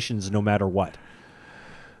congratulations no matter what.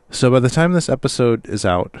 So by the time this episode is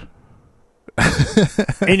out,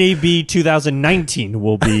 NAB 2019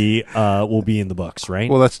 will be in the books, right?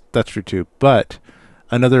 Well, that's true too. But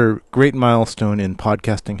another great milestone in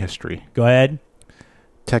podcasting history. Go ahead.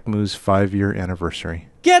 TechMove's 5-year anniversary.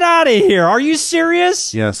 Get out of here. Are you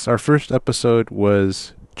serious? Yes, our first episode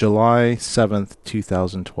was July 7th,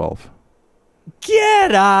 2012.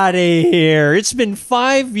 Get out of here. It's been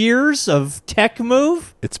 5 years of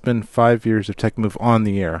TechMove? It's been 5 years of TechMove on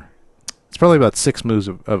the air. It's probably about 6 moves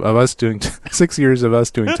of us doing 6 years of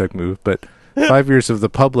us doing TechMove, but 5 years of the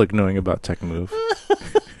public knowing about TechMove.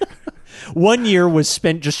 1 year was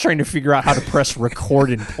spent just trying to figure out how to press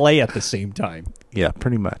record and play at the same time. Yeah,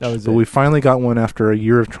 pretty much. That was but we finally got one after a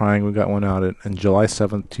year of trying. We got one out on July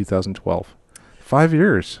 7th, 2012. 5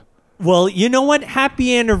 years. Well, you know what?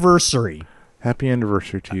 Happy anniversary. Happy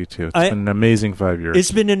anniversary to you too. It's been an amazing 5 years.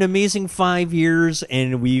 It's been an amazing 5 years,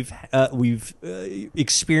 and we've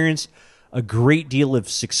experienced a great deal of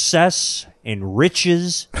success and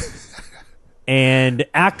riches and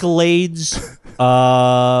accolades.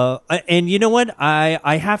 And you know what?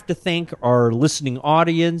 I have to thank our listening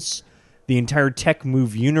audience, the entire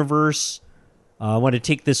TechMove universe. I want to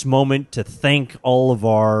take this moment to thank all of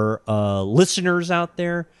our listeners out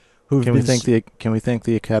there. Can we thank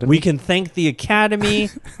the Academy? We can thank the Academy.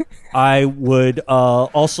 I would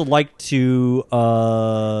also like to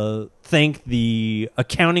thank the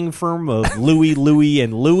accounting firm of Louie,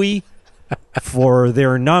 and Louie for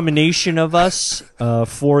their nomination of us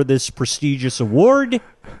for this prestigious award.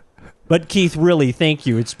 But Keith, really, thank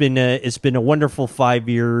you. It's been a wonderful 5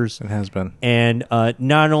 years. It has been. And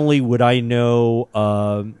not only would I know,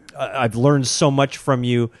 I've learned so much from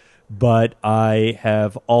you, but I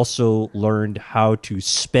have also learned how to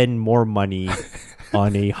spend more money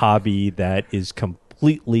on a hobby that is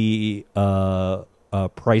completely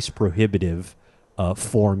price prohibitive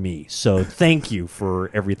for me. So thank you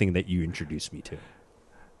for everything that you introduced me to.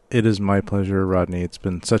 It is my pleasure, Rodney. It's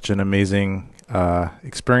been such an amazing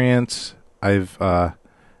experience. I've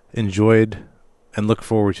enjoyed and look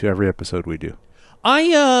forward to every episode we do.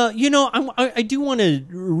 I do want to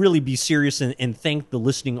really be serious and thank the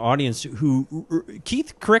listening audience who,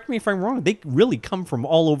 Keith, correct me if I'm wrong, they really come from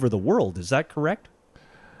all over the world. Is that correct?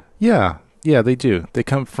 Yeah, they do. They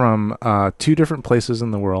come from 2 different places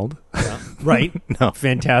in the world. Yeah. Right. No.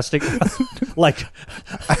 Fantastic. like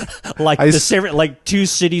 2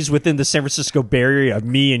 cities within the San Francisco Bay Area,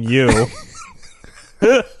 me and you.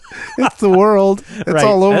 It's the world. It's right.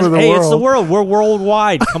 all over the world. Hey, it's the world. We're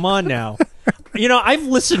worldwide. Come on now. You know, I've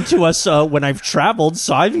listened to us when I've traveled,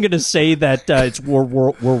 so I'm going to say that we're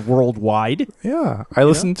worldwide. Yeah, I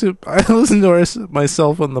listen to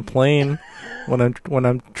myself on the plane when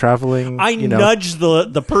I'm traveling. I nudge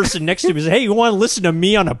the person next to me and say, "Hey, you want to listen to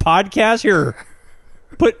me on a podcast? Here,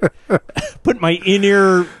 put my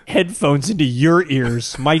in-ear headphones into your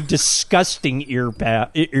ears, my disgusting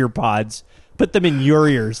earpods. Put them in your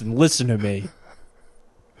ears and listen to me."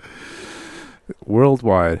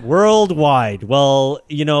 Worldwide. Well,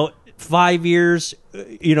 5 years,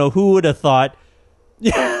 who would have thought?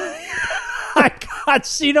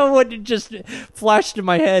 What just flashed in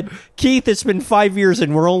my head? Keith, it's been 5 years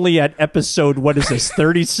and we're only at episode, what is this,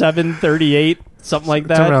 37, 38, something like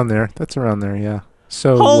that? It's around there. That's around there, yeah.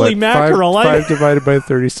 So holy mackerel. 5 divided by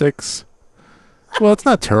 36. Well, it's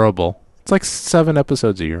not terrible. It's like 7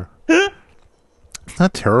 episodes a year. It's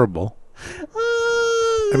not terrible.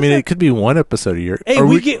 I mean, it could be 1 episode a year. Hey,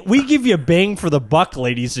 we give you a bang for the buck,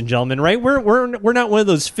 ladies and gentlemen, right? We're not one of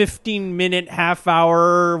those 15-minute,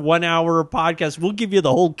 half-hour, 1-hour podcasts. We'll give you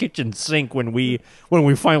the whole kitchen sink when we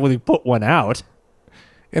finally put one out.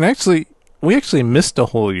 And actually, we missed a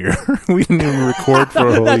whole year. We didn't even record for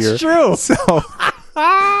a whole year. That's true.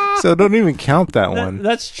 So don't even count that one.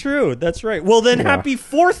 That's true. That's right. Well, then, happy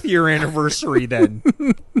 4th year anniversary, then.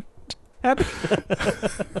 Happy.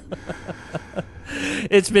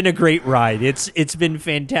 It's been a great ride. It's been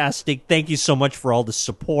fantastic. Thank you so much for all the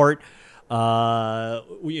support. We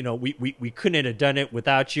couldn't have done it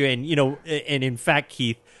without you. And in fact,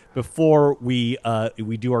 Keith, before we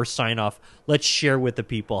do our sign off, let's share with the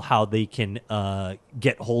people how they can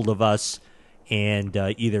get hold of us and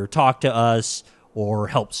either talk to us or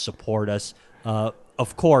help support us.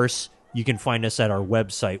 Of course, you can find us at our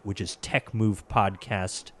website, which is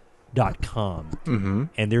techmovepodcast.com. Mm-hmm.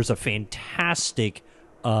 And there's a fantastic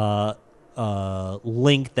link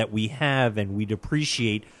that we have, and we'd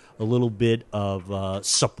appreciate a little bit of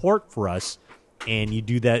support for us. And you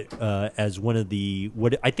do that as one of the,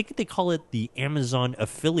 what I think they call it, the Amazon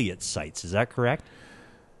affiliate sites. Is that correct?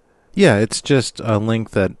 Yeah, it's just a link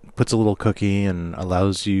that puts a little cookie and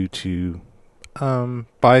allows you to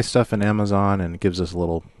buy stuff in Amazon and gives us a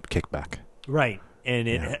little kickback. Right. And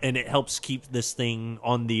it helps keep this thing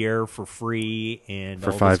on the air for free and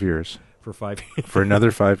For 5 years. For 5 years. For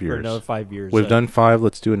another 5 years. For another 5 years. We've done 5.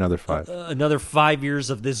 Let's do another 5. Another 5 years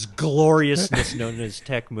of this gloriousness known as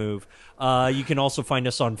Tech Move. You can also find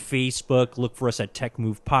us on Facebook. Look for us at Tech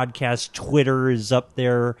Move Podcast. Twitter is up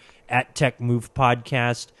there at Tech Move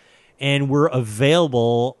Podcast. And we're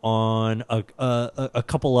available on a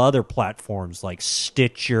couple other platforms like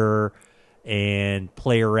Stitcher and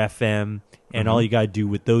Player FM. And all you got to do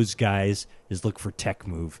with those guys is look for Tech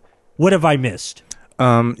Move. What have I missed?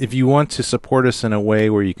 If you want to support us in a way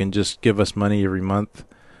where you can just give us money every month,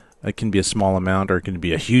 it can be a small amount or it can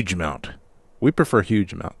be a huge amount. We prefer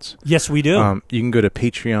huge amounts. Yes, we do. You can go to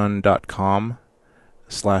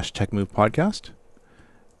patreon.com/techmovepodcast,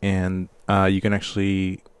 and you can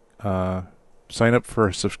actually sign up for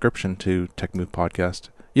a subscription to Tech Move Podcast.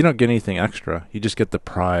 You don't get anything extra. You just get the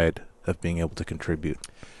pride of being able to contribute.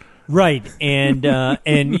 Right, and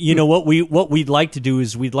you know what we'd like to do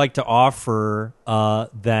is we'd like to offer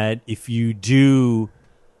that if you do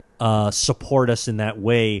support us in that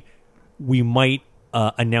way, we might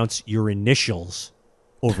announce your initials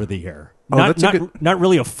over the air. Not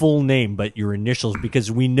really a full name, but your initials, because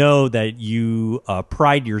we know that you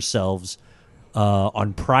pride yourselves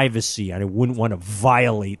on privacy, and I wouldn't want to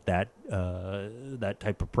violate that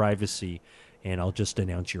type of privacy. And I'll just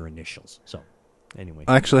announce your initials. So. Anyway,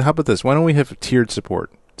 actually, how about this? Why don't we have tiered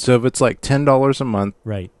support? So if it's like $10 a month,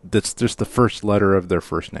 right, that's just the first letter of their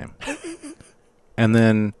first name. And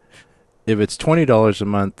then if it's $20 a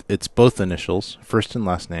month, it's both initials, first and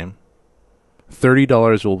last name.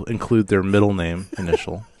 $30 will include their middle name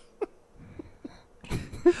initial.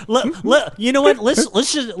 You know what?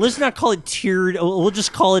 Let's not call it tiered. We'll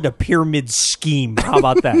just call it a pyramid scheme. How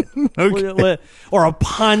about that? Okay. Or a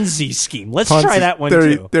Ponzi scheme. Let's try that one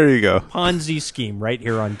too. There you go. Ponzi scheme right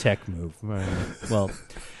here on Tech Move. Well,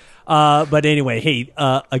 but anyway, hey,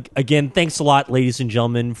 again, thanks a lot, ladies and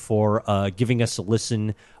gentlemen, for giving us a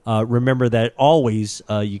listen. Remember that always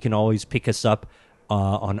you can always pick us up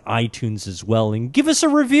on iTunes as well, and give us a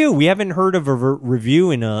review. We haven't heard of a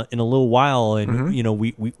review in a little while, and you know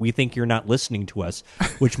we think you're not listening to us,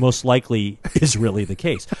 which most likely is really the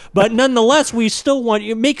case. But nonetheless, we still want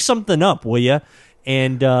you make something up, will you?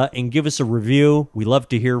 And give us a review. We love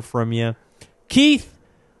to hear from you, Keith.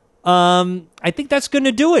 I think that's going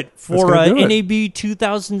to do it for NAB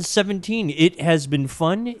 2017. It has been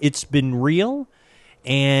fun. It's been real.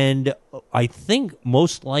 And I think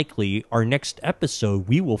most likely our next episode,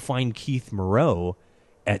 we will find Keith Moreau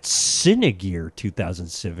at Cinegear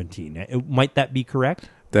 2017. Might that be correct?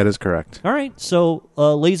 That is correct. All right. So,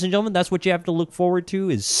 ladies and gentlemen, that's what you have to look forward to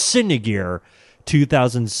is Cinegear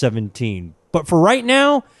 2017. But for right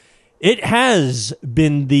now, it has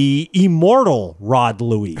been the immortal Rod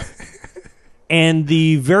Louie and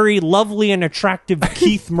the very lovely and attractive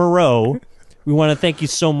Keith Moreau. We want to thank you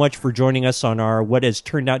so much for joining us on our what has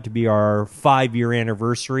turned out to be our 5-year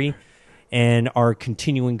anniversary and our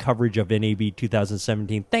continuing coverage of NAB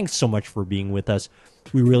 2017. Thanks so much for being with us.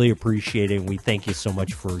 We really appreciate it, and we thank you so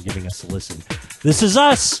much for giving us a listen. This is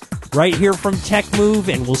us right here from Tech Move,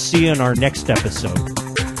 and we'll see you in our next episode.